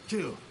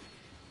 Kill.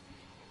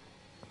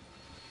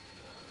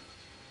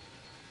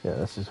 Yeah,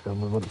 this is going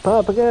to move on to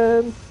Pap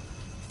again.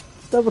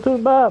 Double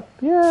tune Pap.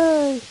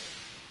 Yay.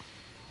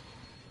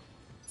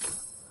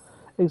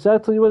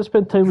 Exactly, you want to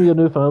spend time with your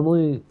new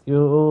family, you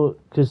know,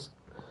 because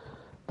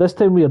this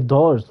time with your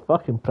daughter is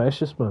fucking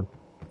precious, man.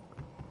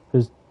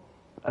 Because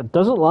it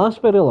doesn't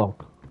last very long.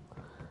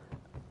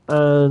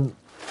 And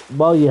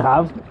while you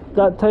have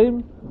that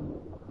time,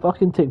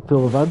 fucking take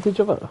full advantage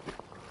of it.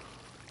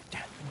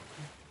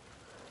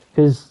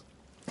 Because,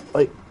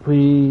 like,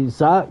 with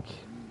Zach,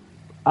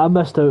 I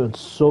missed out on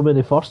so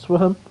many firsts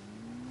with him.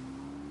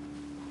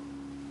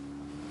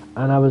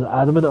 And I was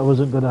adamant I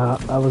wasn't gonna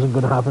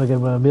happen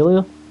again with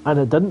Amelia. And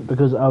it didn't,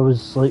 because I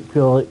was like,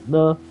 pure like,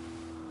 no.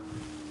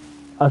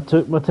 I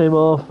took my time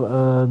off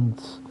and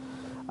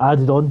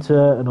added on to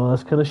it and all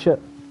this kind of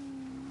shit.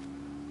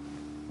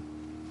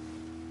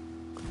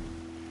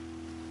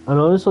 And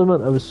honestly,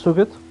 man, it was so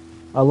good.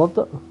 I loved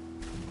it.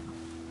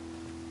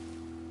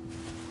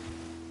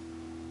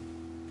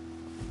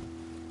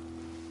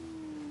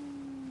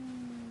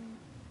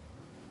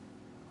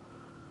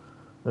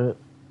 Right.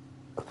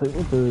 I think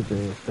we'll do the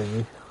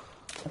thingy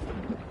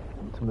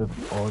to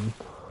move on.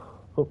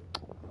 Oh,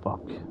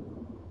 fuck.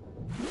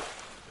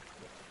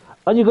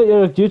 And you got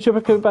your YouTube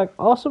account back.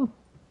 Awesome.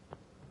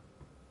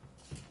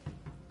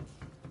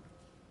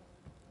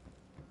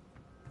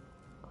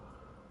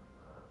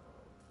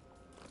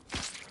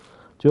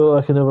 Joe,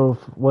 I can never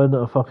win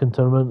a fucking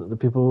tournament. The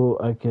people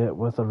I get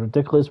with are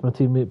ridiculous. My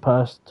teammate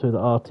passed to the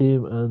R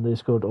team and they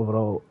scored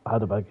overall. I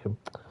had a bad game.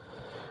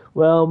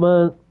 Well,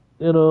 man,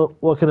 you know,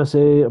 what can I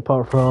say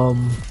apart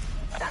from...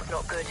 That's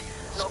not good.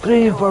 Not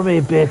Scream good for me,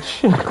 bitch!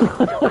 Still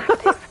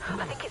active.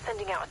 I think it's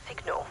sending out a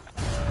signal.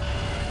 The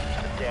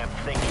damn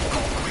thing is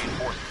called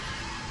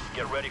reinforcements.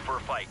 Get ready for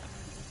a fight.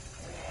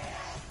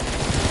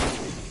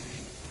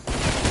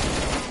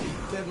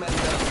 Dead man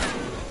down.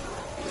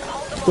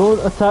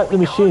 Don't attack the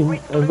machine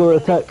and go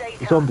attack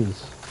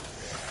zombies.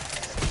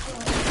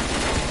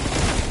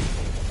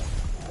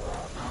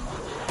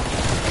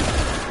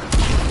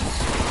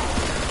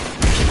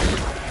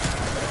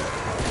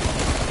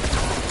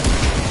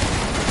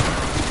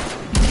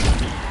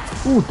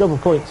 Ooh, double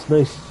points,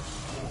 nice.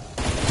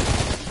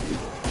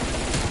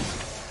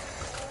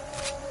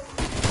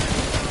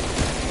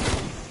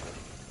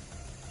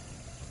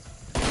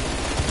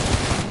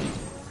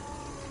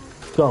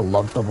 Gotta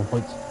love double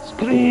points.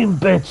 Scream,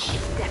 bitch!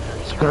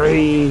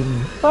 Scream!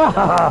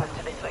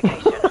 To this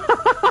location.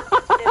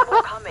 There's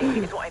more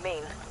coming, is what I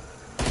mean.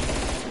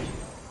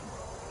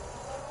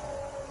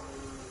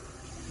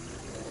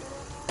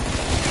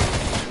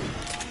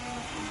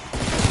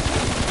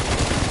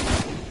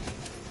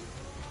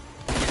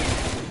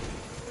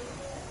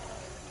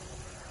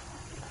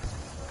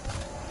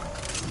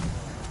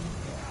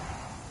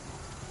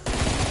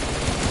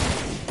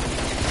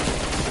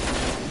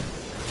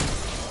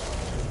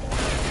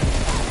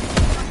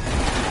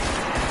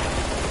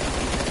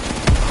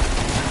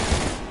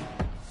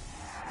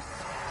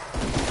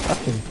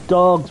 Fucking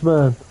dogs,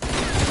 man.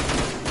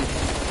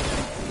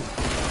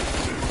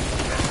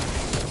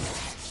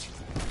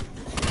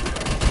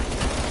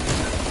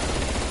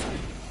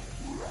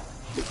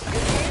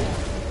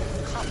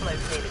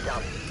 Upload's nearly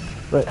done.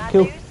 Right, Bad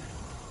kill. news?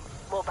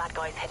 More bad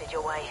guys headed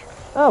your way.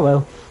 Ah,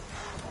 well.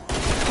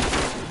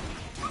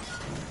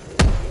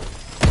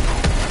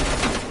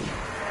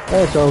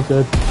 It's all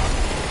good.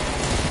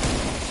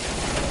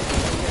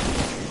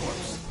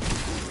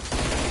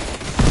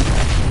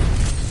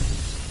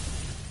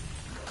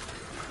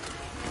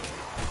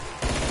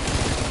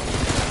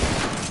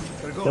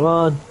 Come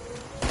on.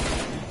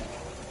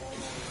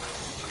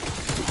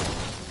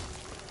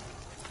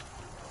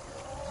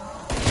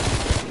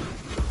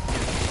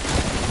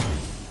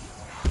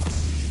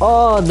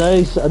 Oh,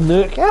 nice. A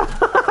nuke.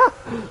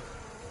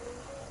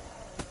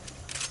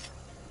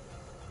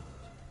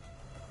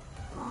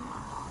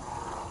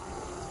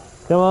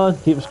 Come on,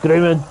 keep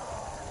screaming.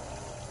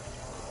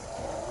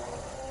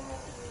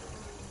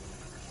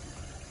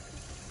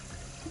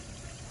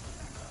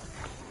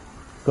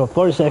 Got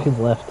 40 seconds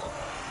left.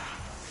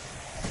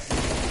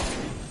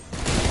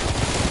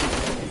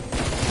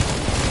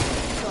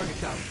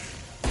 Target down.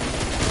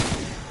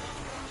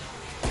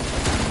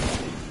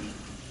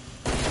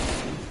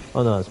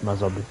 Oh no, it's my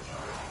zombie.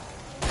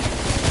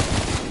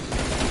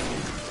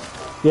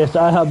 Yes,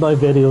 I have my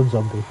very own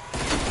zombie.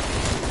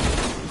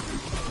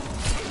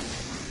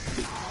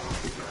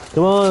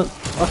 Come on,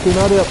 fucking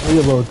hurry up,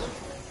 reload.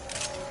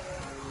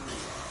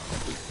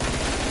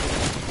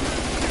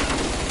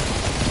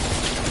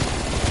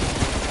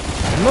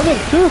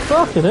 Mimic 2,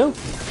 fucking hell.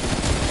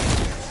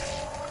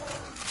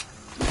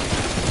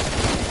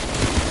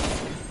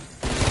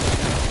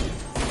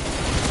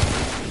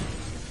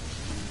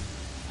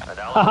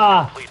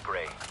 Haha. Complete,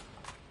 Gray.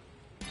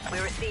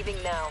 We're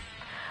receiving now.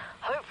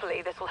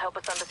 Hopefully this will help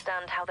us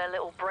understand how their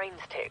little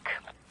brains tick.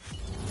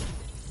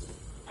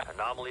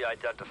 Anomaly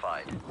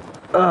identified.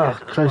 Oh, Head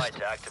to the Christ. site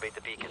to activate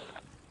the beacon.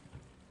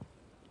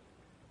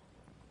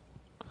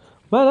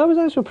 Man, that was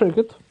actually pretty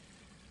good.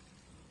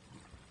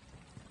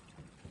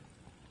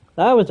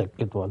 That was a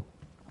good one.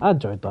 I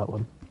enjoyed that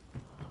one.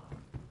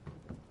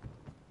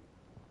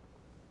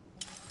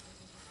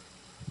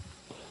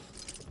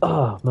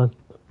 Oh, man.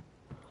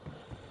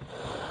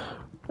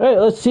 Right,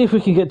 let's see if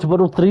we can get to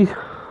World 3.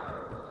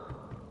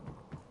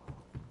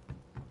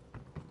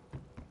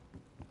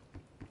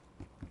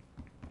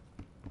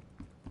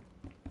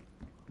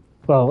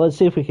 Well, let's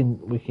see if we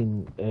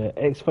can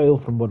X-File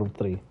from World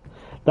 3.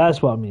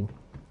 That's what I mean.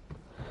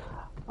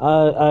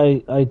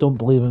 I don't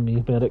believe in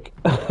me, Merrick.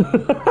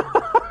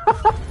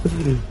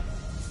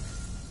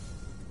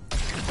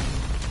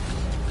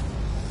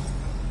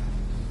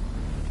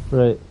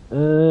 Right.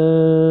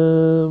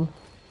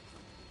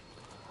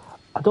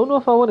 I don't know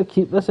if I want to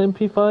keep this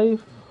MP5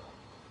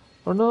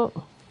 or not.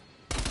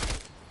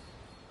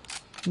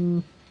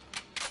 I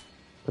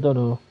don't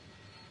know.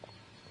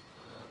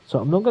 So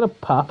I'm not going to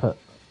pop it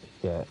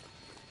yet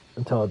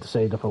until I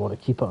decide if I want to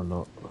keep it or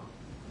not.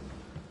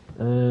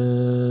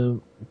 Do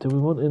we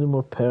want any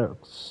more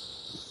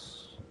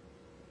perks?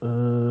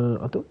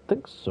 I don't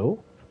think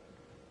so.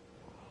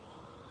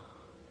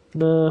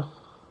 Nah.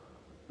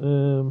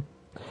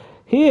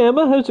 Hey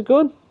Emma, how's it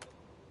going?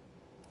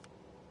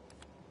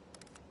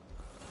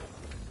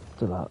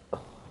 Do that.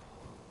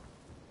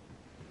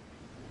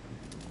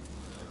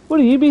 What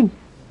have you been?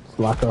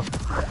 Slacker.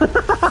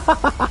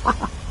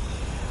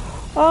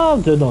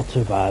 I'm doing not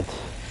too bad.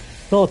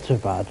 Not too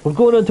bad. We're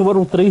going into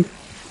World 3.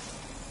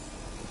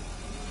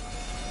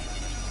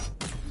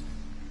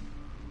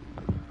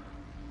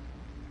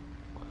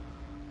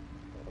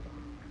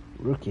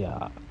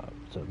 Rukia.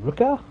 Is it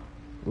Ruka?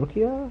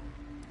 Rukia?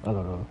 I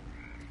don't know.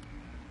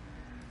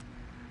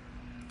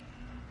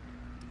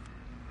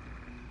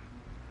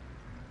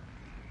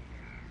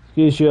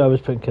 Excuse you, I was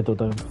putting Kindle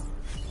down.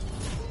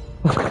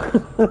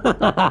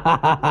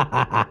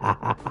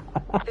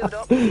 Field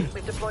up.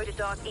 We've deployed a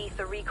dark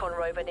ether recon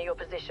rover near your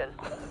position.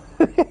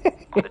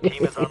 The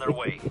team is on their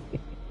way.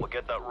 We'll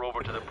get that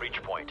rover to the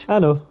breach point. I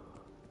know.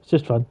 It's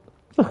just fun.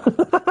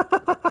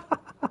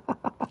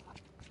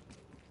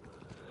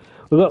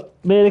 We've got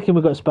Merrick and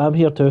we've got Spam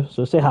here too,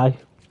 so say hi.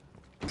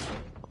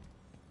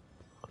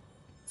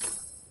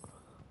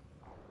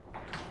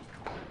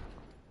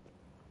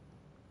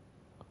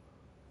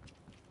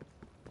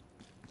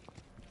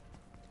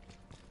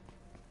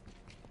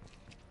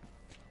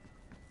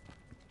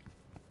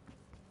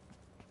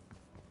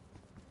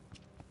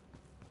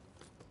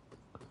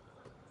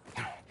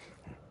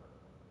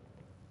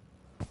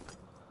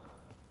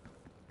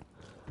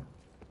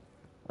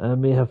 I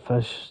may have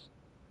fished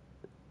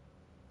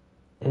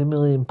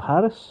Emily in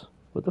Paris?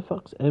 What the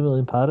fuck's Emily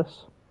in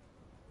Paris?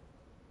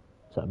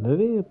 Is that a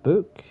movie? A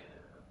book?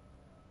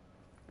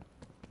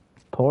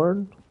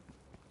 Porn?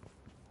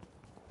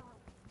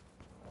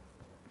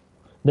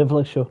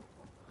 Netflix show.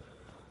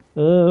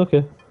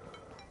 Okay.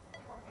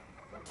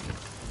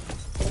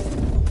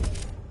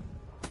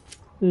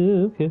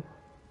 Okay.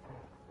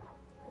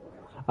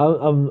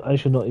 I'm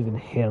actually not even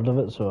heard of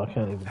it, so I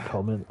can't even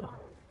comment.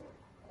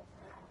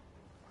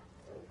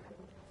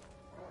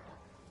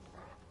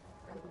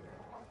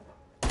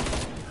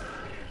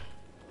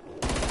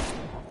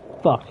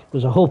 Fuck,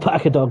 there's a whole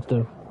pack of dogs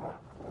now.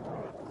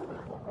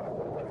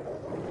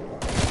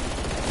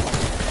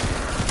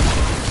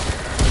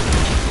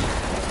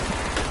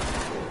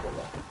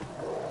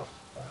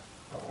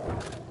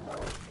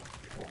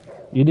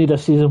 You need a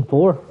season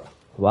 4?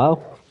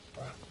 Wow.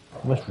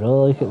 You must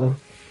really like it then.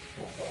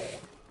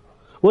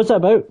 What's that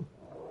about?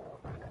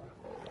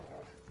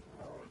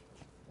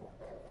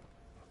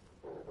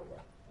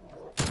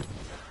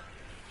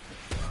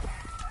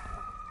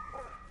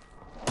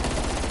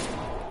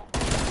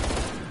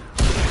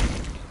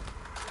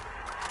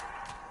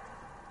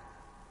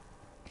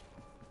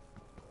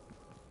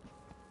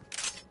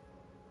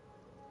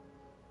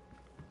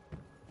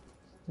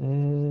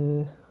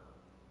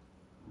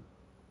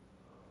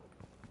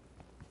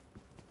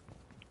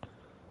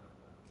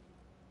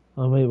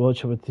 I might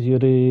watch it with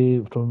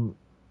Yuri from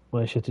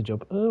my shitty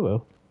job. Oh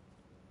well.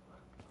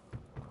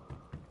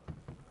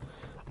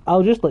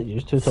 I'll just let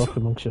you two talk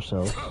amongst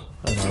yourselves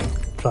and I'll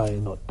try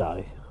and not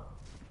die.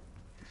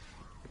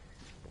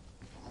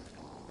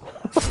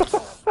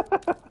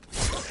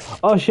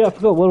 Oh shit, I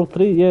forgot World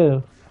 3,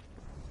 yeah.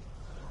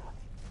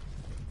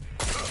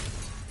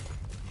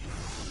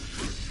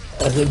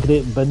 It's a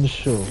great binge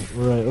show.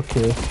 Right,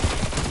 okay.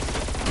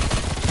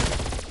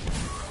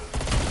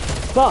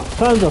 Fuck,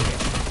 Panzer!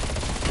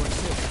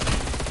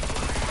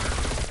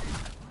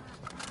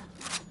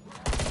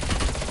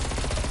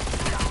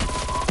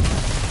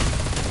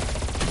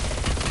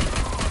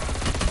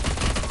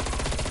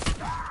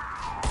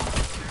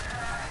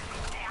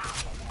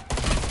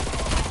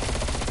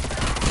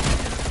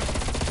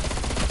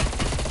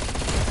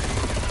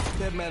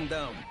 Dead man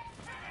down.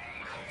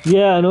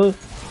 Yeah, I know.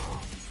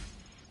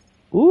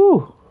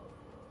 Ooh.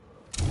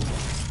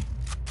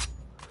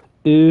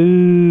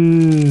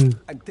 Ooh.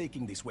 I'm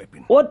taking this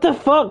weapon. What the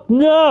fuck?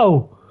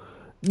 No!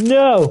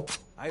 No!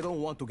 I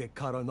don't want to get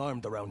caught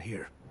unarmed around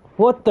here.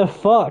 What the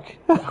fuck?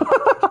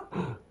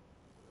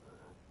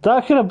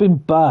 That could have been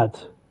bad.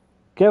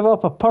 Give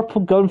up a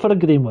purple gun for a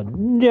green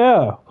one.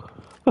 No!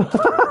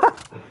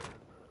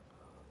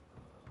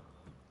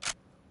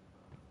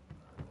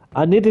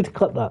 I needed to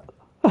clip that.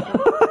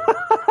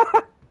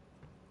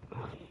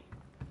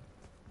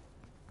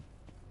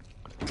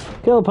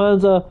 Kill the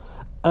Panzer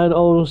and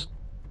almost...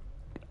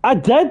 I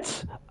did!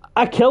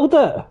 I killed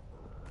it!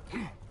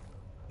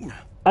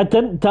 I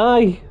didn't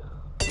die.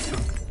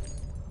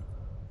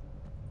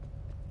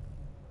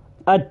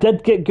 I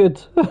did get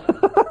good.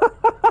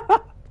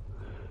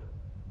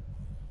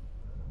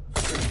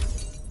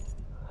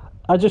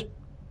 I just...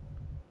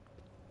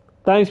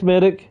 Thanks,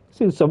 Merrick.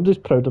 See, somebody's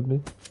proud of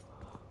me.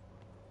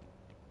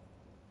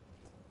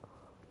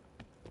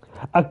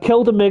 I've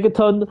killed a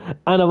Megaton,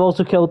 and I've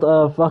also killed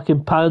a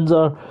fucking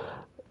Panzer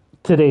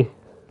today.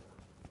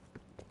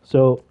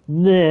 So,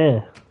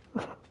 nah.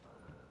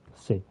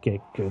 Say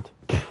get good.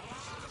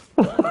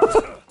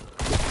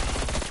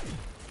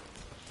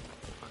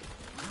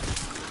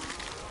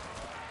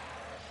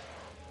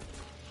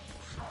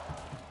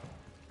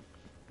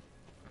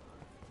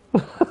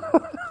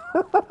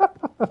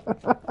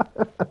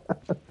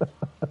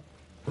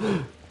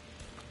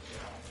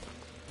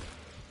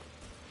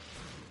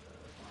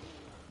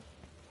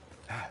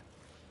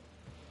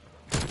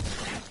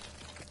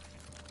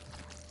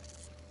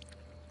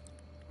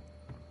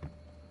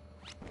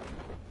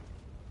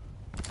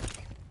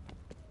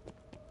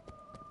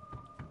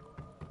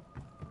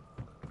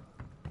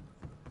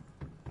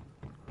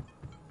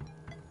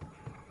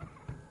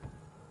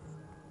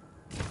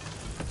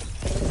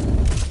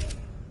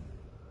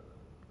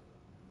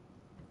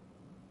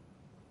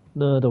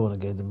 No, I don't want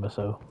to get the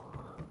missile.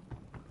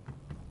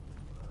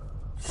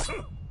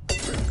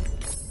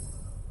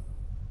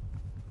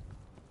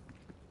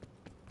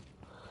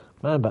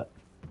 Man, but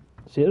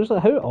seriously,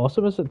 how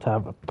awesome is it to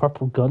have a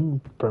purple gun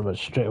pretty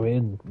much straight away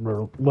in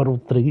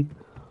World 3?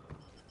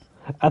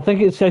 I think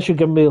it's actually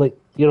given me, like,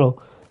 you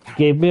know,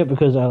 gave me it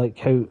because I like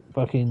how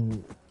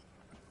fucking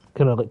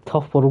kind of like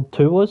tough World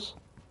 2 was.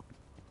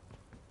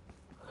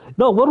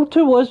 No, World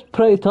 2 was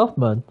pretty tough,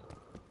 man.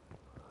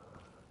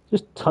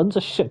 Just tons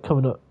of shit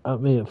coming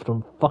at me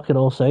from fucking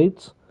all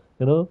sides,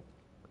 you know?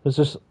 I was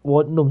just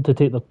wanting them to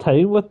take their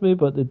time with me,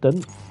 but they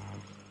didn't.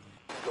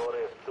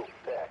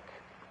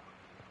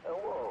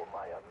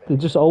 They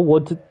just all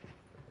wanted...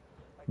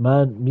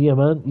 Man, me a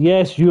man?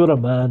 Yes, you're a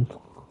man.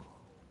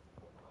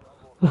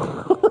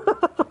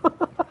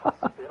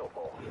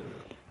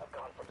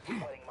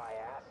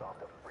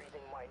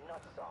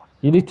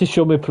 You need to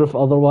show me proof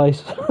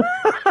otherwise.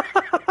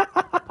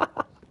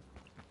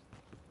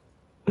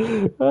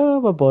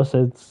 My boss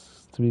said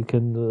to me,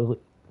 "Can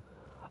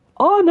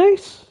oh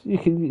nice, you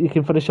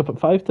can finish up at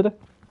 5 today."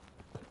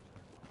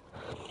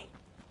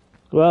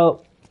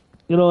 Well,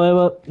 you know,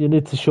 Emma, you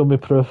need to show me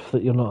proof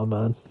that you're not a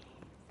man.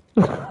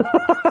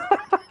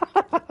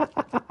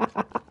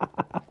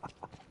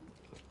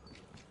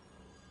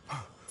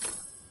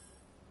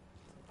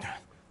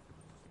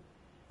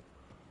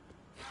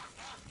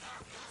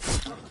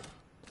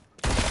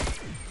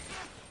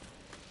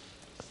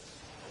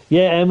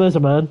 Yeah, Emma's a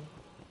man.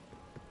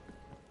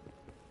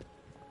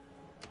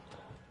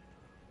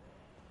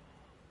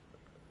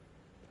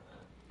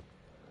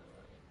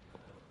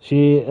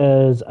 She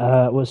is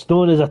what's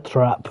known as a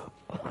trap.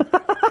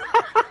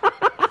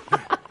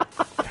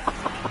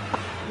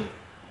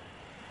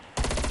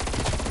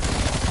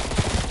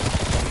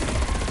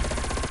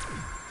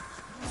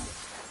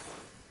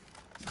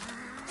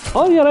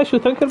 Oh, you're actually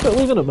thinking about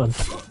leaving it, man.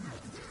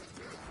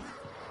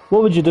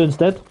 What would you do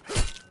instead?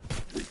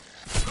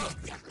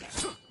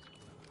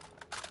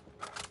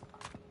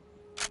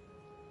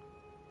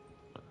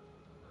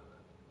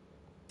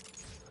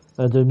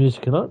 I do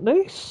music and art.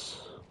 Nice.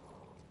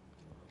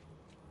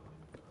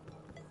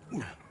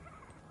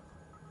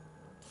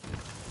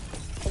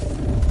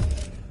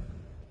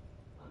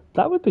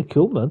 That would be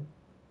cool, man.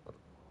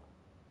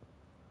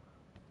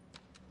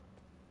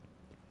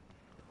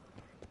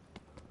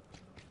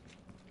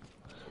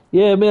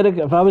 Yeah,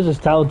 America, if I was as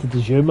talented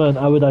as you, man,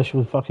 I would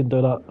actually fucking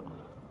do that.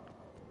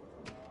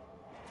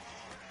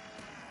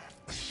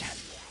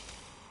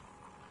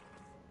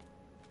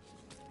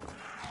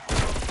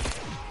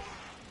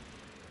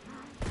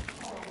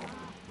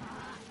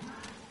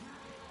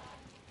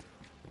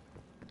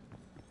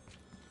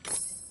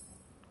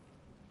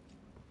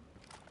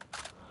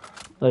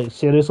 Like,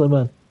 seriously,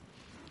 man.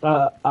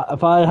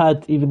 If I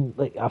had even,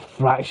 like, a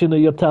fraction of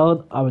your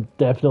talent, I would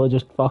definitely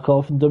just fuck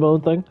off and do my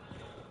own thing.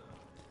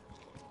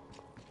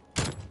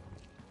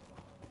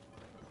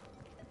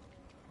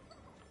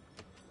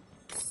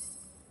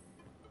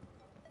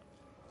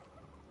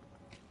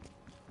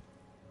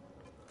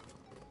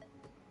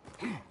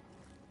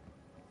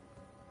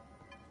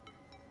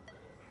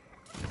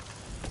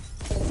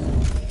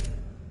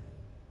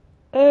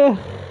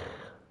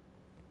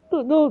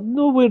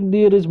 Nowhere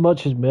near as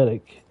much as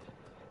Merrick.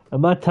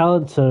 And my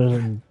talents are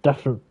in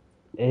different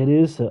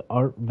areas that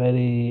aren't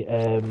very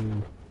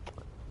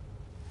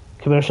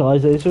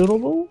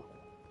commercializationable.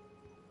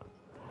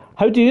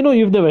 How do you know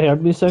you've never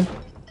heard me sing?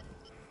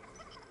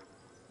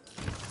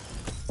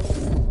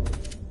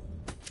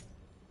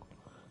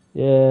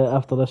 Yeah,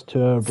 after this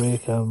 2-hour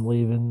break, I'm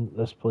leaving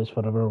this place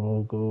forever.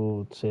 We'll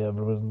go say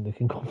everyone they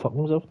can go fuck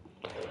themselves.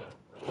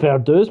 Fair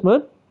dues,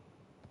 man.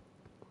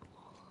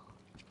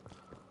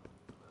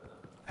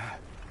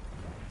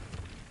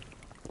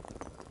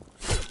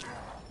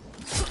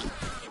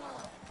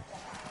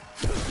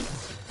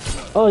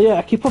 Oh yeah,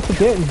 I keep on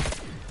forgetting.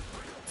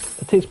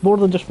 It takes more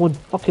than just one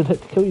fucking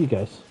hit to kill you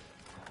guys.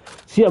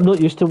 See, I'm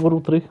not used to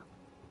World 3.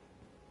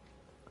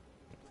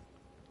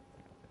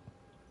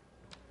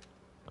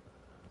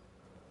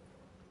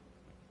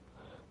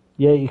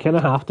 Yeah, you kind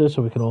of have to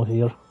so we can all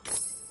hear.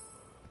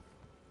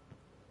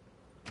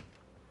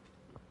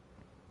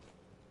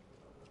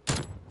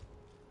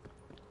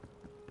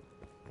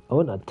 I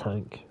want a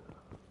tank.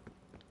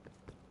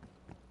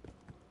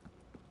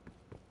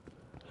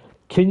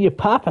 Can you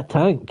pop a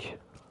tank?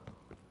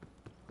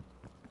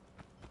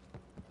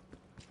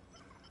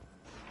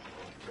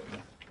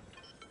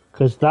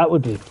 Because that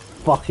would be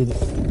fucking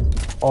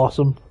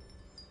awesome.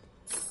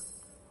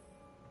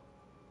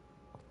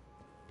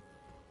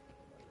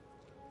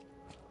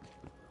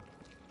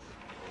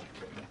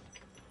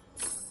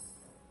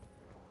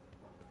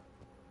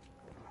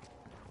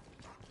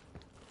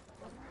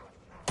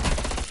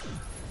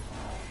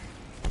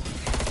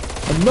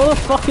 Another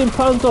fucking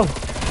Panther!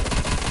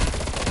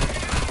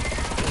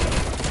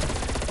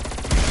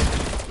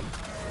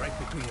 Right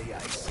between the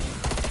eyes.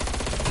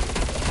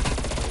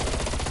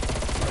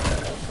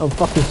 I'm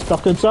fucking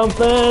stuck in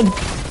something!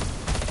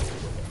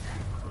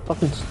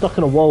 Fucking stuck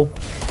in a wall.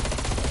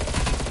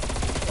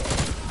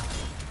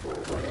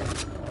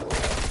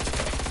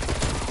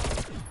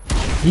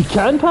 You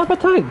can pop a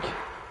tank?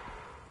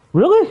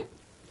 Really?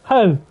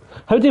 How?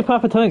 How do you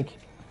pop a tank?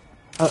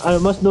 I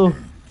must know.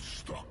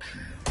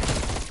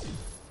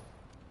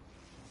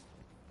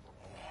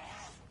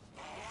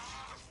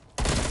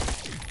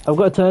 I've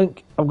got a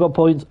tank, I've got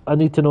points, I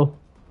need to know.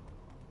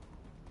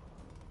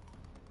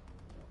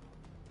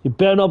 You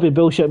better not be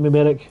bullshitting me,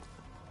 Merrick.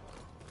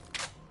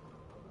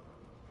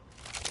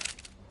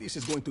 This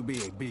is going to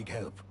be a big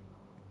help.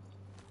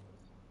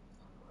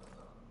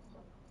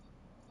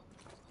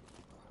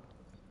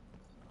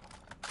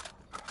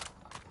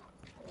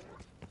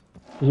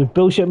 If you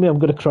bullshit me, I'm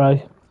gonna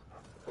cry.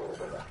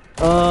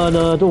 Oh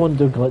no, I don't want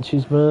to do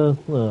glitches, man.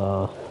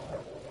 Oh.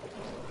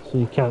 So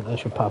you can't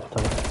actually pop a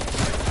tank.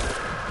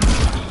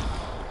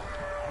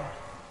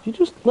 You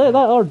just let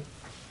that or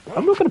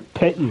I'm not gonna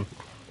pet you.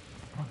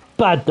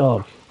 Bad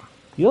dog.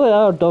 You let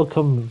our dog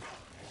come and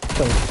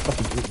try and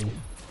fucking eat me.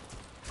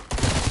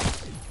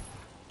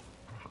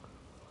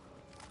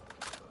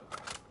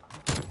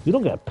 You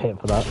don't get a pet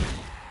for that.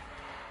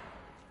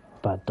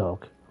 Bad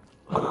dog.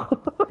 Well,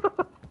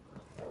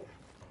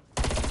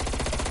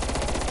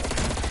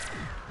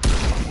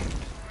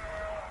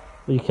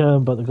 you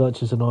can, but the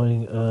glitch is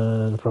annoying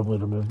and probably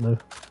removed now.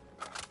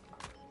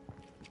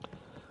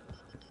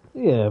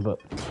 Yeah, but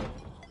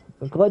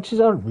the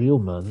glitches aren't real,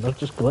 man. They're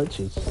just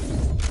glitches.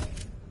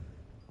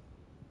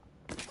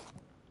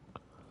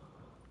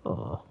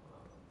 Oh,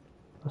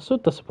 that's so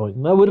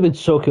disappointing. That would have been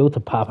so cool to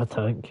pop a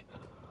tank.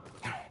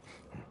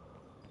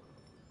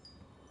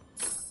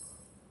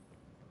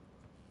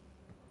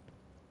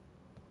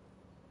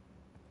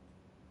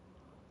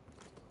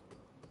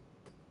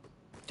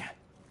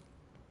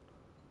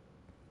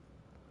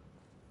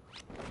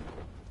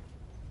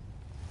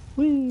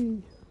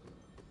 Whee!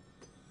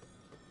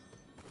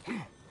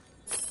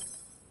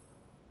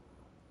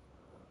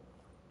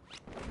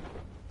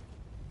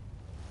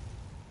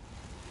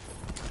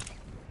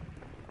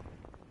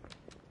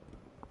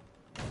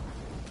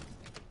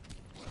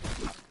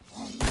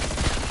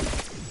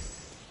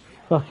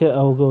 Fuck it,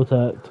 I'll go to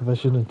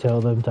Activision and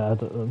tell them to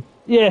add it in.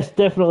 Yes,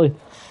 definitely.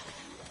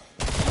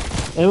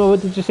 Emma,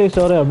 what did you say?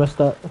 Sorry, I missed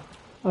that.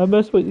 I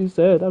missed what you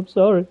said. I'm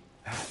sorry.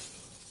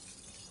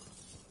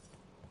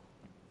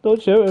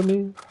 Don't shout at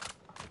me.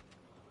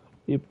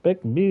 You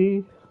picked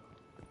me.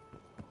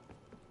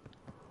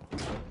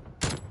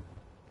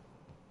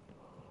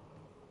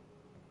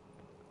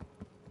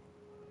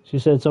 She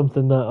said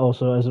something that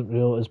also isn't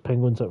real as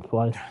penguins that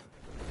fly.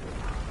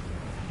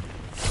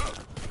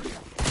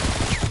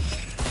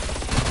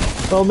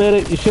 Well,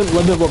 Merrick, you shouldn't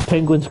limit what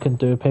penguins can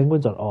do.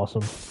 Penguins are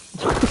awesome.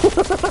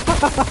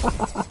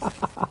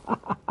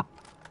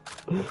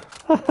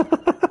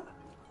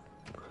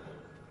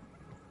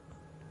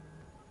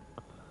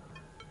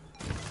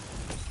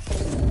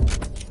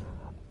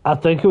 I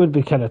think it would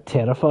be kind of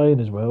terrifying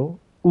as well.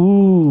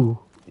 Ooh,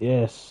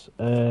 yes.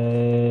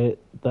 That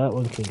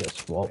one can get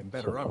swapped. I'm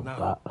better Something up like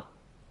now.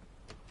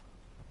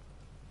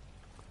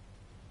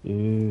 that.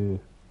 Ooh.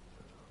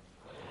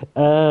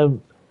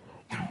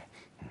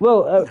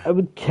 Well, I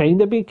would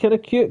kind of be kind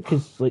of cute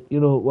because, like,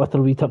 you know, with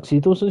their wee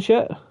tuxedos and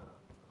shit.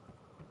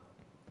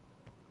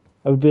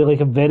 I would be like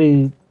a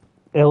very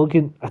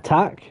elegant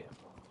attack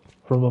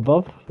from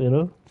above, you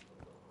know.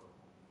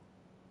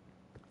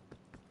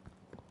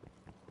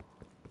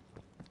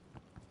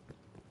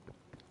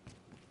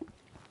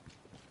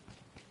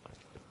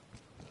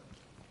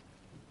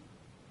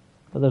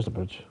 Oh, there's the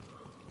bridge.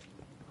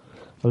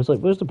 I was like,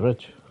 where's the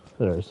bridge?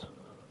 There it is.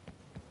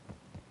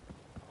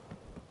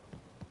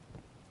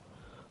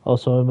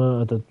 Also,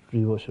 Emma, I did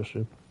rewatch your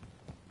stream.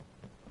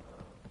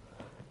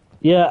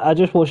 Yeah, I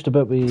just watched a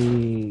bit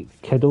with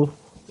Kiddo.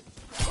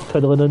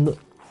 Cuddling in it.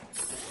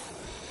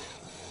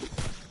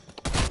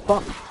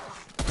 Fuck.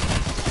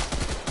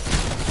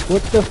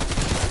 What the...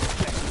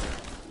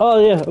 Oh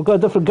yeah, I've got a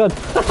different gun.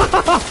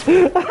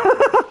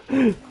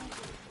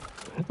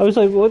 I was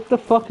like, what the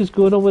fuck is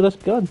going on with this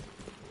gun?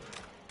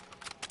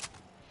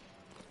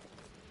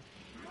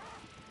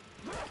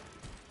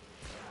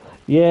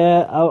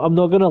 Yeah, I'm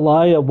not gonna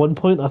lie. At one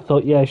point, I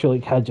thought you actually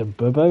like had your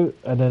boob out,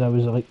 and then I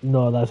was like,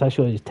 no, that's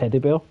actually his teddy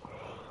bear.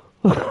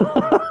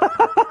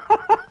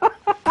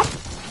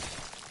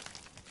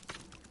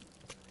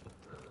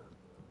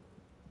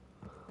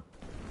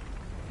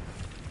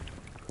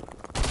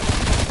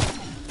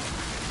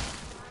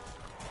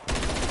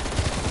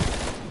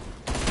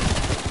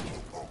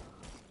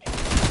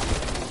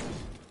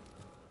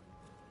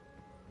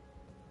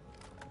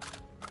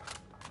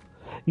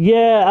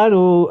 Yeah, I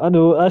know, I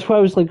know. That's why I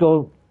was like,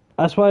 oh,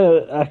 that's why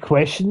I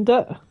questioned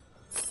it.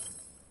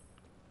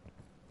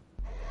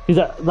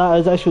 Because that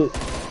is actually.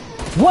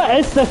 What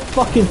is this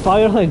fucking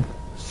fire thing?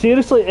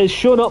 Seriously, it's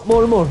showing up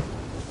more and more.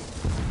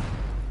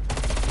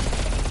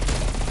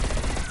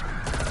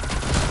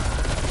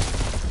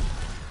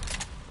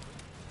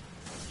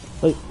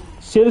 Like,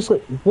 seriously,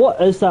 what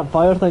is that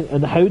fire thing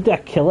and how do I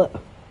kill it?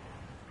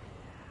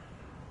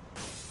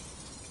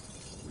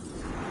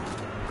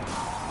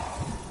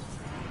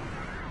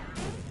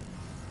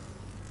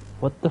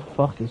 What the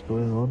fuck is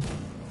going on?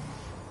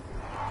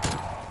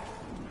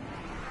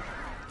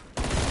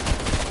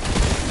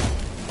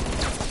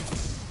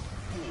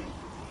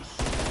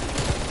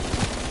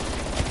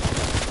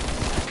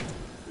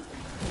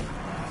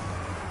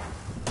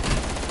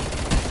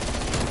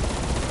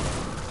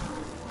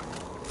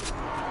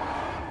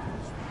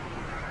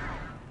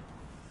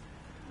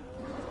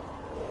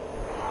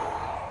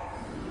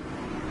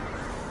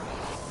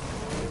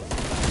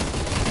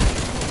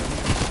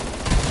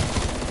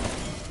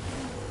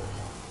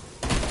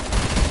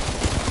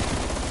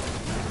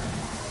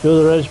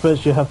 You're the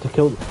regiments, you have to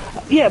kill them.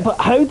 Yeah, but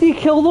how do you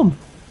kill them?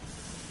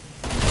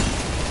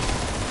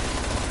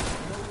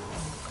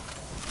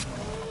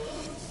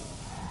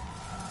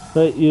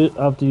 Right, you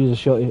have to use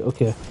a shotty,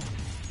 okay.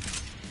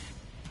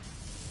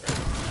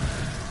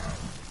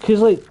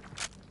 Because, like,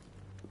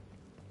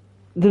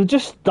 they've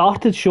just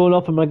started showing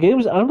up in my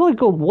games, and I'm like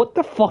going, what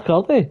the fuck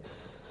are they?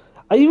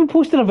 I even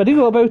posted a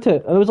video about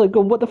it, and I was like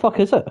going, what the fuck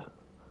is it?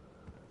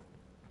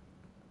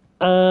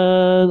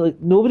 And, like,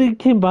 nobody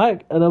came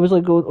back, and I was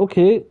like going,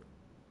 okay,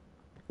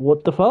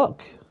 what the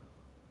fuck?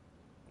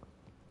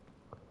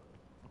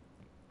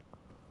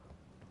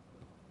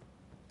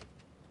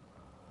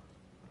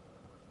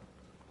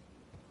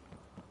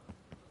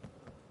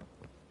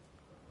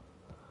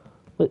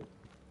 Like,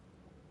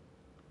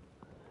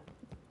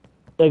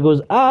 it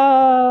goes,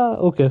 ah,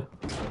 okay.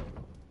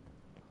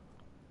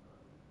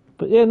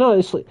 But yeah, no,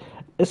 it's like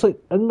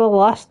in the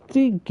last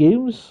 3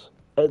 games,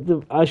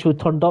 they've actually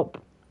turned up,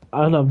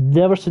 and I've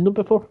never seen them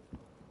before.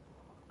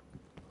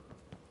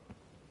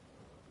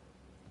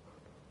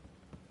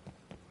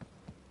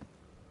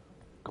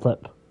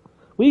 Clip.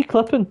 What are you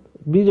clipping?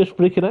 Me just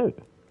freaking out.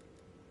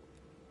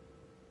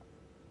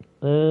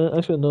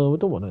 Actually, no, we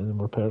don't want any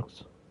more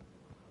perks.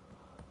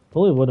 The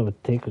only one I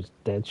would take was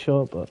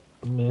Deadshot, but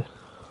meh.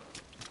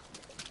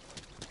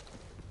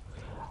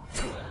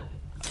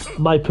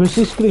 My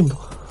pussy scream.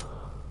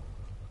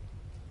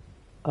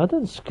 I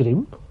didn't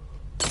scream.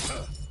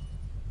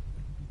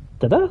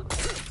 Did I?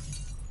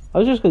 I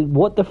was just like,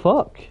 what the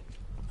fuck?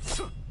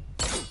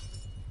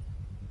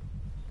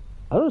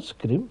 I don't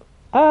scream.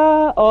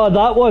 Ah, oh,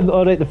 that one.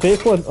 Alright, the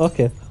fake one.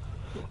 Okay.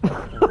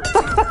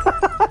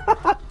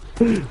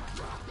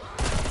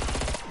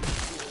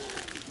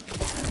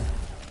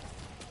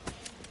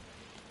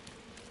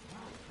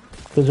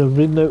 Because I'm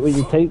reading out what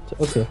you typed.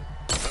 Okay.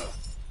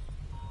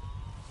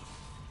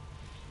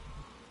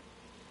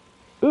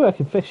 Ooh, I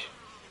can fish.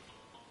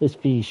 Let's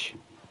fish.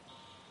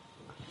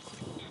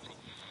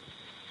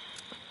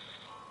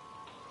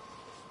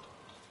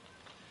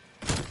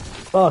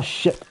 Oh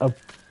shit, I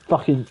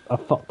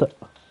fucked it.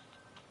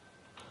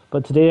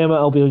 But today, Emma,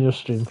 I'll be on your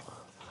stream.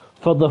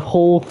 For the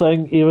whole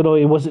thing, even though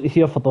he wasn't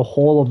here for the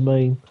whole of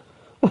mine.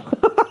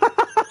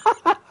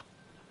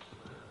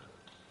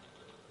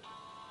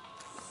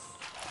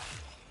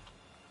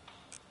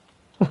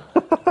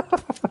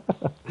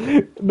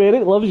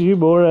 Merrick loves you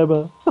more,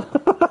 Emma.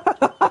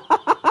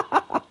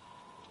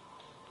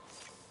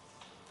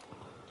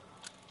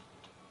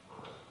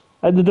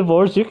 And the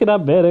divorce, you can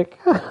have Merrick.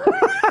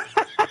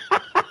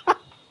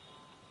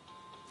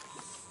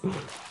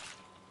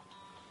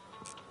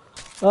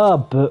 Ah,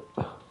 but...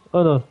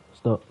 Oh no,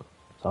 it's not.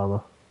 It's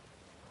armor.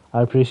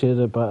 I appreciate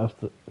it, but if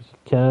you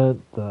can't,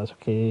 that's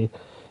okay.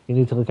 You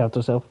need to look after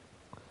yourself.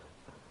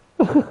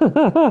 I'm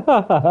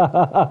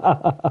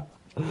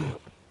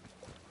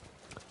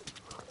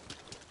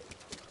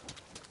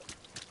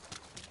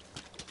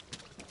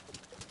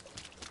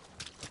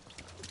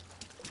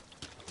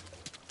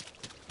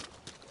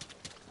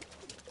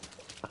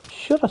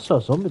sure I saw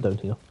a zombie down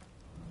here.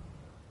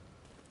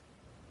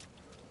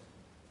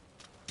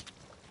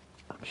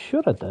 I'm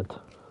sure I did.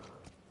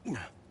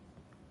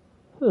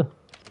 Huh.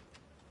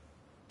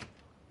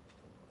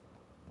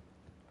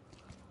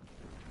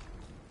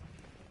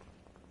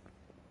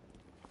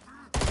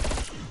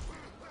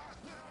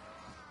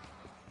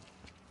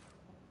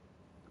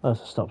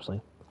 That's a stop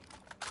sign.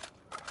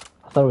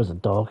 I thought it was a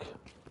dog.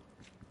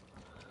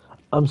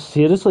 I'm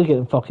seriously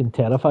getting fucking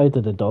terrified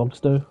of the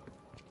dogs now.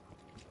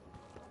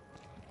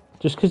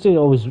 Just because they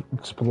always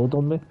explode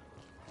on me.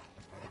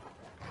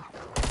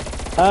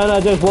 And I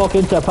just walk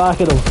into a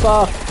pack of them.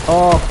 Fuck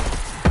off.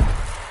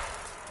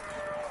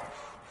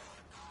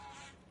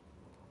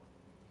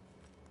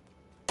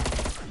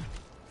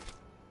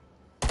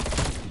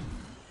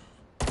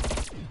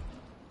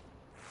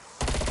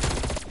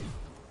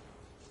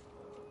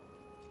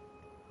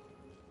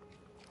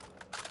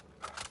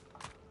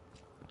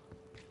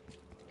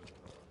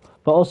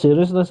 But all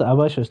seriousness, I'm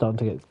actually starting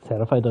to get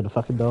terrified of the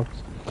fucking dogs.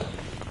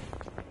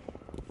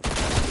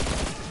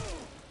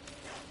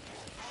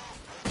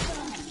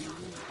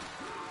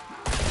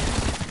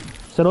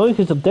 It's annoying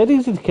because they're dead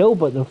easy to kill,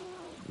 but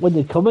when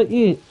they come at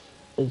you,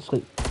 it's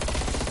like,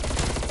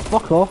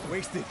 fuck off.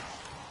 Wasted.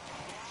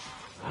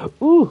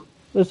 Ooh,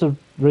 there's a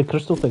red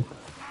crystal thing.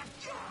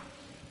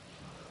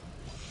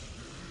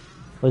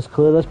 Let's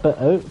clear this bit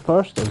out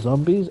first, the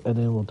zombies, and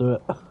then we'll do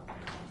it.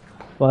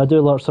 Well, I do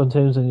alert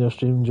sometimes in your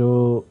stream,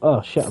 Joe.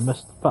 Oh shit, I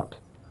missed. Fuck.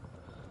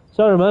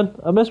 Sorry, man.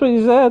 I missed what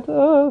you said.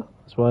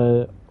 That's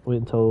why I wait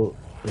until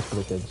this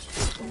break ends.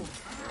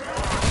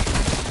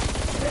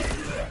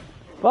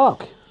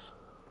 Fuck.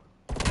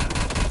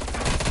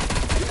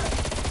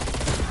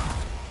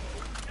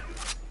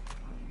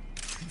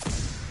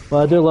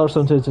 Well, I do alert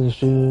sometimes in the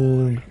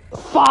stream.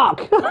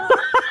 Fuck!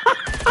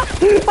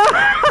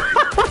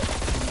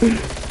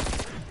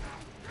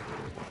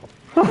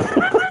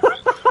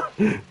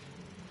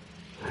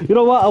 You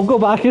know what? I'll go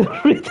back and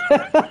read it.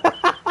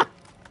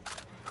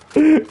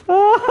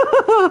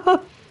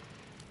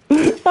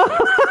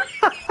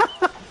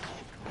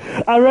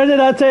 I read it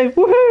that time.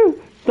 Woohoo!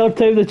 Third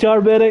time the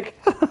charm, Eric.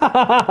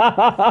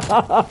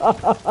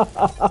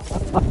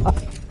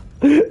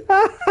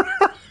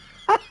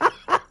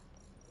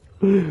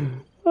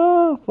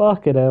 Oh,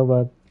 fucking hell,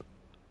 man.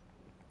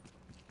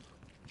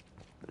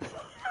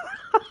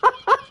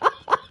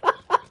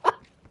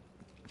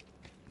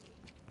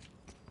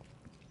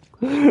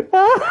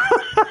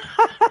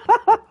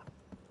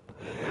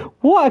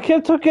 What? I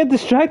kept on getting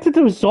distracted.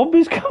 There was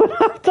zombies coming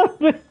after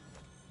me.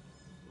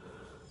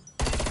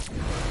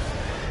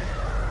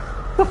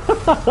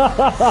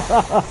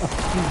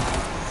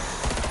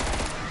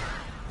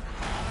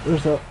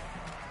 Where's that?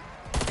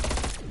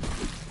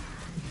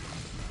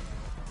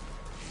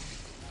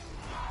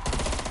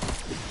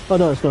 Oh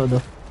no, it's not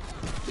enough.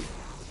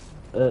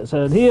 It's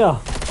in here.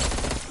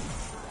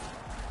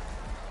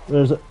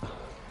 Where is it?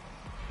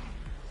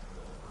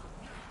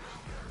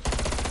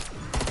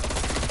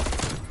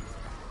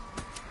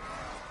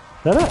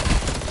 Is that it?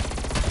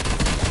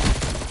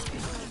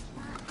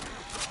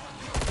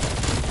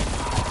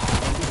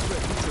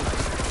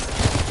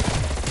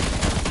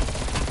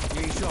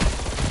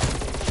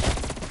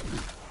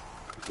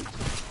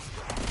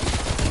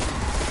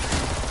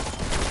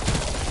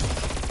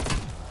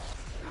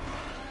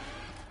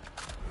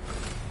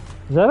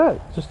 Is that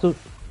it? Just a...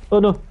 Oh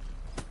no.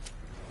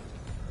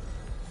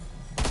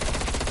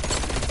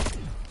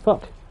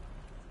 Fuck.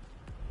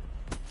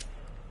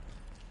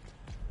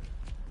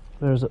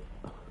 Where is it?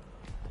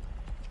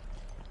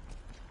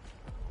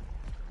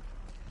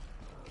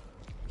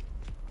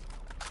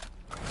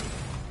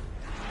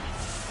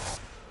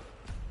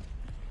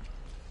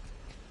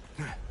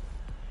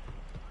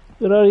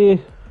 Where are you?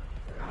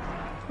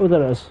 Oh,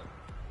 there it is.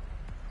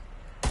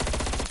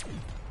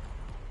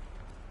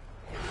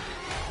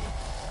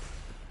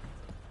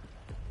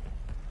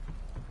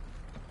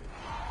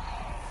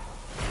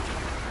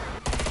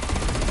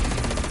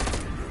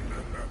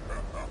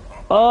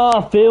 Oh,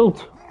 I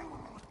failed.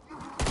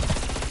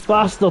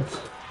 Bastard.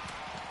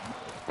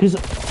 Because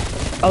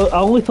I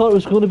only thought it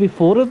was going to be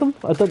 4 of them.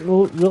 I didn't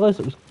realise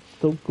it was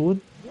still going.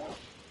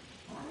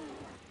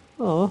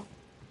 Oh.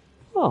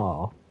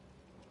 Oh.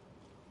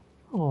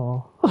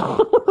 Oh.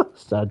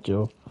 Sad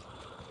Joe.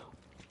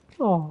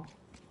 Oh.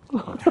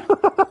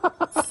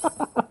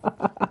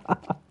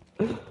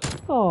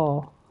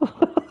 Oh.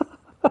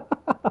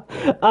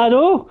 I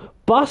know.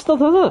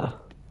 Bastard, isn't it?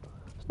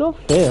 It's not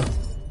fair.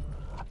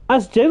 I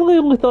generally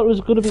only thought it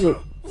was going to be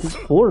like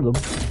 4 of them.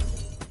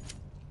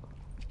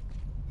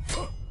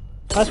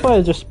 That's why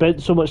I just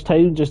spent so much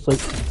time just like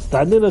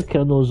standing there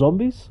killing those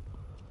zombies.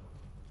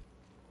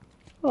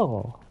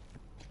 Oh.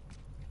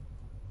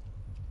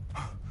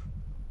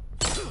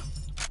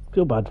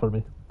 Feel bad for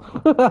me.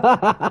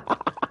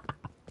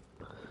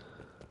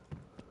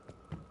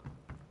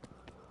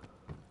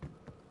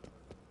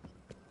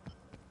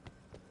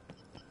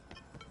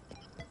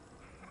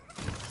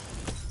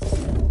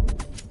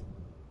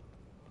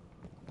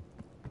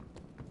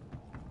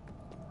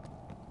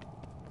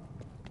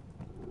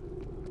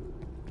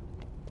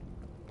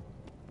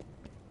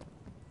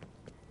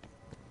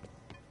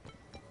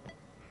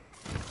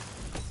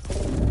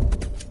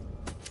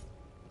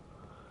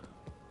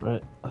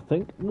 Right, I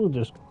think we'll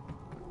just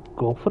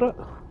go for it.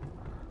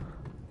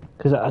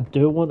 Because I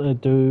do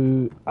want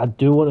to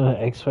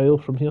X-File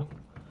from here.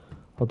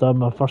 Although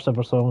my first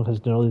ever song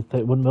has nearly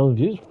 1 million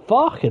views.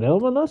 Fucking hell,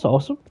 man, that's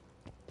awesome.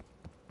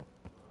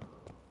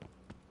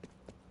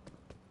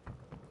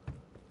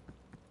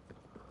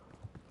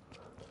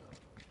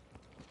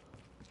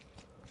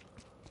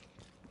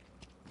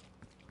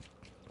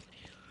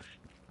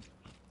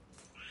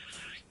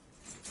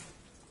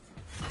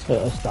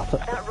 Right, let's start it.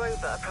 That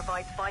rover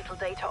provides vital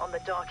data on the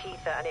dark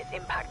ether and its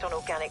impact on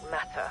organic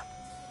matter.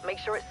 Make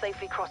sure it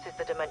safely crosses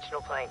the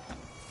dimensional plane.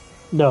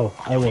 No,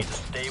 I You'll need won't. to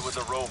stay with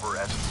the rover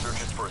as it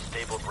searches for a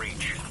stable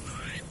breach.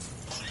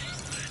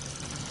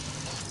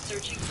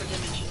 Searching for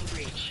dimensional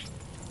breach.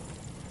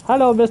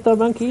 Hello, Mr.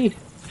 Monkey.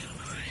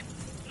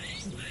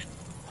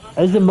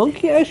 Is the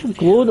monkey actually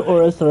glowing,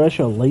 or is there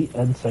actually a light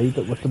inside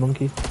it with the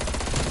monkey?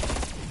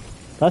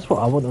 That's what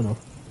I want to know.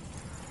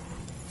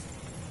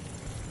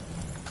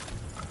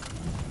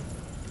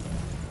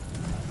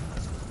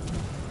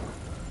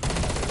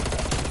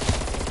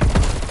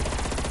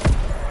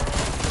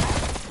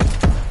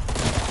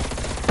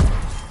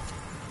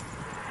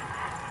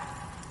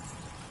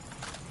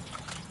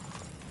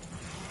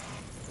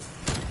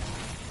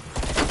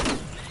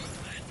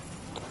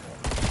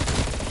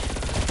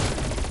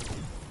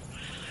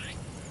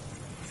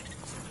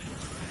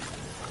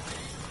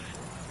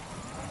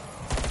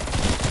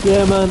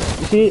 Yeah, man.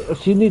 See,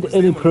 if you need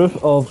any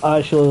proof of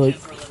actually,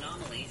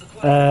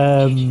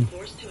 to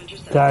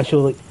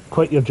actually like,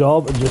 quit your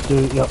job and just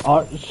do your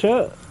art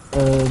shit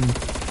and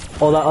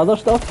all that other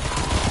stuff,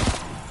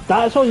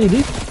 that's all you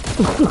need.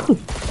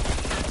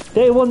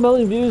 31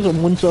 million views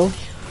on one song.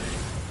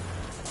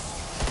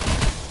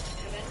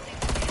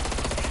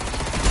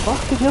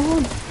 Fucking hell,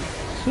 man.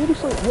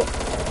 Seriously, what?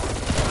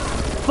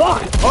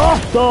 Fuck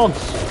off,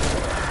 dogs!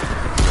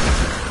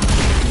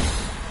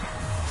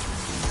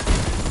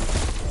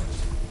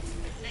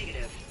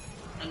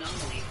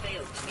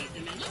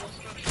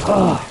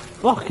 Ah,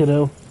 fucking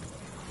hell.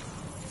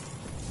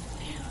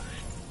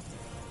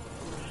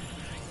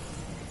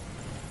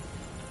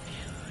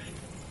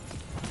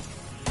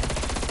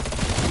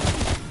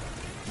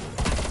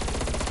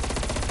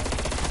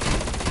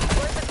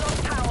 Rover's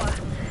lost power.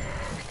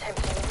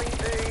 Attempting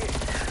reboot.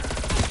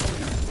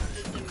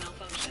 System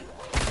malfunction.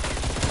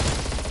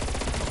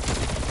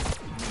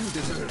 You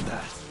deserve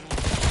that.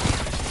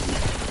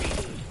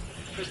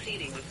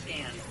 Proceeding with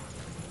scan.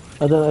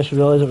 I didn't actually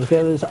realise it was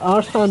getting its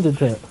arse handed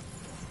to it.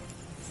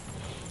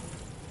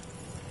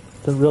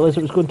 Didn't realise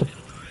it was going to...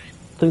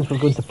 things were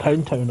going to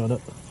Pound Town on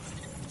it.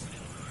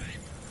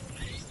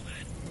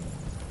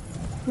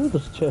 Oh,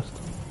 there's a chest.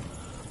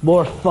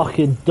 More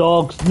fucking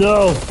dogs,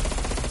 no!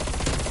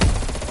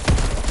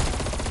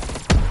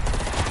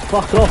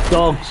 Fuck off,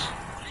 dogs!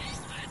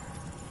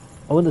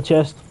 I want the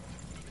chest.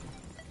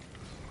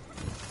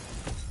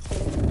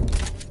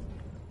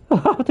 I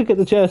have to get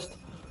the chest.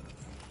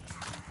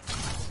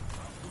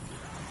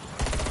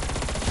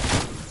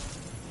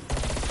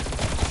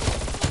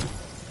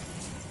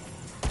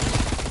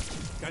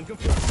 Can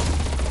confirm.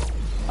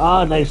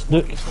 Ah, nice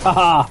nuke.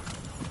 Haha!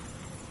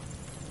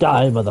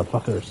 Die,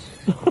 motherfuckers.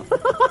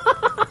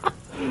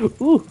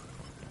 Ooh.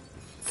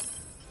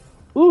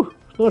 Ooh,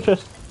 no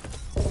chest.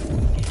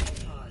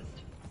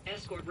 Paused.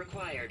 Escort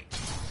required.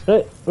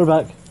 Right, we're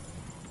back.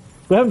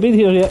 We haven't been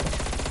here yet.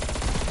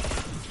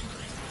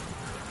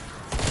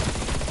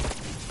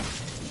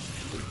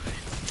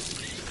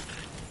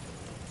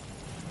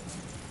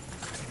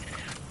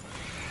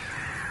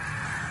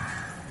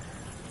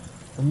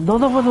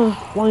 Another one of those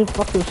flying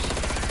fuckers.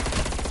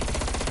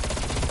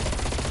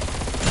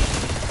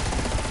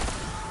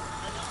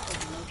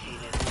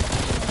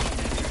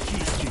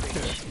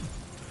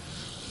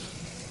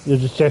 You're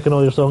just checking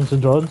all your songs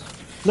and drawings.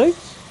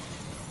 Nice.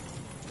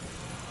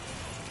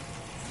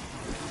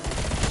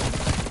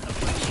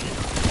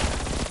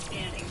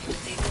 Scanning for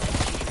stable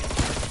entry.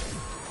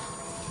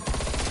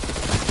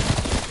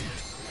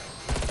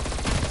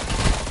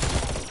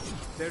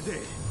 They're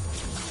dead.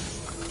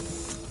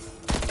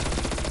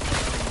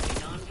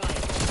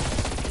 Non-viable.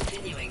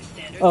 Continuing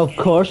standard Of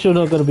scan. course you're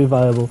not going to be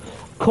viable.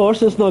 Of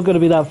course it's not going to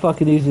be that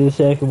fucking easy, the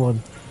second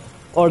one.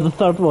 Or the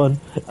third one.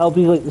 I'll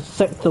be like the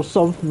sixth or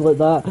something like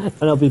that,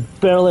 and I'll be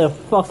barely a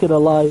fucking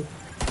alive.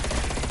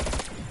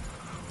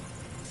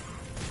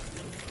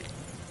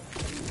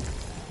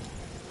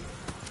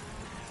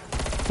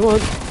 Come on.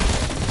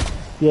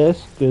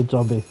 Yes, good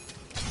zombie.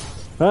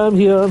 I'm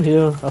here, I'm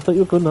here. I thought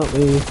you were going that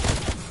way.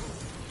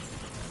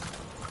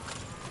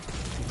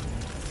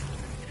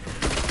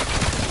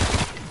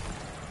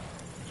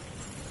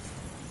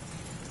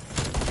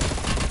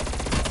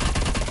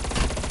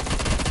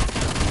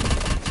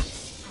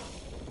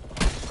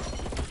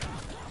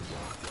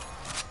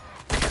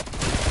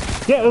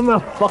 Get in my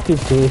fucking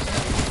face.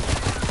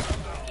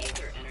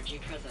 Ether energy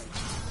present.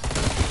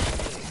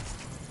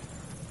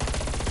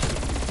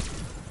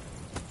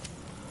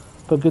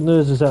 But good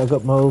news is that I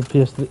got my old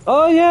PS3.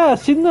 Oh yeah,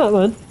 I've seen that,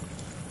 man.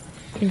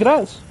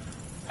 Congrats.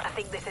 I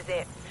think this is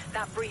it.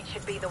 That breach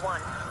should be the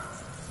one.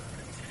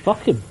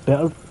 Fucking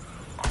better.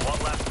 One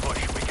last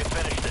push. We can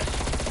finish this.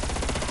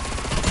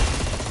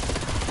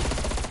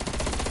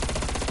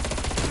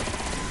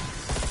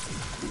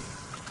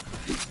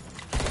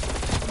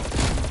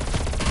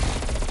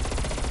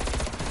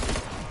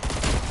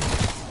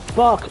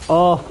 Fuck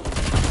off.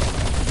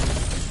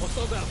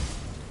 Hostile down.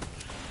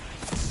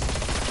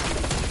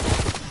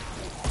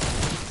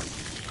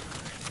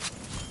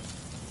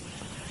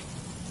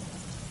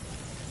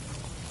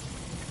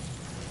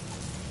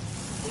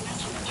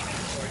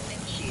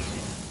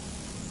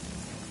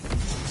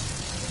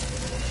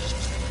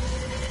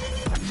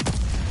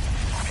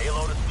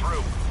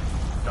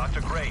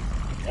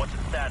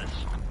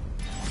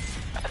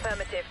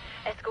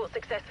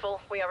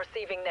 successful. We are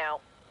receiving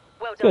now.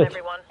 Well done, Good.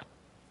 everyone.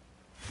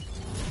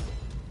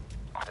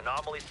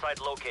 Anomaly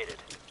site located.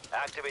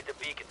 Activate the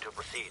beacon to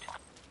proceed.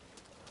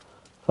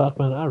 Fuck,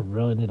 man, I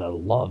really need a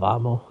lot of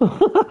ammo.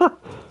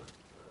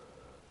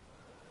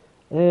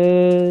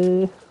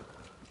 uh,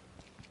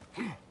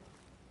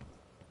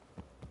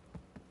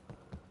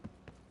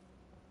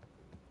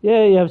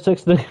 yeah, you have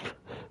 69.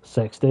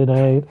 69.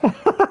 Is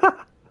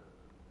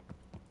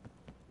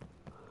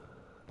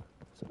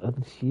it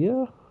in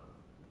here?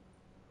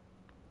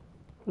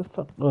 Where the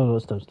fuck? Oh, no,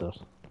 it's downstairs.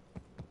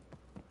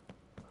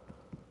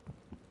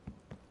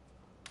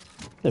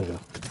 There we go.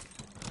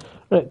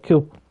 Right,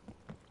 cool.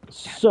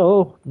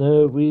 So,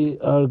 now we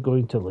are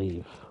going to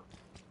leave.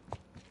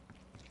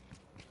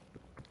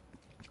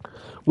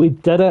 We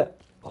did it.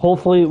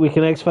 Hopefully we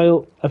can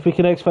X-File. If we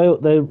can X-File,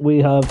 then we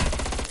have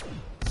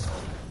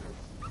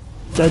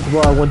did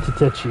what I wanted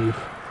to achieve.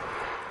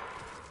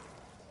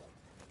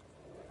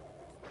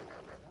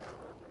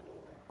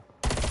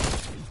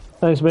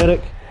 Thanks,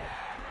 Merrick.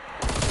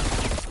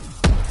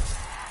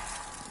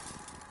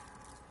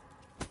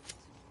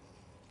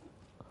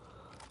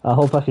 I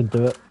hope I can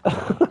do it.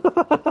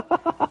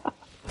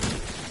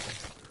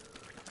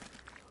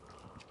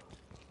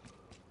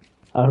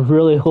 I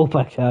really hope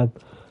I can.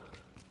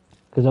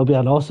 Because it'll be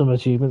an awesome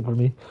achievement for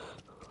me.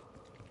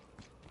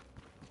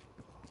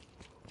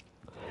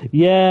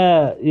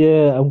 Yeah,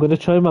 I'm going to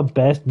try my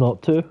best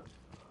not to.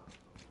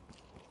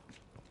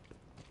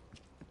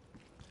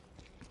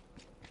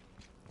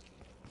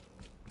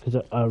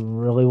 Because I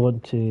really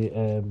want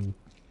to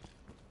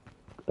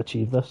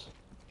achieve this.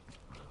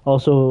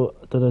 Also,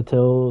 did I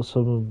tell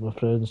some of my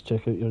friends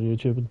check out your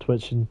YouTube and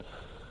Twitch and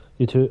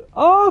YouTube?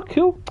 Oh,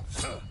 cool!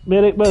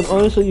 Merrick, man,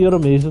 honestly, you're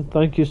amazing.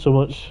 Thank you so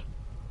much.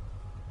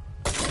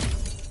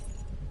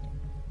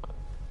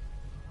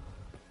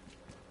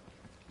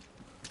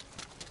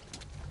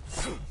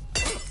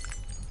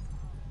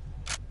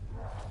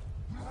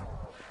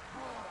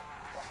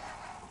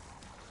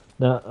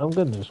 Nah, I'm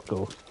gonna just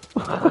go.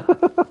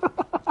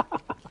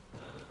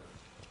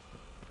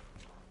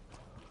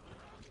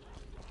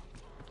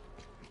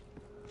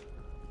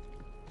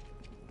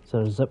 Is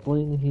there a zip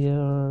line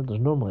here? There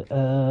normally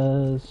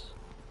is.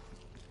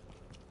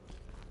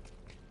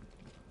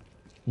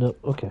 No,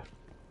 okay.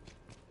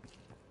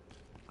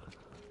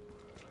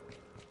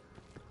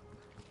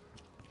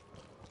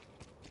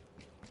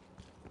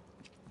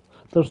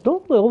 There's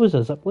normally always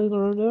a zip line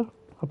around there.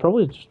 I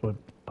probably just went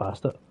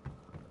past it.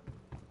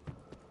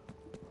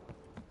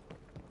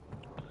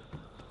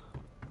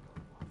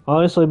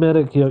 Honestly,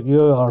 Merrick,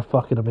 you are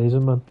fucking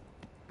amazing, man.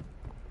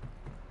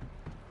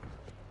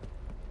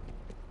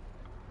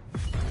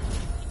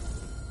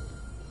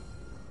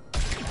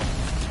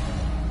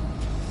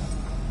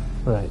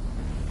 Right.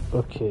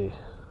 Okay.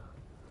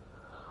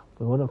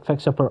 We want to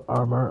fix up our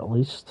armor at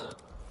least.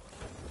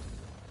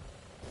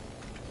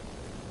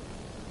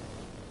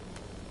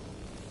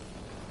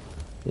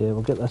 Yeah,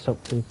 we'll get this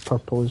up to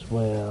purple as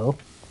well.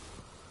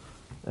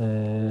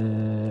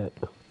 Oh,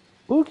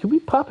 can we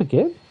pop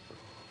again?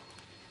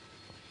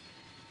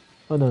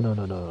 Oh,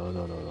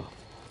 no.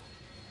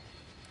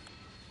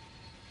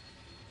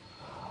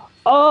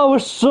 Oh, we're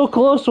so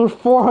close. We're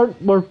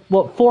 400. We're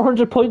what?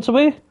 400 points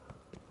away.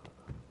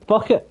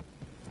 Fuck it.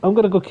 I'm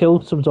gonna go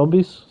kill some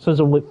zombies since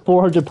I'm like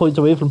 400 points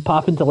away from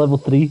popping to level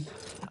 3.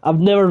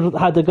 I've never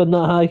had a gun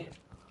that high.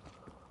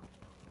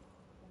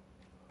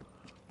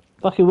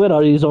 Fucking, where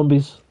are you,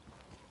 zombies?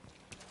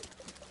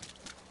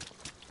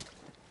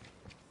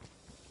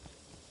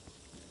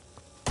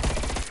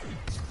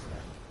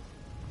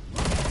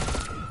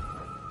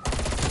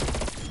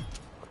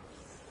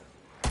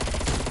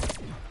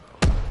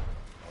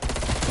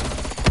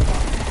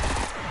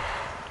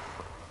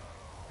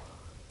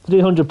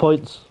 $300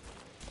 points.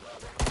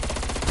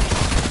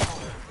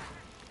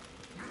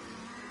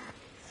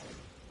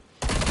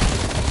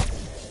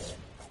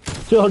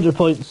 $200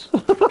 points.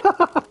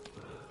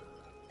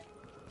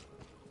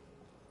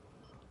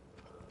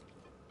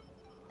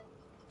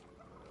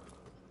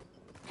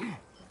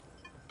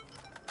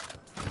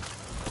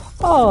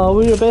 Oh,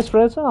 we're your best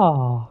friends.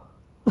 Oh.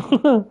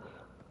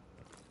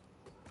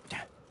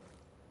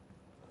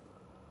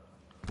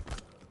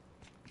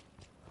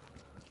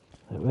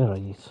 Where are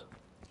you?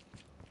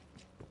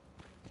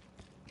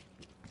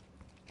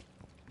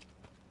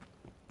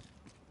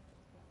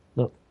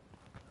 No.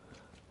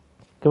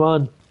 Come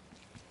on.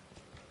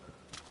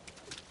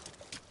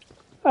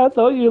 I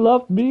thought you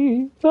loved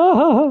me.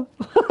 Come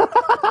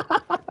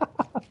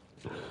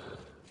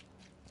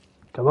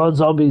on,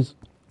 zombies.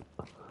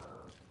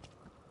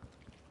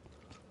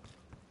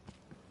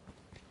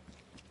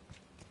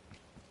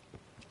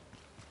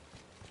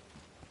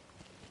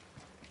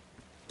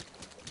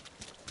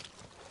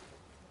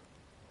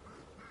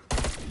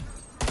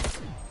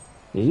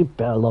 Yeah, you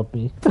better love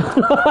me.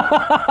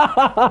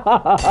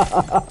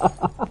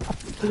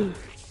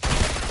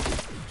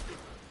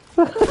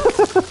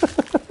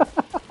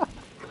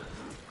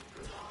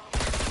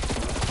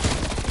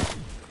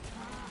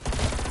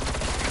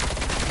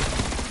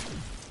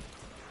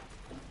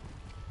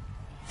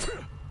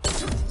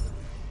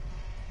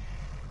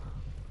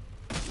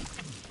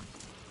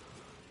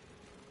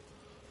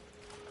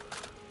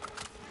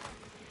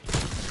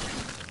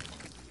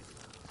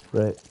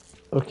 Right.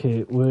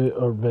 Okay, we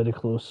are very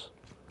close.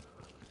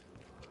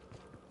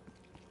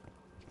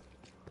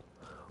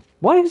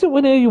 Why is it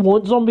whenever you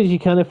want zombies you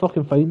can't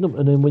fucking find them,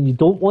 and then when you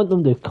don't want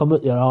them they come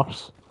at your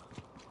arse?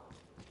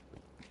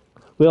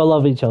 We all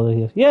love each other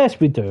here. Yes,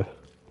 we do.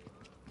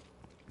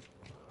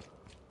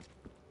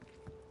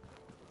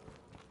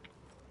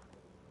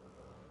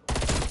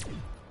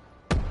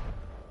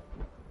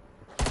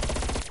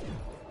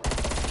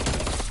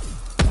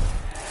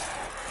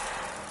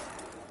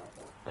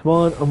 Come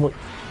on, I'm like...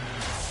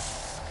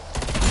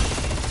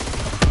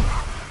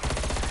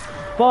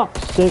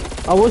 Fuck's sake.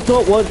 I was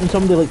not wanting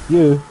somebody like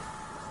you.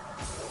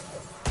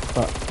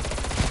 But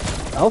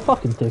I'll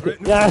fucking take it.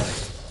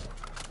 Yes!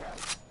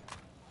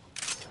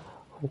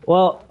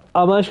 Well,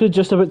 I'm actually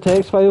just about to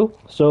X-File,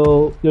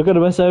 so you're gonna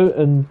miss out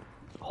and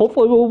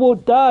hopefully we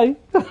won't die.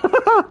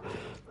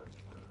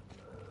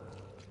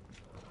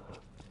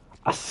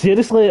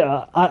 Seriously,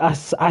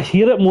 I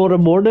hear it more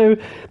and more now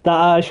that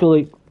I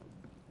actually...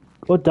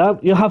 Oh damn,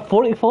 you have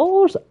 40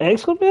 followers?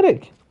 Excellent,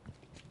 Eric.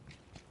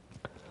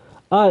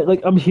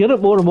 Like, I'm hearing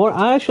it more and more.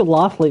 I actually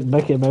laugh like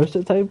Mickey Mouse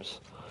at times.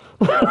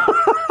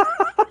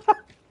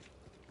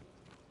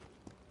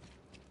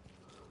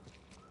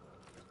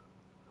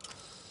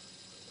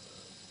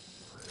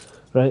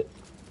 Right,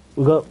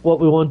 we got what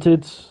we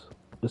wanted.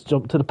 Let's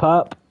jump to the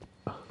pap.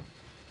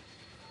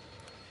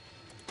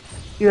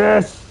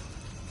 Yes!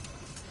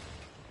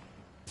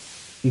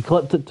 You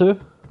clipped it too.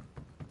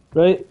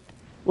 Right,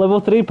 level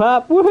 3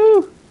 pap,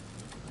 woohoo!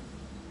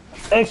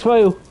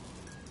 X-File.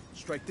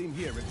 Strike team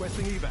here,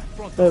 requesting evac.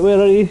 Front. Right, where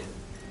are you?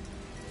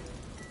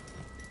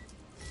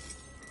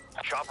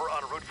 Chopper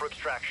en route for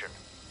extraction.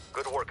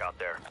 Good work out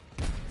there.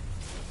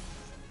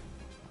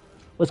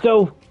 Let's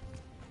go!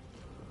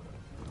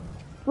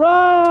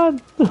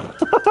 Run!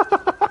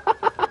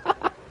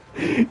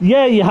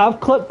 Yeah, you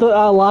have clipped it.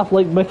 I laugh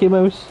like Mickey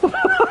Mouse.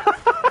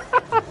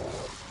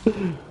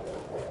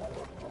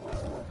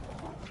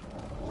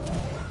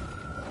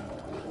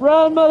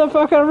 Run,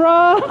 motherfucker,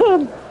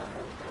 run!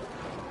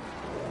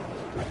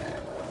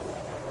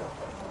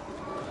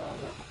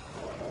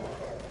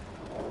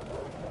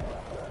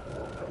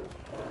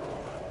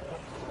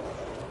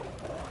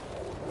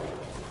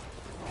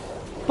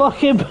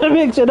 Fucking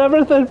mimics and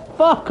everything.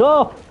 Fuck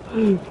off.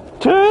 2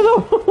 of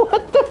them.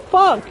 What the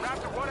fuck?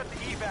 Raptor 1 at the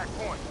evac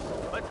point.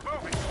 Let's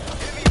move it.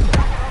 Enemy is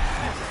dropping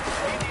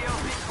off the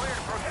EDLC clear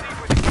to proceed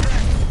with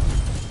extraction.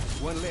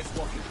 One less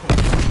walking point.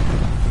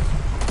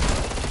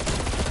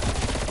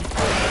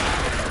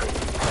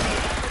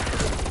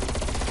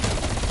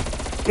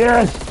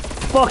 Yes.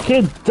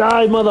 Fucking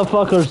die,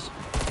 motherfuckers.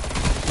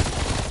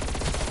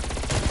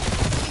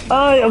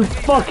 I am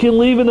fucking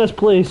leaving this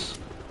place.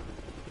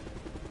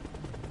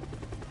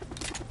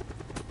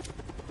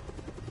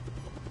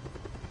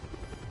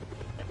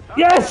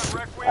 Yes!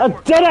 I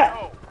did it!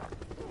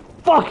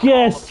 Fuck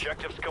yes!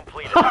 Objectives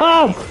completed.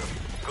 Haha!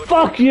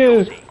 Fuck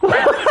you!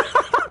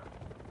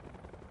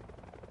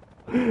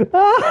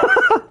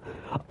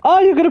 Oh,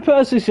 you're gonna put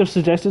us as your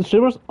suggested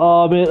streamers?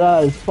 Oh, mate,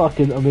 that is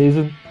fucking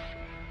amazing.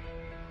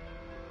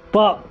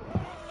 But,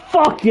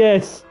 fuck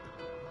yes!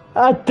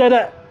 I did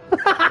it!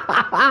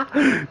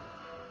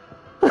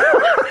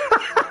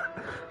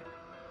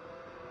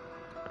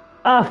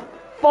 I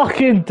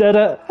fucking did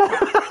it!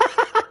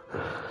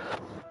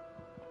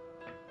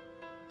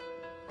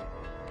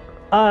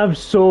 I'm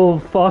so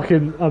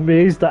fucking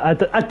amazed that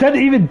I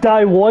didn't even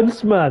die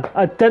once, man.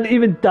 I didn't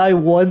even die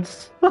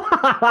once.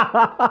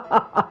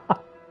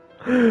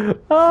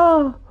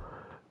 Oh,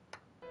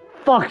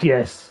 fuck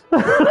yes.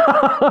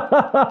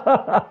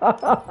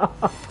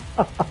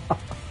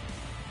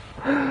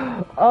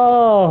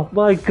 Oh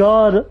my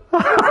god.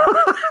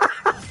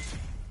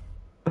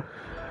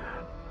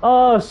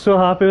 Oh, so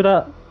happy with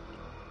that.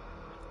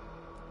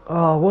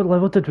 Oh, what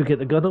level did we get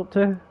the gun up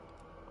to?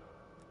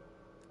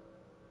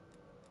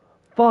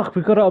 Fuck,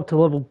 we got it up to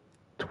level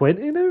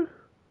 20 now?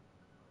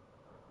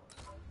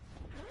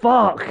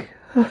 Fuck!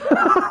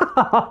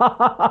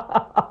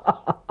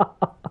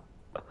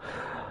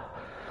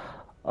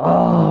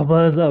 Oh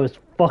man, that was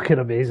fucking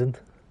amazing.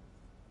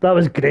 That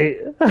was great.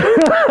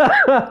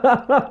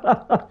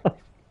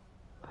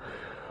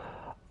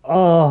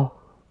 Oh,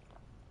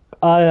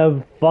 I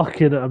am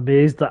fucking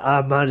amazed that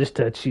I managed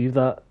to achieve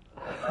that.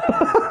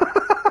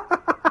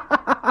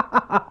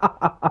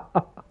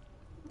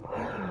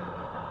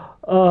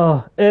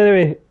 Oh,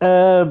 anyway,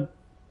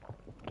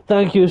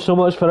 thank you so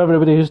much for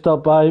everybody who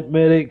stopped by.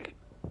 Merrick,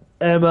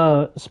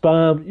 Emma,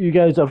 Spam, you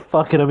guys are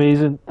fucking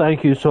amazing.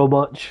 Thank you so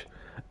much.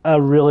 I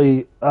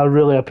really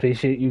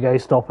appreciate you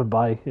guys stopping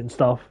by and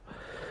stuff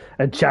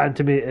and chatting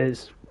to me.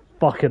 It's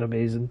fucking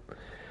amazing.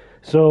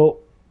 So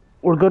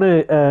we're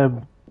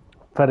gonna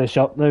finish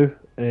up now.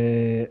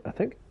 I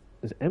think,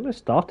 has Emma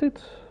started?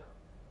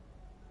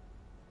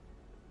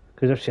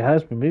 Because if she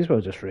has, we may as well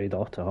just raid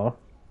off to her.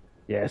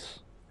 Yes.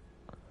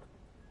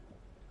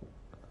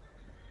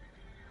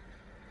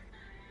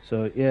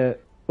 So yeah,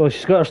 well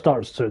she's got her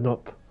start soon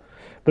up,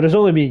 but it's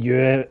only me and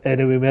you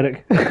anyway,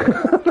 Merrick.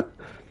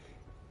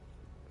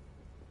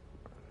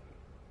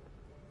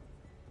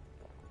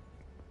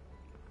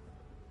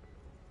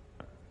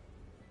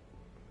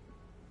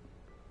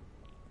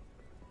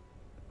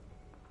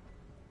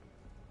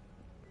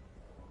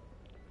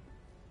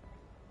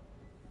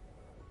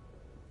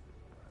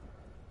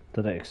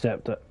 Did it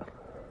accept it?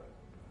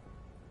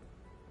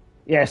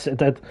 Yes, it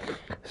did.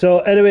 So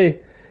anyway,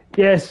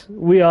 yes,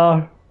 we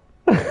are.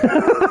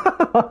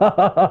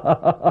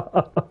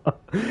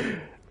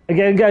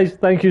 Again, guys,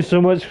 thank you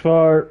so much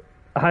for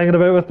hanging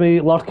about with me,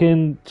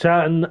 lurking,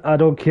 chatting. I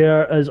don't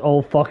care. It's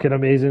all fucking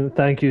amazing.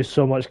 Thank you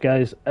so much,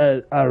 guys.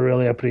 I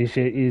really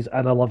appreciate yous,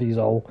 and I love yous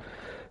all.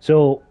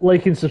 So,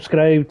 like and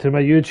subscribe to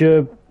my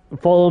YouTube.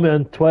 Follow me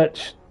on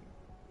Twitch.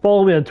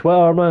 Follow me on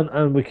Twitter, man,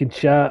 and we can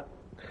chat.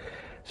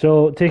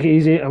 So, take it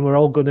easy, and we're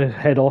all going to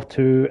head off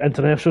to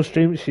international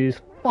stream.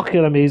 She's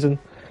fucking amazing.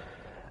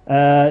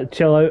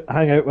 Chill out,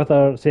 hang out with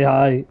her, say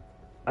hi,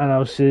 and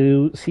I'll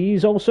see you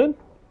all soon.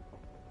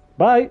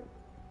 Bye.